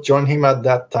having Luke join him at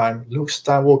that time. Luke's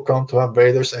time will come to have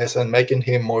Vader's essence, making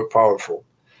him more powerful.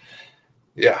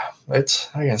 Yeah, it's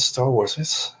again Star Wars.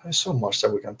 It's so much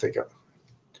that we can take up.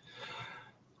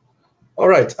 All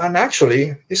right, and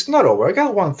actually, it's not over. I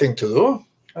got one thing to do,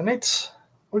 and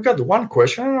we got one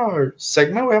question in our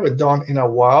segment we haven't done in a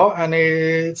while, and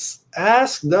it's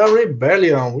Ask the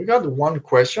Rebellion. We got one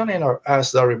question in our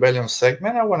Ask the Rebellion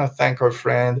segment. I want to thank our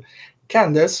friend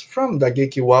Candace from the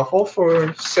Geeky Waffle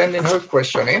for sending her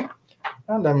question in.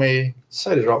 And let me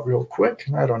set it up real quick.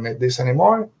 I don't need this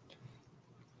anymore.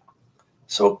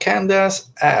 So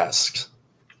Candace asks,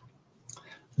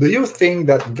 do you think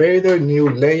that Vader knew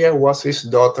Leia was his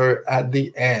daughter at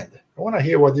the end? I want to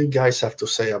hear what you guys have to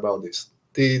say about this.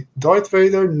 Did Darth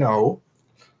Vader know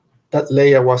that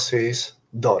Leia was his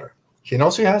daughter? He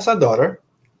knows he has a daughter.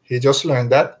 He just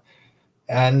learned that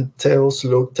and tells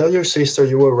Luke, tell your sister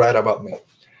you were right about me.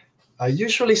 I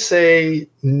usually say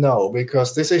no,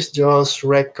 because this is just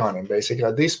retconning, basically.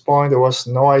 At this point, there was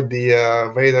no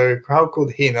idea. Vader, how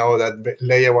could he know that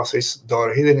Leia was his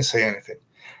daughter? He didn't say anything.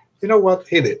 You know what?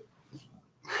 He did.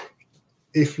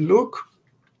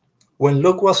 When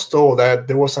Luke was told that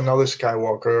there was another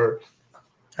Skywalker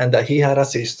and that he had a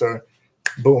sister,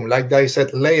 boom, like that, he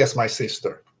said, Leia's my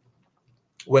sister.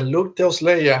 When Luke tells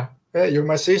Leia, hey, you're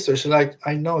my sister, she's like,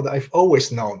 I know that, I've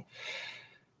always known.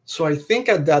 So I think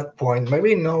at that point,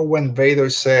 maybe when Vader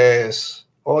says,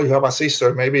 oh, you have a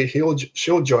sister, maybe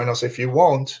she'll join us if you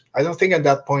won't. I don't think at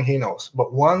that point he knows.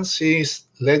 But once he's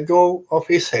let go of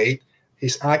his hate,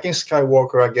 he's Anakin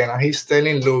Skywalker again, and he's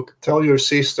telling Luke, tell your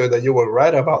sister that you were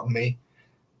right about me.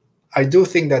 I do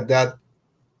think that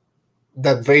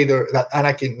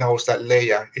Anakin knows that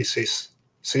Leia is his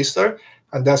sister,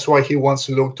 and that's why he wants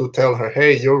Luke to tell her,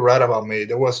 hey, you're right about me.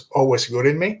 There was always good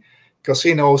in me, because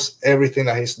he knows everything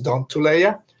that he's done to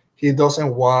Leia. He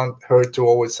doesn't want her to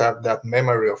always have that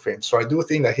memory of him. So I do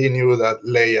think that he knew that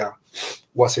Leia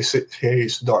was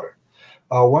his daughter.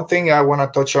 One thing I want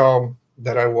to touch on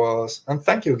and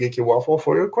thank you, Geeky Waffle,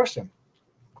 for your question.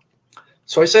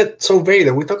 So I said,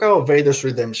 Vader, we talk about Vader's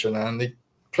redemption, and it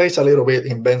plays a little bit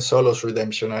in Ben Solo's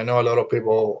redemption. I know a lot of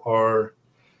people are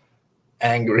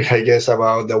angry, I guess,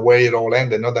 about the way it all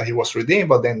ended. Not that he was redeemed,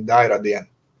 but then died at the end.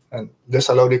 And there's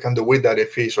a lot you can do with that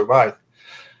if he survived.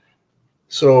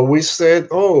 So we said,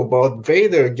 but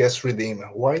Vader gets redeemed.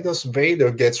 Why does Vader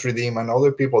get redeemed and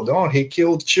other people don't? He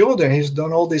killed children. He's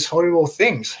done all these horrible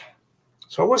things.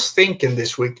 So I was thinking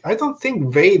this week, I don't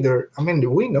think Vader,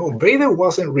 we know Vader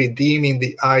wasn't redeemed in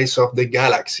the eyes of the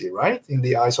galaxy, right? In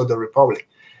the eyes of the Republic.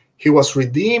 He was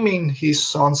redeemed in his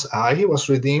son's eye. He was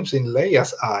redeemed in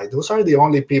Leia's eye. Those are the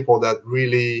only people that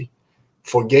really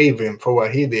forgave him for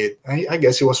what he did. I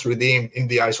guess he was redeemed in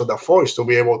the eyes of the Force to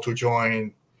be able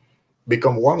to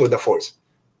become one with the Force.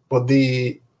 But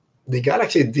the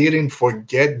galaxy didn't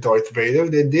forget Darth Vader.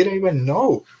 They didn't even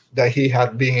know that he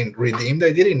had been redeemed.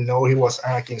 They didn't know he was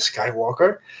Anakin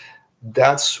Skywalker.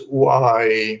 That's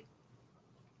why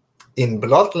in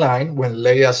Bloodline, when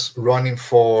Leia's running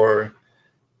for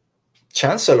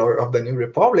Chancellor of the New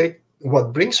Republic,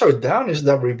 what brings her down is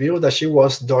the reveal that she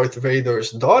was Darth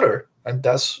Vader's daughter. And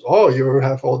that's, you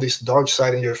have all this dark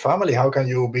side in your family. How can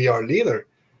you be our leader?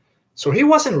 So he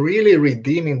wasn't really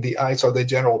redeeming the eyes of the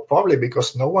general public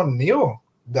because no one knew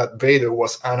that Vader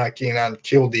was Anakin and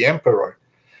killed the Emperor.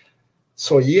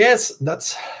 So yes,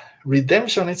 that's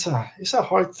redemption. It's a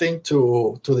hard thing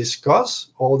to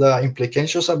discuss, all the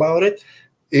implications about it.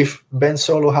 If Ben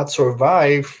Solo had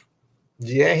survived,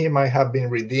 yeah, he might have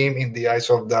been redeemed in the eyes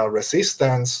of the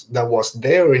Resistance that was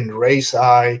there in Rey's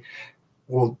eye.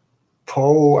 Would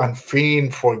Poe and Finn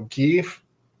forgive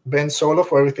Ben Solo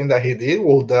for everything that he did?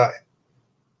 Will the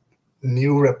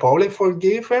New Republic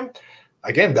forgive him?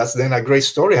 Again, that's then a great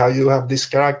story, how you have this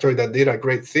character that did a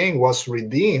great thing, was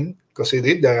redeemed because he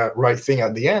did the right thing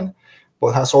at the end,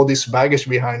 but has all this baggage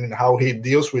behind and how he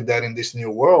deals with that in this new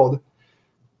world.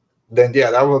 Then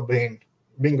yeah, that would have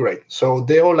been great. So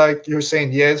they all, like you're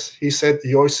saying, yes, he said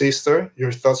your sister,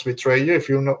 your thoughts betray you. If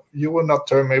you will not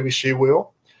turn, maybe she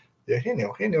will. Yeah, he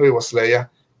knew it was Leia.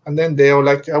 And then they all,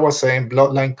 like I was saying,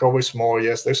 Bloodline covers more.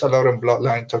 Yes, there's a lot in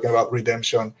Bloodline talking about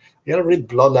redemption. You gotta read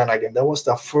Bloodline again. That was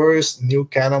the first new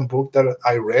canon book that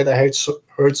I read. I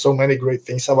heard so many great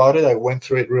things about it. I went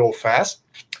through it real fast.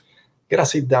 Gotta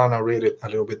sit down and read it a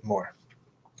little bit more.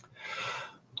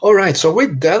 All right, so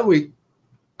with that, we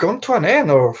come to an end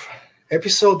of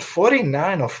episode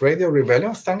 49 of Radio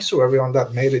Rebellion. Thanks to everyone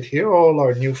that made it here, all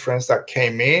our new friends that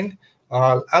came in.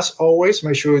 As always,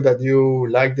 make sure that you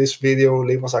like this video,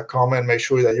 leave us a comment, make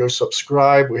sure that you're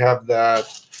subscribed. We have that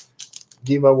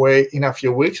giveaway in a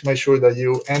few weeks. Make sure that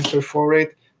you enter for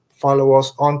it. Follow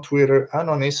us on Twitter and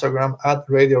on Instagram at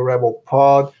Radio Rebel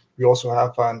Pod. We also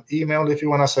have an email if you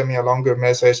want to send me a longer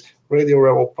message, Radio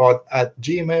Rebel Pod at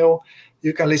Gmail.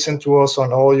 You can listen to us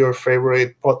on all your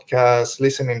favorite podcast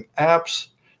listening apps.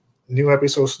 New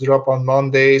episodes drop on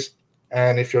Mondays.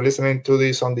 And if you're listening to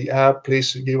this on the app,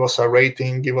 please give us a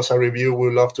rating, give us a review.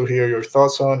 We'd love to hear your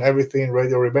thoughts on everything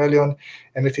Radio Rebellion.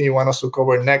 Anything you want us to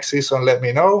cover next season, let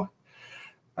me know.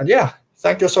 And yeah,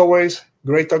 thank you as always.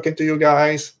 Great talking to you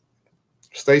guys.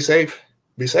 Stay safe,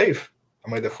 be safe,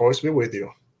 and may the force be with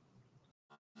you.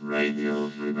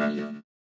 Radio Rebellion.